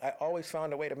wrong, I always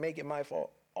found a way to make it my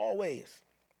fault. Always.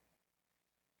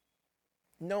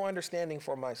 No understanding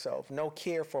for myself, no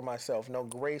care for myself, no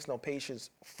grace, no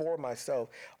patience for myself,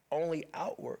 only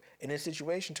outward. In a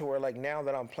situation to where like now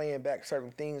that I'm playing back certain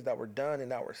things that were done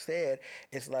and that were said,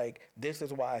 it's like this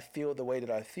is why I feel the way that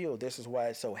I feel. This is why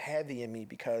it's so heavy in me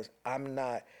because I'm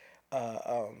not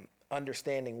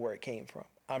understanding where it came from.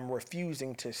 I'm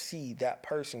refusing to see that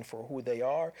person for who they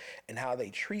are and how they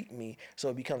treat me. So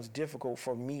it becomes difficult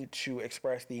for me to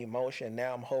express the emotion.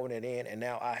 Now I'm holding it in, and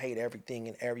now I hate everything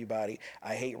and everybody.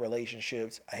 I hate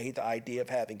relationships. I hate the idea of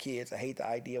having kids. I hate the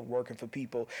idea of working for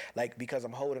people, like because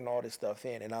I'm holding all this stuff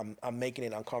in, and I'm making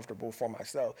it uncomfortable for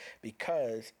myself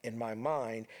because in my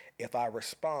mind, if I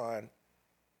respond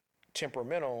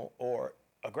temperamental or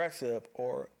aggressive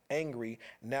or angry,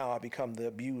 now I become the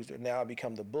abuser. Now I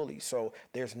become the bully. So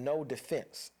there's no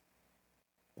defense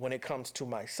when it comes to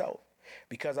myself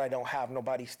because I don't have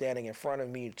nobody standing in front of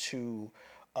me to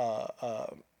uh, uh,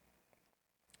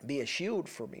 be a shield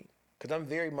for me. Because I'm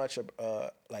very much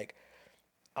like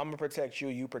I'm gonna protect you.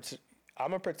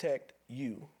 I'm gonna protect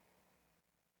you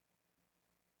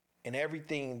and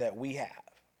everything that we have.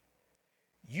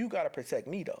 You gotta protect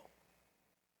me though.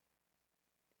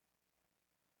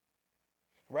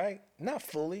 Right? Not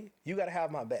fully. You got to have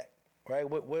my back. Right?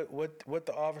 What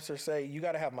the officers say? You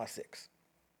got to have my six.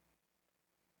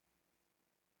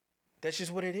 That's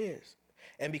just what it is.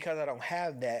 And because I don't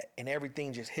have that, and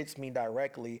everything just hits me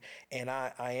directly, and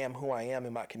I am who I am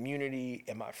in my community,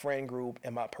 in my friend group,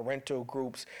 in my parental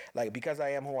groups, like because I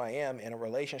am who I am in a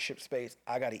relationship space,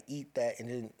 I got to eat that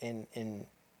and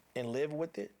live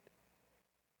with it.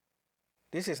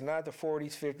 This is not the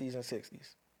 40s, 50s, and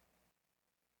 60s.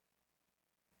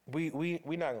 We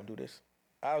not gonna do this.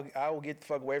 I will get the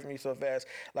fuck away from you so fast.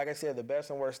 Like I said, the best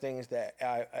and worst things that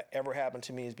I ever happened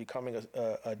to me is becoming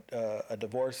a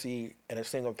divorcee and a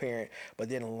single parent, but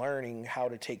then learning how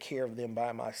to take care of them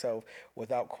by myself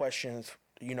without questions,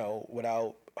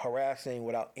 without harassing,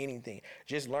 without anything.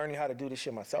 Just learning how to do this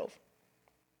shit myself.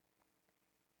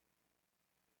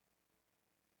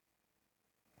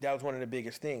 That was one of the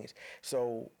biggest things.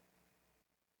 So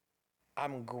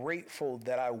I'm grateful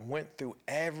that I went through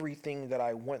everything that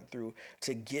I went through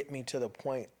to get me to the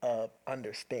point of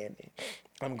understanding.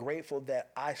 I'm grateful that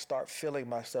I start feeling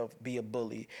myself be a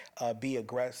bully, be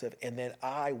aggressive, and then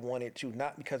I wanted to,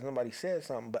 not because nobody said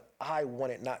something, but I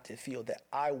wanted not to feel that.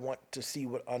 I want to see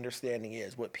what understanding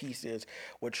is, what peace is,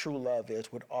 what true love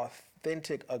is, what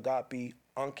authentic agape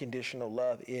unconditional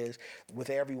love is with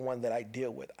everyone that I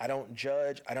deal with. I don't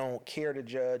judge. I don't care to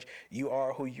judge. You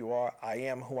are who you are. I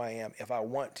am who I am. If I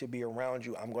want to be around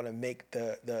you, I'm going to make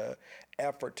the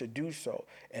effort to do so.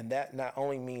 And that not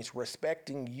only means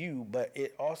respecting you, but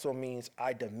it also means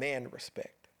I demand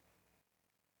respect.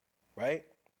 Right?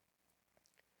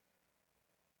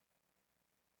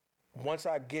 Once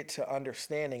I get to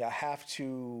understanding, I have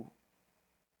to,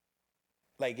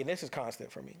 like, and this is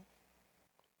constant for me.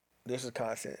 This is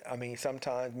constant. I mean,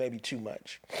 sometimes maybe too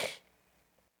much.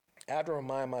 I have to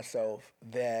remind myself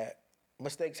that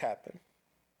mistakes happen.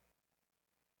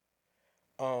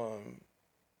 Um,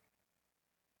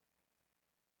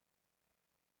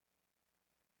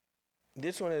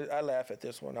 this one is, I laugh at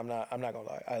this one. I'm not gonna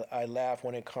lie. I laugh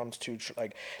when it comes to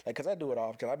cause I do it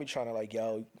often. I be trying to like,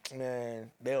 yo, man,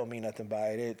 they don't mean nothing by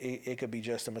it. It could be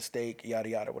just a mistake, yada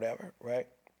yada, whatever, right?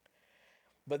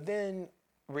 But then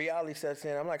reality sets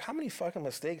in. I'm like, how many fucking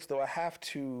mistakes do I have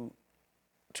to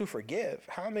forgive?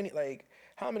 How many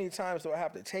times do I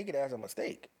have to take it as a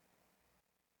mistake?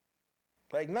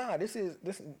 Like, nah, this is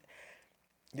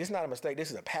not a mistake.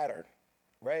 This is a pattern,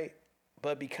 right?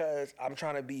 But because I'm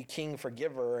trying to be king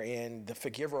forgiver and the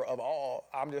forgiver of all,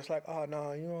 I'm just like, oh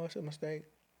no, you know, it's a mistake.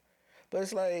 But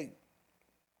it's like,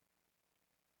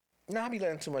 nah, I be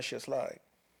letting too much shit slide.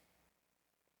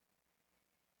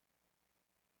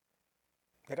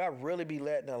 Like I really be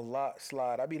letting a lot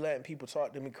slide. I be letting people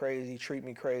talk to me crazy, treat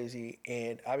me crazy,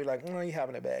 and I be like, you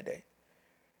having a bad day.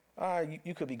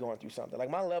 You could be going through something. Like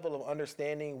my level of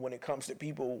understanding when it comes to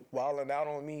people wilding out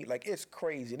on me, like it's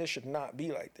crazy. This should not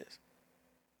be like this.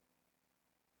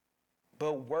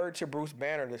 But word to Bruce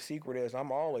Banner, the secret is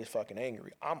I'm always fucking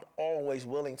angry. I'm always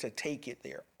willing to take it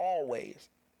there. Always.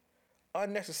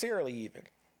 Unnecessarily even.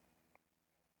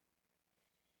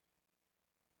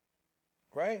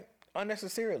 Right?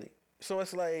 Unnecessarily. So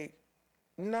it's like,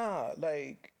 nah,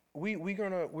 like we're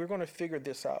gonna figure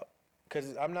this out.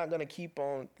 Cause I'm not gonna keep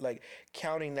on like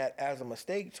counting that as a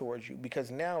mistake towards you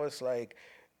because now it's like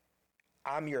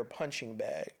I'm your punching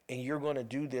bag and you're going to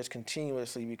do this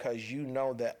continuously because you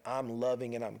know that I'm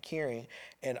loving and I'm caring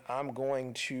and I'm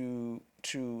going to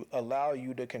allow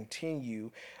you to continue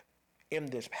in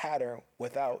this pattern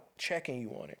without checking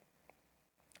you on it.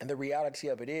 And the reality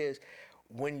of it is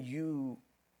when you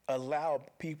allow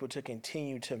people to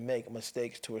continue to make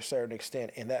mistakes to a certain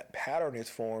extent and that pattern is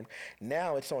formed,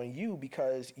 now it's on you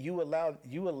because you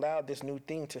allowed this new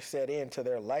thing to set into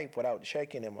their life without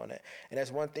checking them on it. And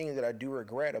that's one thing that I do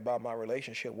regret about my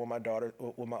relationship with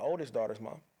my oldest daughter's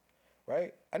mom.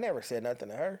 Right? I never said nothing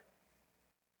to her.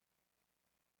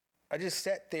 I just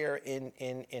sat there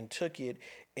and took it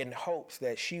in hopes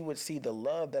that she would see the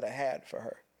love that I had for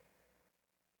her,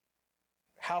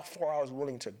 how far I was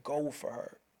willing to go for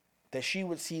her, that she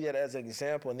would see that as an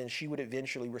example, and then she would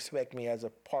eventually respect me as a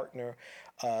partner,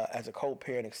 as a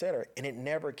co-parent, etc. And it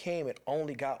never came. It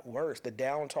only got worse. The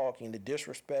down talking, the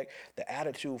disrespect, the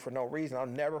attitude for no reason. I'll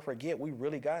never forget. We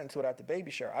really got into it at the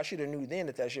baby shower. I should have knew then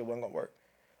that that shit wasn't gonna work.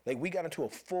 Like we got into a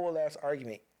full ass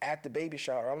argument at the baby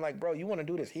shower. I'm like, bro, you want to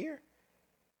do this here?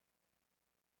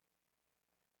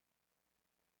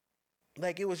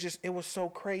 Like it was so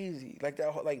crazy. Like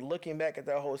that, like looking back at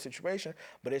that whole situation.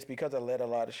 But it's because I let a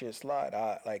lot of shit slide.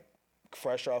 I like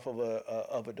fresh off of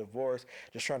a divorce,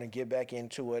 just trying to get back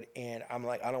into it, and I'm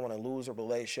like, I don't want to lose a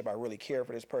relationship. I really care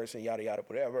for this person, yada yada,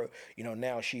 whatever.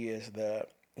 Now she is the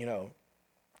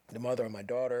mother of my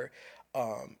daughter.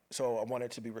 So I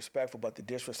wanted to be respectful, but the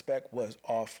disrespect was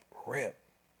off rip,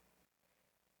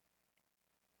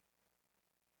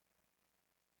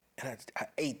 and I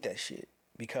ate that shit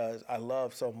because I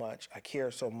love so much, I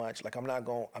care so much. Like I'm not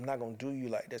gonna do you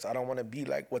like this. I don't want to be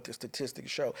like what the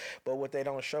statistics show. But what they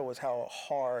don't show is how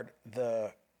hard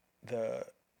the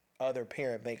other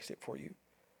parent makes it for you.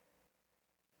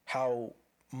 How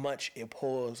much it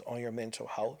pulls on your mental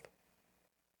health.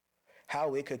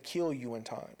 How it could kill you in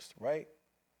times, right?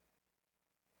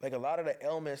 Like a lot of the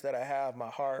ailments that I have, my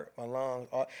heart, my lungs,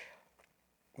 all,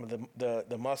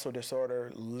 the muscle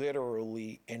disorder,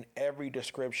 literally in every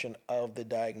description of the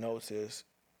diagnosis,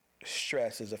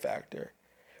 stress is a factor.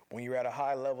 When you're at a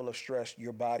high level of stress,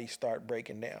 your body start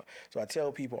breaking down. So I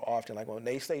tell people often, like when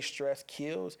they say stress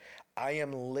kills, I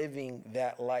am living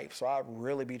that life. So I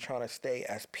really be trying to stay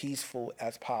as peaceful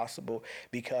as possible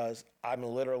because I'm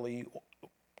literally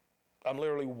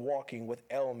walking with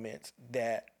ailments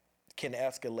that can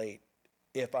escalate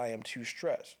if I am too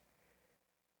stressed.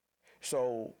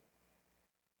 So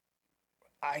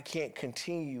I can't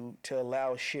continue to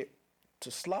allow shit to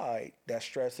slide that's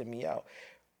stressing me out.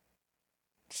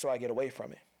 So I get away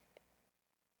from it.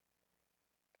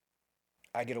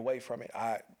 I get away from it.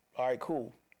 All right,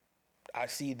 cool. I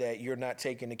see that you're not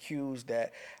taking the cues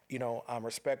that, I'm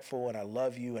respectful and I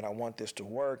love you and I want this to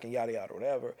work and yada yada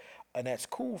whatever. And that's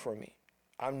cool for me.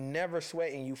 I'm never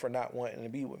sweating you for not wanting to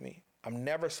be with me. I'm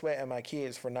never sweating my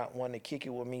kids for not wanting to kick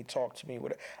it with me, talk to me,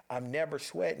 whatever. I'm never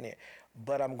sweating it.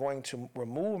 But I'm going to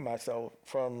remove myself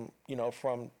from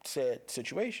said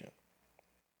situation.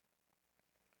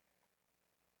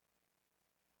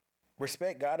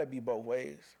 Respect gotta be both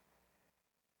ways.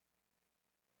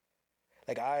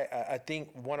 Like I think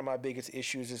one of my biggest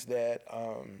issues is that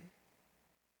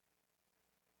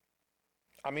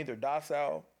I'm either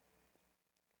docile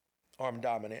or I'm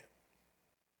dominant.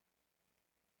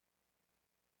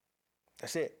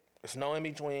 That's it. There's no in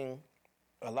between.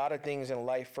 A lot of things in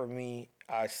life for me,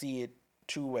 I see it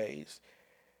two ways: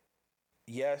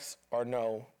 yes or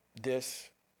no, this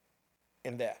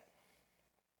and that.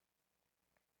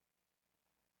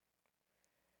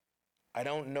 I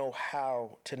don't know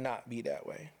how to not be that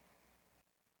way.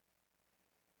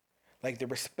 Like the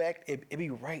respect, it be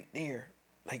right there.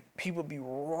 Like people be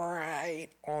right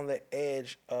on the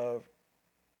edge of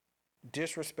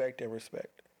disrespect and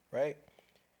respect, right?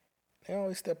 They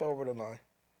always step over the line.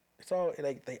 It's all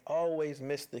like they always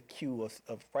miss the cue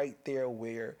of right there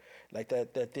where like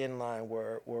that thin line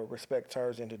where respect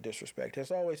turns into disrespect.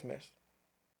 It's always missed.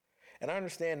 And I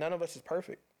understand none of us is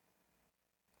perfect.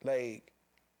 Like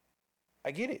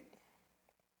I get it.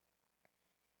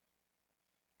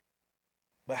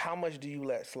 But how much do you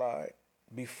let slide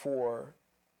before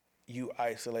you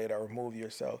isolate or remove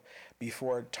yourself,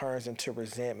 before it turns into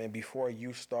resentment, before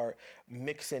you start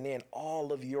mixing in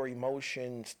all of your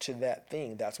emotions to that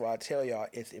thing? That's why I tell y'all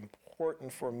it's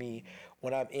important for me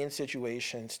when I'm in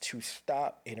situations to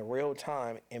stop in real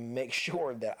time and make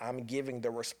sure that I'm giving the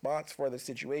response for the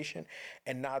situation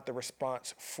and not the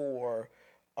response for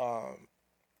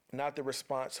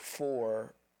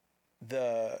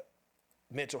the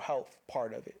mental health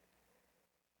part of it.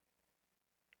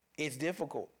 It's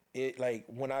difficult. It like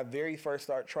when I very first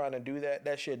started trying to do that,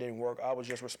 that shit didn't work. I was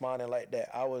just responding like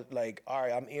that. I was like, all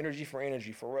right, I'm energy for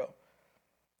real.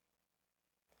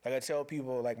 Like I tell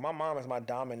people, like my mom is my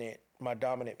dominant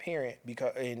parent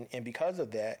and because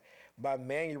of that, my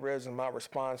mannerisms, my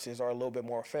responses are a little bit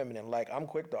more feminine. Like I'm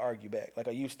quick to argue back, like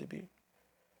I used to be.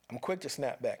 I'm quick to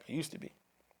snap back. I used to be.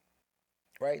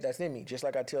 Right? That's in me. Just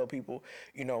like I tell people,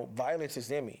 violence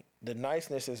is in me. The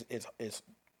niceness is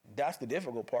that's the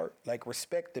difficult part. Like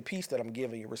respect the peace that I'm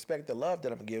giving you, respect the love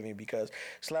that I'm giving you, because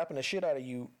slapping the shit out of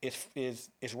you is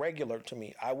regular to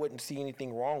me. I wouldn't see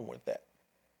anything wrong with that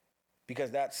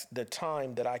because that's the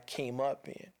time that I came up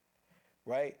in.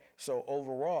 Right? So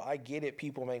overall, I get it.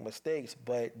 People make mistakes,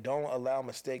 but don't allow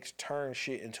mistakes turn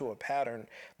shit into a pattern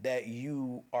that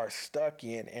you are stuck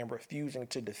in and refusing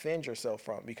to defend yourself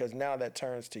from, because now that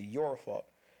turns to your fault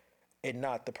and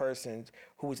not the person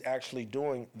who is actually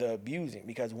doing the abusing.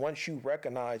 Because once you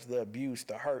recognize the abuse,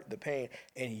 the hurt, the pain,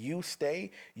 and you stay,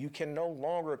 you can no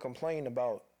longer complain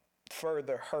about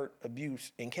further hurt,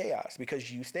 abuse, and chaos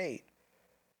because you stayed.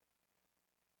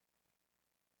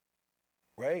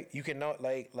 Right? You cannot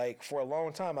like for a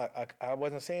long time I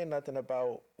wasn't saying nothing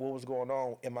about what was going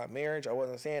on in my marriage. I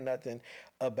wasn't saying nothing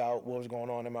about what was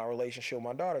going on in my relationship with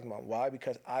my daughter's mom. Why?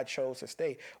 Because I chose to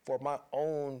stay for my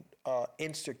own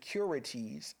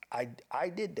insecurities. I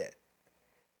did that.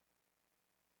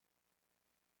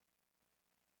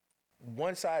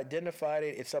 Once I identified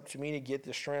it, it's up to me to get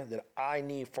the strength that I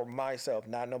need for myself.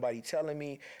 Not nobody telling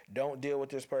me, don't deal with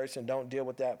this person, don't deal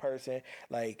with that person.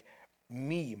 Like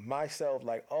me, myself,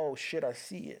 like, oh shit, I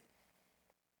see it.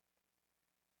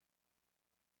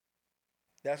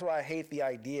 That's why I hate the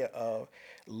idea of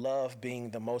love being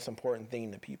the most important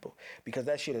thing to people, because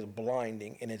that shit is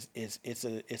blinding and it's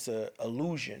a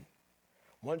illusion.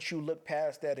 Once you look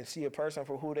past that and see a person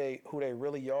for who they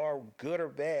really are, good or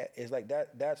bad, it's like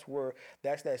that's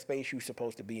that space you're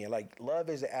supposed to be in. Like love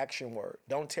is an action word.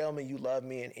 Don't tell me you love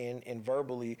me and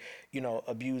verbally,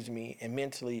 abuse me and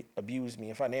mentally abuse me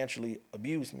and financially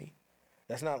abuse me.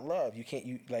 That's not love. You can't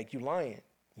you lying.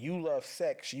 You love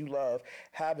sex. You love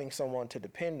having someone to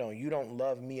depend on. You don't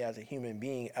love me as a human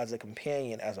being, as a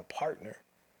companion, as a partner.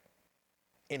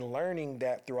 In learning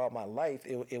that throughout my life,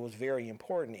 it was very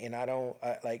important. And I don't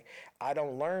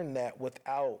learn that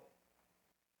without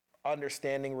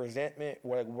understanding resentment,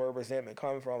 where resentment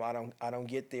comes from. I don't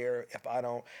get there if I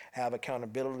don't have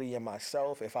accountability in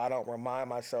myself, if I don't remind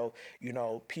myself,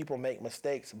 people make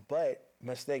mistakes, but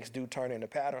mistakes do turn into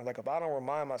patterns. Like if I don't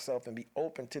remind myself and be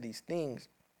open to these things,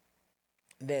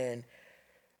 then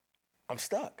I'm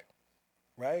stuck,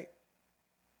 right?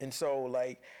 And so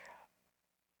like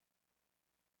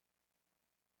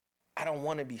I don't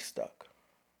want to be stuck,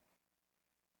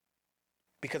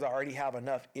 because I already have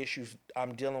enough issues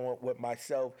I'm dealing with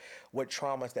myself, with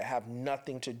traumas that have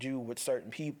nothing to do with certain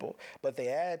people, but they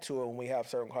add to it when we have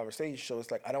certain conversations. So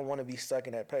it's like, I don't want to be stuck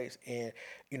in that place. And,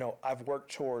 I've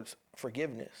worked towards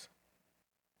forgiveness,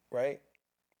 right?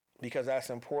 Because that's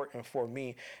important for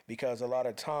me, because a lot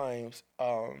of times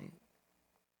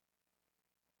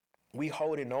we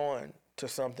holding on to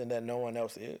something that no one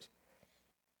else is.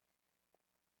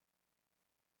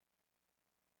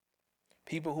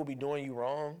 People who be doing you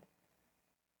wrong,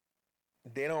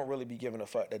 they don't really be giving a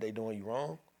fuck that they doing you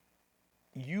wrong.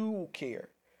 You care.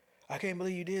 I can't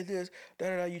believe you did this. Da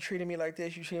da da. You treated me like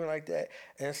this. You treated me like that.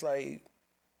 And it's like,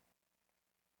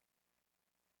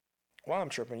 well, I'm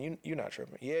tripping. You're not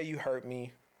tripping. Yeah, you hurt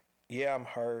me. Yeah, I'm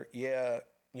hurt. Yeah,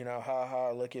 ha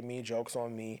ha. Look at me. Jokes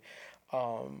on me.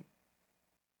 But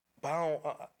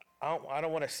I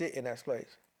don't want to sit in that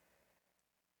place.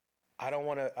 I don't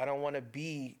want to. I don't want to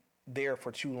be there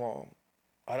for too long.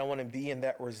 I don't want to be in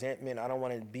that resentment. I don't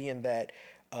want to be in that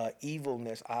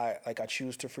evilness. I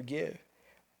choose to forgive.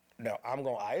 Now I'm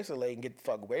gonna isolate and get the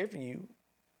fuck away from you.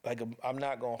 Like I'm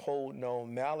not gonna hold no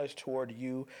malice toward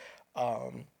you,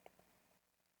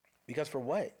 because for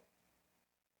what?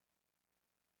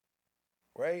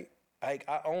 Right? Like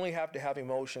I only have to have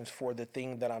emotions for the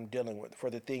thing that I'm dealing with, for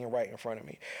the thing right in front of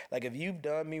me. Like if you've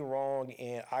done me wrong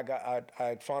and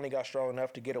I finally got strong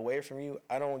enough to get away from you,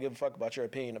 I don't give a fuck about your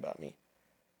opinion about me.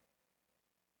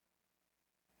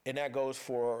 And that goes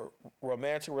for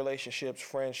romantic relationships,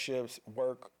 friendships,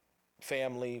 work,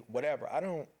 family, whatever. I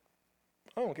don't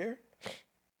care.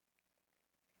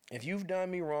 If you've done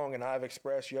me wrong and I've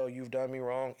expressed, yo, you've done me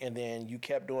wrong, and then you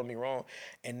kept doing me wrong,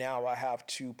 and now I have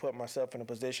to put myself in a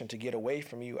position to get away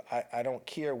from you, I don't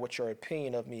care what your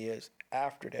opinion of me is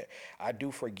after that. I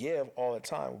do forgive all the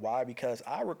time. Why? Because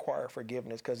I require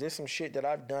forgiveness, because there's some shit that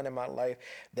I've done in my life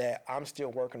that I'm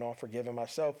still working on forgiving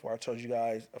myself for. I told you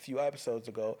guys a few episodes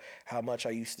ago how much I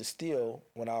used to steal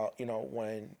when I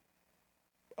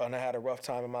had a rough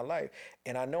time in my life.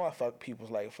 And I know I fucked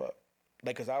people's life up.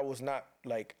 Like, cause I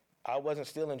wasn't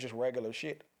stealing just regular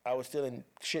shit. I was stealing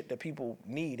shit that people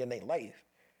need in their life.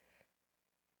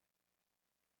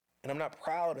 And I'm not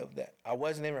proud of that. I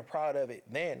wasn't even proud of it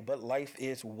then, but life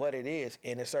is what it is.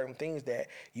 And there's certain things that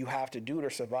you have to do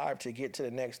to survive to get to the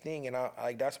next thing. And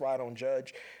that's why I don't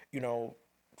judge,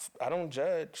 I don't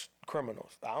judge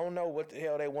criminals. I don't know what the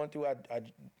hell they went through.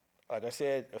 Like I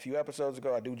said a few episodes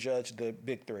ago, I do judge the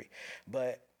big three.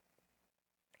 But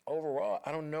overall,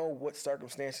 I don't know what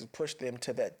circumstances pushed them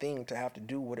to that thing to have to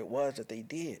do what it was that they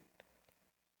did.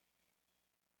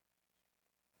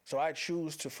 So I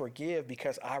choose to forgive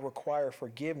because I require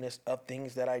forgiveness of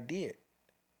things that I did,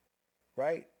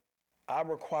 right? I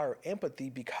require empathy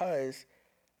because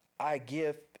I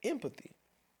give empathy.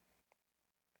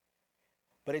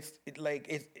 But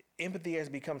empathy has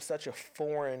become such a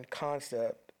foreign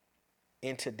concept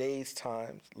in today's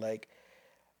times. Like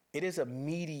it is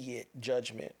immediate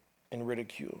judgment and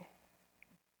ridicule.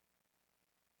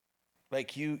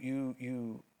 Like you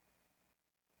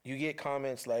get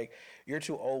comments like, you're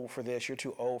too old for this, you're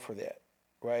too old for that,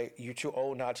 right? You're too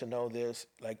old not to know this.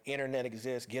 Like internet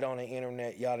exists, get on the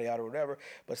internet, yada yada whatever.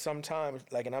 But sometimes,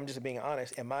 and I'm just being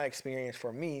honest, in my experience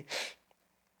for me,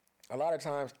 a lot of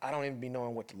times I don't even be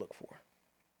knowing what to look for.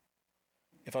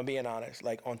 If I'm being honest,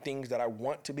 like on things that I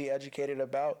want to be educated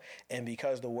about, and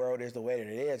because the world is the way that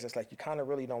it is, it's like you kind of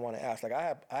really don't want to ask. Like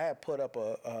I have put up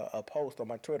a post on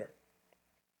my Twitter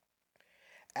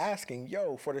asking,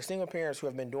 yo, for the single parents who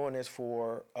have been doing this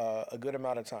for a good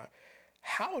amount of time,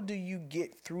 how do you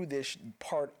get through this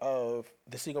part of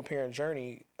the single parent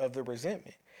journey of the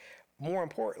resentment? More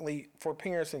importantly, for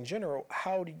parents in general,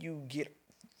 how do you get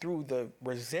through the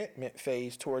resentment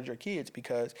phase towards your kids?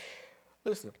 Because,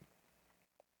 listen,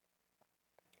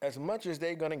 as much as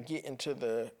they're going to get into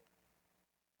the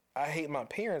I hate my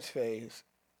parents phase,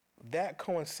 that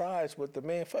coincides with the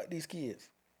man, fuck these kids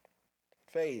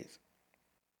phase.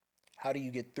 How do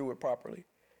you get through it properly?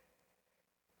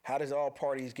 How does all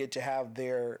parties get to have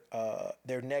their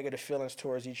negative feelings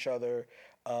towards each other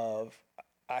of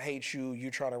I hate you,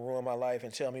 you trying to ruin my life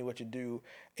and tell me what to do,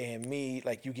 and me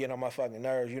like you getting on my fucking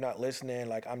nerves, you're not listening,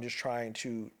 like I'm just trying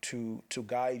to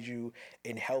guide you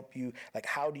and help you. Like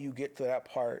how do you get to that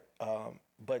part,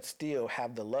 but still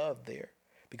have the love there?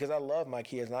 Because I love my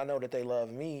kids and I know that they love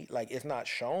me. Like it's not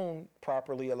shown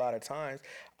properly a lot of times,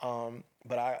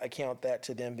 but I account that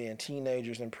to them being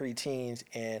teenagers and preteens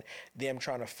and them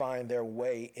trying to find their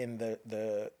way in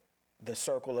the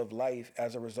circle of life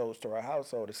as a result to our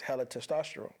household. It's hella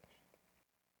testosterone.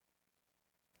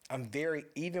 I'm very,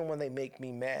 even when they make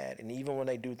me mad and even when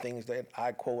they do things that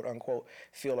I quote unquote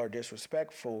feel are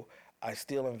disrespectful, I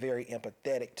still am very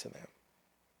empathetic to them.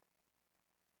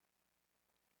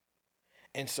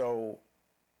 And so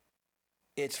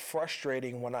it's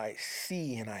frustrating when I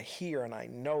see and I hear and I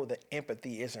know that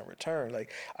empathy isn't returned.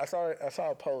 Like I saw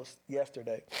a post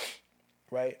yesterday,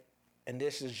 right? And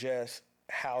this is just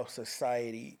how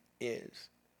society is.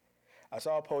 I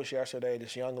saw a post yesterday.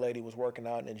 This young lady was working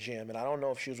out in a gym, and I don't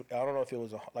know if I don't know if it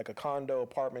was like a condo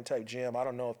apartment type gym. I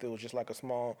don't know if it was just like a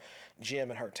small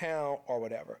gym in her town or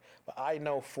whatever. But I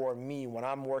know for me, when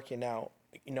I'm working out,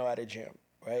 at a gym,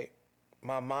 right?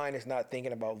 My mind is not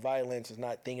thinking about violence. It's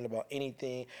not thinking about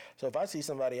anything. So if I see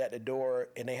somebody at the door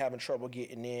and they having trouble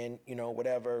getting in,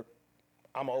 whatever,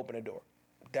 I'm gonna open the door.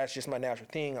 That's just my natural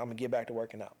thing. I'm gonna get back to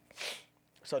working out.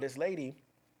 So this lady,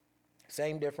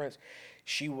 same difference.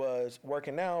 She was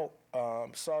working out,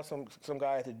 saw some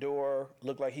guy at the door,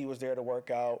 looked like he was there to work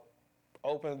out,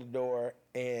 opened the door,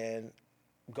 and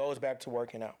goes back to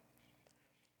working out.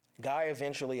 Guy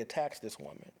eventually attacks this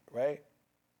woman, right?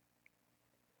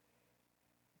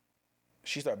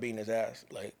 She started beating his ass.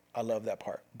 Like, I love that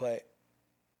part. But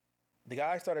the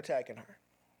guy started attacking her,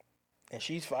 and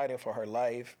she's fighting for her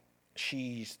life.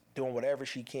 She's doing whatever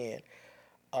she can.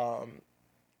 Um,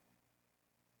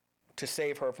 to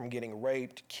save her from getting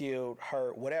raped, killed,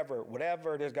 hurt, whatever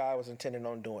this guy was intending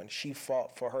on doing. She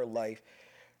fought for her life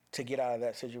to get out of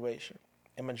that situation.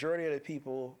 And majority of the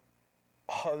people,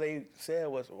 all they said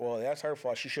was, well, that's her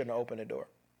fault. She shouldn't have opened the door.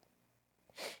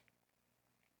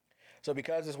 So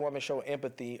because this woman showed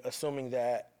empathy, assuming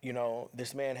that,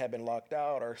 this man had been locked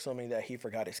out, or assuming that he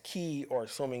forgot his key, or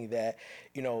assuming that,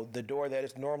 the door that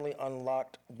is normally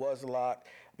unlocked was locked,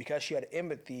 because she had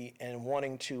empathy and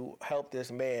wanting to help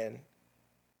this man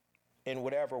in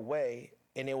whatever way,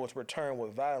 and it was returned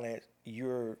with violence,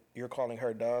 you're calling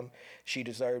her dumb. She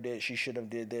deserved it. She should have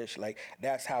did this. Like,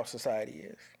 that's how society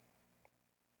is.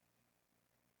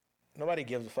 Nobody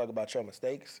gives a fuck about your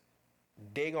mistakes.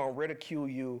 They gonna ridicule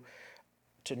you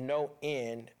to no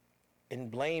end and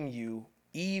blame you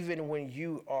even when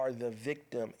you are the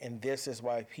victim. And this is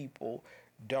why people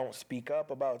don't speak up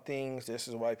about things. This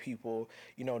is why people,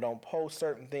 don't post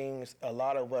certain things. A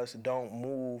lot of us don't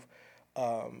move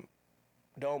on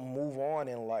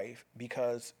in life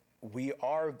because we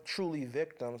are truly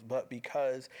victims, but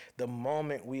because the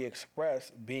moment we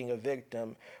express being a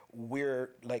victim,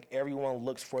 we're like everyone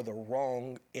looks for the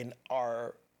wrong in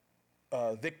our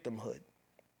victimhood.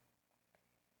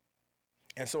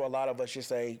 And so a lot of us just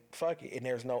say, fuck it. And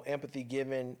there's no empathy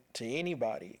given to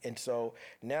anybody. And so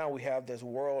now we have this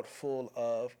world full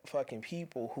of fucking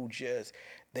people who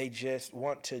they just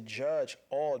want to judge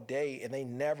all day, and they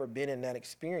never been in that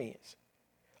experience.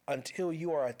 Until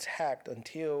you are attacked,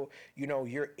 until,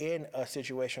 you're in a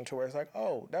situation to where it's like,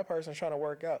 oh, that person's trying to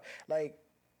work out. Like,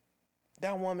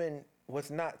 that woman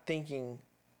was not thinking,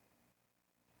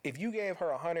 if you gave her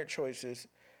 100 choices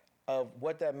of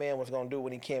what that man was going to do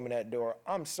when he came in that door,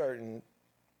 I'm certain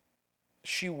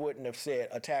she wouldn't have said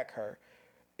attack her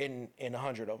in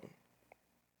 100 of them.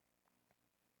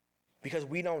 Because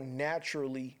we don't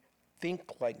naturally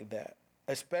think like that,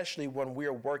 especially when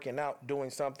we're working out,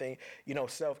 doing something,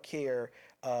 self-care,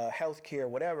 health-care,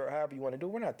 whatever, however you want to do.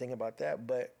 We're not thinking about that,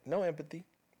 but no empathy.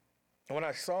 And when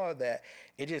I saw that,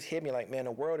 it just hit me like, man,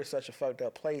 the world is such a fucked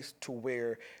up place to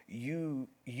where you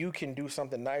can do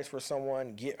something nice for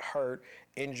someone, get hurt,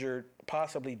 injured,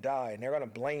 possibly die, and they're going to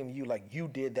blame you like you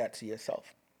did that to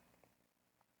yourself.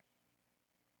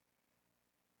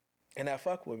 And that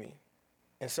fucked with me.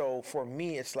 And so for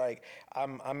me, it's like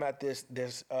I'm at this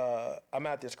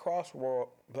crossroad.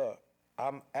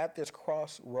 I'm at this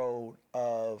crossroad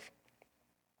of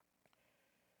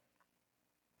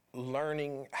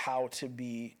learning how to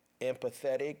be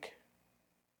empathetic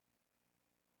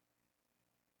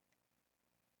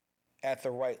at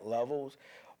the right levels,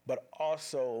 but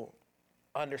also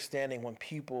understanding when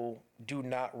people do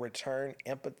not return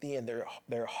empathy and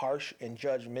they're harsh and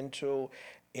judgmental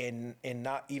and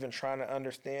not even trying to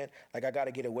understand. Like, I got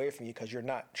to get away from you because you're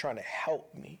not trying to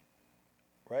help me.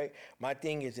 Right. My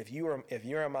thing is, if you're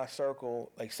in my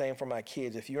circle, like same for my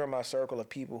kids, if you're in my circle of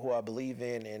people who I believe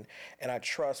in and I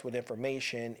trust with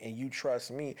information and you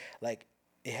trust me, like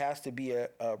it has to be a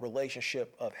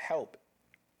relationship of help,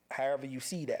 however you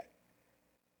see that.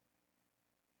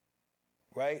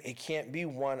 Right? It can't be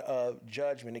one of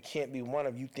judgment. It can't be one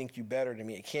of you think you better than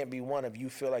me. It can't be one of you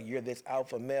feel like you're this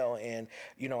alpha male and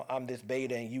I'm this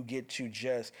beta and you get to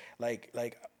just like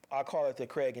I call it the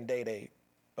Craig and Day Day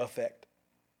effect.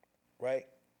 Right?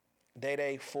 Day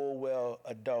Day full well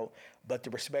adult, but the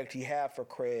respect he had for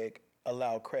Craig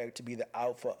allowed Craig to be the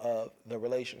alpha of the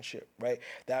relationship, right?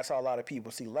 That's how a lot of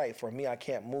people see life. For me, I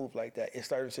can't move like that. In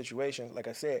certain situations, like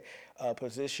I said,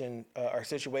 position or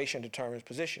situation determines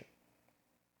position.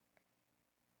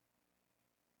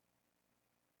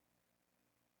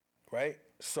 Right?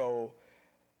 So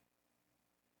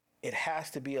it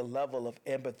has to be a level of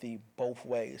empathy both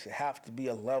ways. It has to be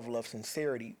a level of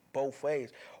sincerity both ways,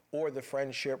 or the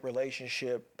friendship,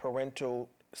 relationship, parental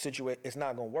situation, it's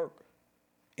not going to work.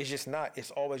 It's just not.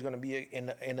 It's always going to be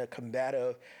in a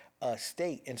combative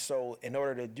state. And so, in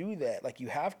order to do that, like you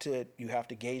have to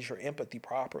gauge your empathy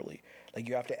properly. Like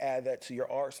you have to add that to your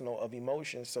arsenal of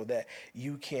emotions so that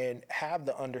you can have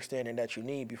the understanding that you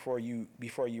need before you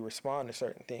respond to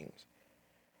certain things.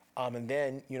 And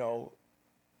then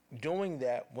doing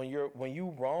that when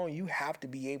you wrong, you have to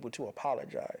be able to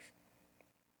apologize.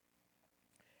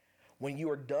 When you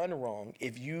are done wrong,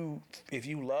 if you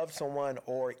love someone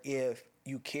or if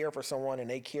you care for someone and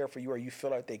they care for you or you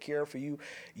feel like they care for you,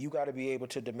 you got to be able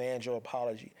to demand your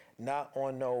apology. Not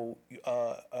on no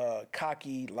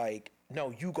cocky like,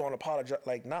 no, you gonna apologize,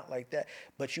 like not like that.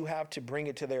 But you have to bring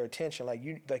it to their attention, like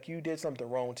you did something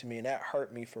wrong to me and that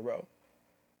hurt me for real.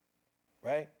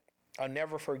 Right? I'll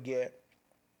never forget.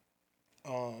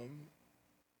 I'll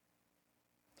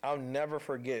never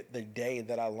forget the day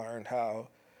that I learned how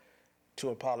to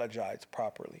apologize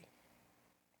properly.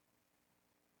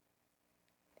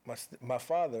 My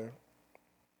father,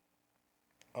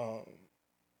 um,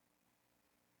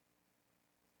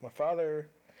 my father,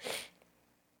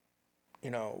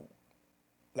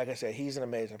 like I said, he's an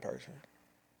amazing person.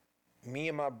 Me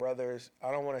and my brothers,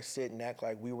 I don't want to sit and act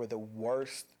like we were the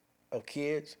worst of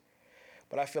kids,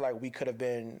 but I feel like we could have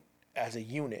been as a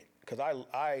unit because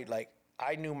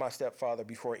I knew my stepfather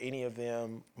before any of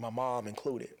them, my mom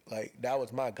included. Like that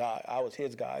was my guy. I was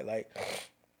his guy. Like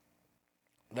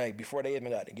before they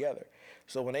even got together.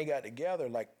 So when they got together,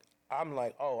 like I'm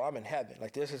like, oh, I'm in heaven.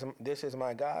 Like this is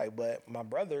my guy. But my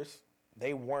brothers,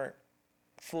 they weren't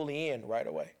fully in right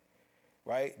away.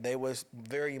 Right? They was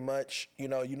very much,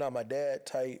 my dad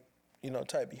type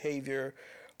behavior.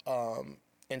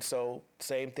 And so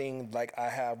same thing like I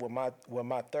have with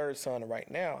my third son right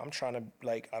now. I'm trying to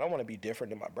I don't want to be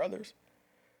different than my brothers.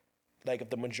 Like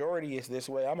if the majority is this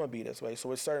way, I'm gonna be this way.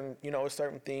 So it's certain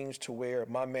things to where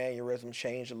my mannerism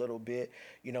changed a little bit.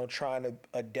 Trying to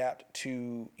adapt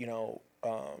to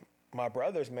my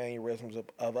brother's mannerisms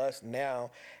of us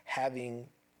now having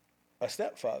a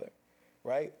stepfather,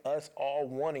 right? Us all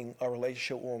wanting a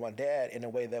relationship with my dad in a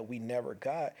way that we never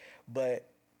got, but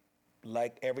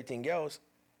like everything else,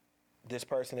 this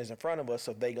person is in front of us,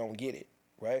 so they gonna get it,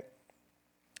 right?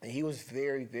 And he was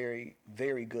very, very,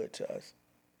 very good to us,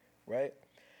 right?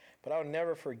 But I'll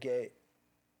never forget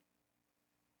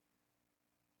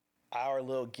our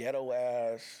little ghetto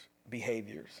ass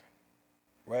behaviors,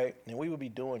 right? And we would be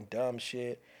doing dumb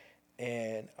shit,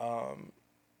 and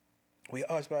we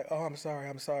always be like, "Oh, I'm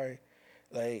sorry,"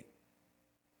 like,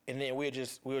 and then we'll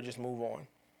just move on.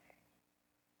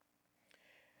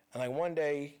 And like one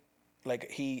day,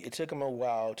 it took him a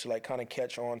while to like kind of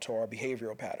catch on to our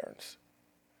behavioral patterns.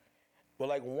 But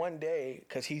like one day,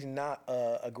 because he's not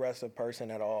a aggressive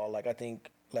person at all. Like I think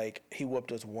like he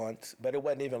whooped us once, but it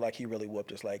wasn't even like he really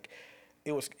whooped us. Like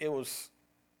it was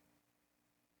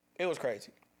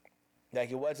crazy. Like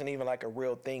it wasn't even like a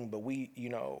real thing. But we,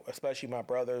 especially my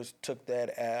brothers, took that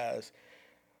as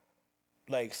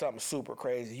like something super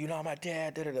crazy. My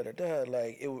dad, da da da da da.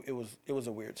 Like it was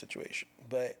a weird situation.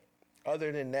 But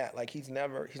other than that, like he's not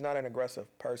an aggressive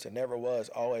person. Never was.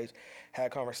 Always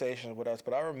had conversations with us.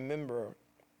 But I remember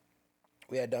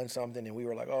we had done something and we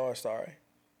were like, "Oh, sorry."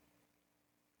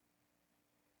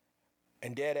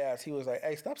 And dead ass, he was like,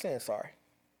 "Hey, stop saying sorry."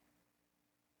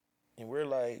 And we're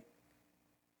like,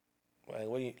 what?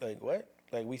 What?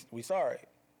 Like we sorry.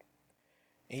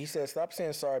 And he said, "Stop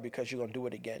saying sorry because you're gonna do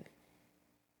it again."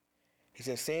 He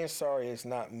said, "Saying sorry is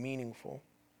not meaningful.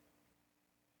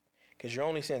 because you're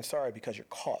only saying sorry because you're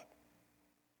caught,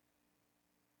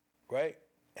 right?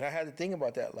 And I had to think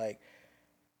about that. Like,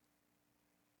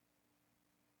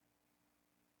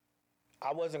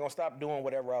 I wasn't gonna stop doing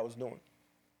whatever I was doing,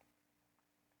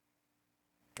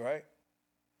 right?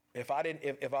 If I didn't,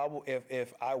 if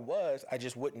I was, I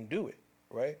just wouldn't do it,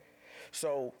 right?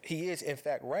 So he is in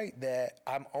fact right that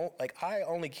I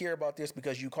only care about this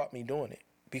because you caught me doing it.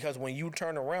 Because when you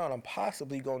turn around, I'm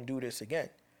possibly gonna do this again.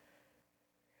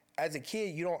 As a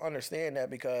kid, you don't understand that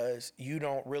because you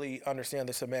don't really understand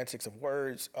the semantics of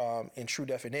words in true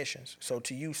definitions. So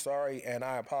to you, sorry and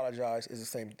I apologize is the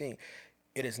same thing.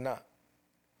 It is not.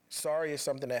 Sorry is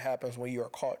something that happens when you are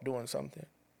caught doing something,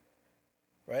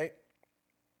 right?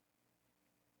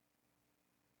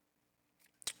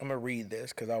 I'm going to read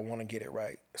this because I want to get it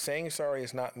right. Saying sorry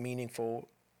is not meaningful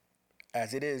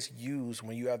as it is used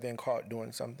when you have been caught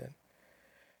doing something.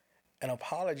 An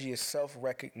apology is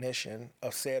self-recognition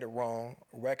of said wrong,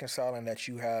 reconciling that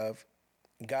you have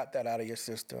got that out of your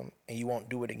system and you won't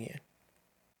do it again.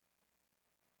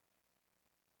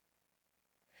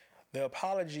 The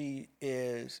apology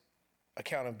is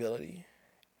accountability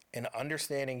and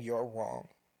understanding you're wrong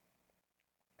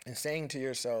and saying to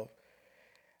yourself,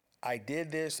 I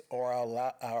did this or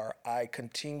I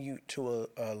continue to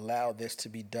allow this to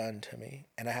be done to me.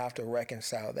 And I have to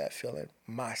reconcile that feeling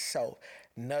myself.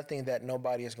 Nothing that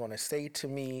nobody is going to say to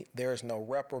me. There's no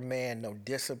reprimand, no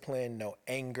discipline, no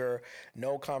anger,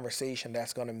 no conversation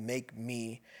that's going to make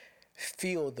me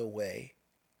feel the way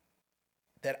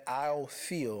that I'll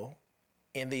feel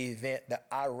in the event that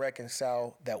I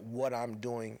reconcile that what I'm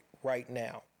doing right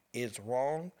now is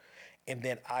wrong, and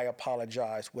then I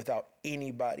apologize without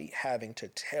anybody having to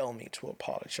tell me to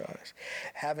apologize.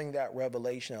 Having that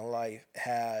revelation in life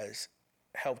has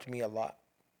helped me a lot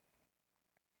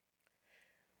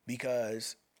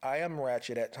because I am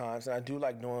ratchet at times and I do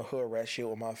like doing hood rat shit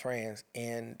with my friends.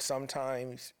 And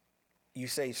sometimes you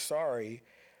say sorry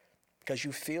because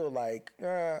you feel like,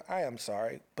 I am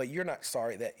sorry, but you're not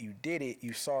sorry that you did it.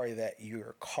 You're sorry that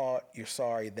you're caught. You're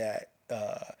sorry that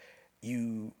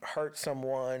you hurt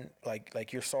someone.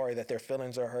 Like you're sorry that their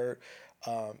feelings are hurt,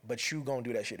 but you gonna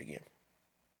do that shit again.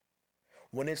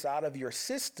 When it's out of your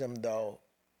system, though,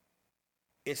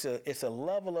 it's a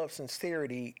level of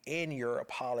sincerity in your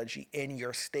apology, in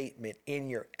your statement, in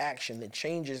your action, the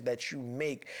changes that you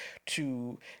make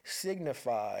to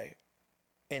signify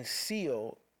and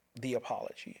seal the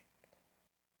apology.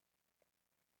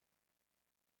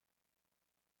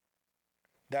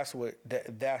 That's where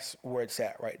it's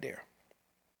at right there.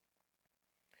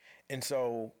 And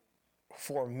so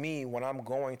for me, when I'm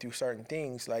going through certain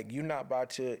things, like you're not about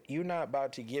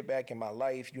to get back in my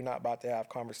life. You're not about to have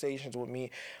conversations with me.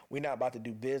 We're not about to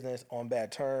do business on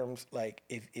bad terms. Like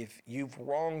if you've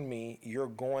wronged me, you're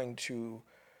going to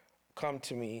come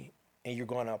to me and you're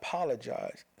going to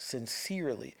apologize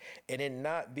sincerely, and it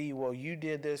not be, well, you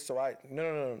did this, so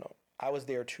no. I was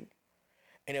there too.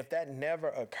 And if that never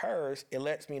occurs, it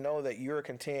lets me know that you're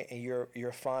content and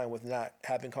you're fine with not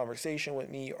having conversation with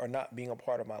me or not being a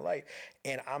part of my life.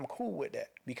 And I'm cool with that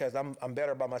because I'm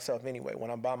better by myself anyway.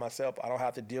 When I'm by myself, I don't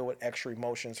have to deal with extra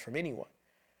emotions from anyone,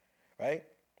 right?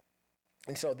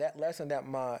 And so that lesson that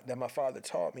my father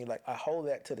taught me, like I hold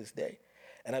that to this day.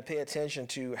 And I pay attention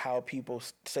to how people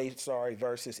say sorry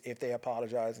versus if they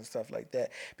apologize and stuff like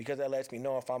that, because that lets me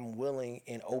know if I'm willing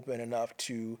and open enough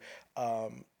to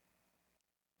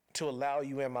allow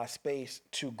you in my space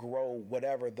to grow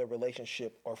whatever the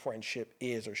relationship or friendship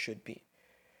is or should be.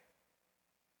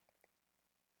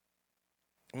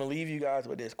 I'm going to leave you guys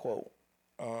with this quote.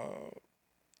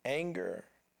 Anger,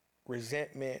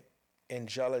 resentment, and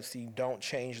jealousy don't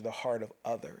change the heart of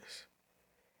others.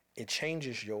 It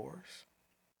changes yours.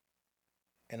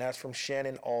 And that's from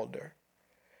Shannon Alder.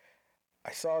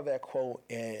 I saw that quote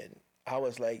and I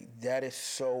was like, that is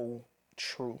so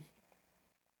true.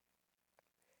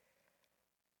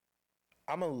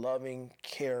 I'm a loving,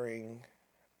 caring,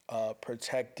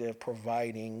 protective,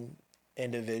 providing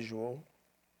individual.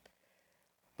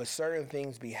 But certain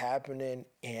things be happening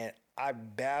and I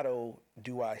battle,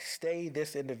 do I stay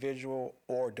this individual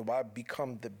or do I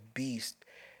become the beast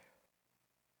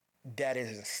that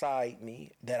is inside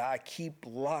me that I keep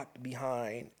locked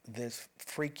behind this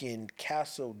freaking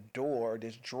castle door,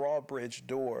 this drawbridge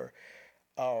door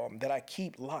that I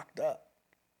keep locked up?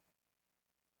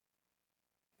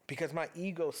 Because my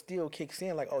ego still kicks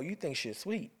in like, oh, you think shit's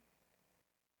sweet.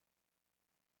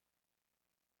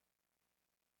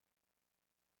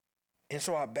 And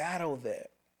so I battle that.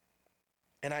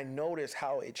 And I notice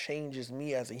how it changes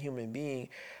me as a human being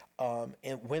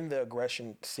And when the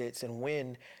aggression sits, and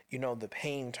when, the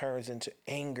pain turns into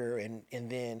anger, and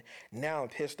then now I'm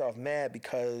pissed off, mad,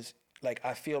 because like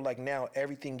I feel like now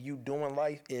everything you do in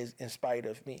life is in spite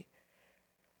of me.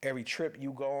 Every trip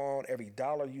you go on, every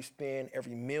dollar you spend,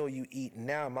 every meal you eat,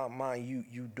 now in my mind,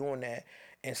 you doing that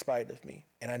in spite of me.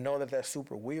 And I know that that's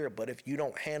super weird, but if you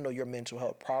don't handle your mental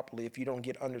health properly, if you don't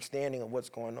get understanding of what's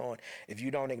going on, if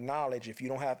you don't acknowledge, if you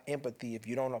don't have empathy, if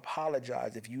you don't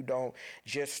apologize, if you don't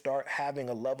just start having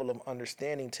a level of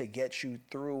understanding to get you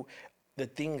through the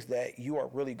things that you are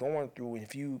really going through, and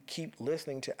if you keep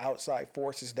listening to outside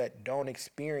forces that don't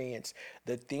experience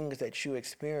the things that you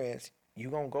experience,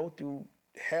 you're going to go through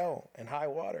hell and high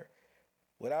water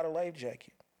without a life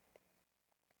jacket.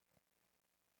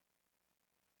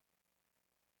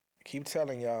 I keep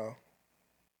telling y'all,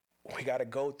 we got to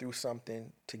go through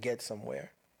something to get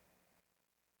somewhere.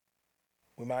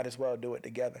 We might as well do it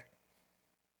together.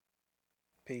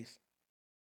 Peace.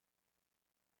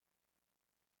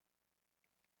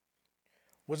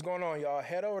 What's going on, y'all?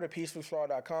 Head over to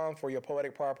peacefullyflawed.com for your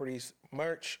Poetic Properties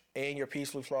merch and your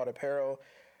Peacefully Flawed apparel.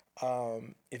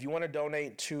 If you want to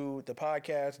donate to the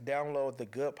podcast, download the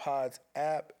Good Pods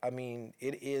app. I mean,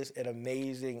 it is an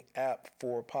amazing app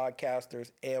for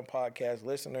podcasters and podcast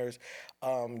listeners.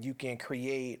 You can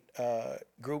create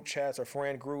group chats or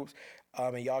friend groups,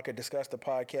 and y'all can discuss the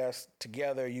podcast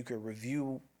together. You can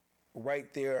review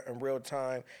right there in real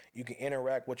time. You can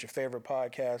interact with your favorite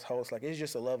podcast host. Like, it's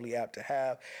just a lovely app to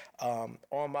have.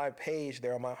 On my page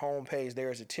there, on my home page,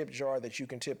 there is a tip jar that you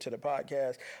can tip to the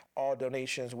podcast. All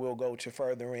donations will go to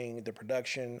furthering the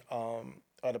production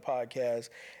of the podcast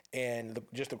and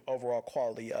just the overall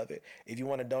quality of it. If you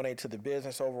want to donate to the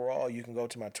business overall, you can go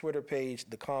to my Twitter page,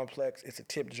 The Complex. It's a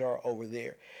tip jar over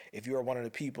there. If you are one of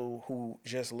the people who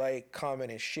just like,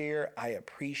 comment, and share, I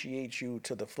appreciate you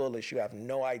to the fullest. You have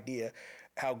no idea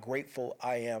how grateful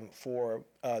I am for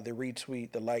the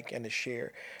retweet, the like, and the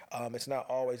share. It's not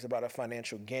always about a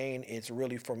financial gain. It's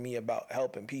really, for me, about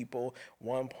helping people,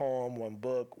 one poem, one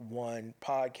book, one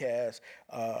podcast,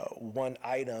 one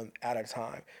item at a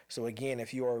time. So again,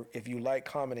 if you like,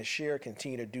 comment, and share,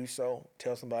 continue to do so.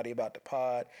 Tell somebody about the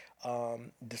pod.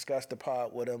 Discuss the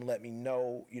pod with them. Let me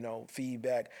know,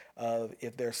 feedback of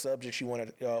if there's subjects you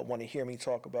want to hear me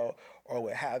talk about or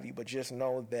what have you. But just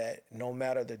know that no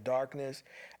matter the darkness,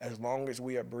 as long as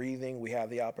we are breathing, we have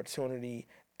the opportunity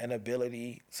and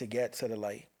ability to get to the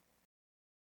light.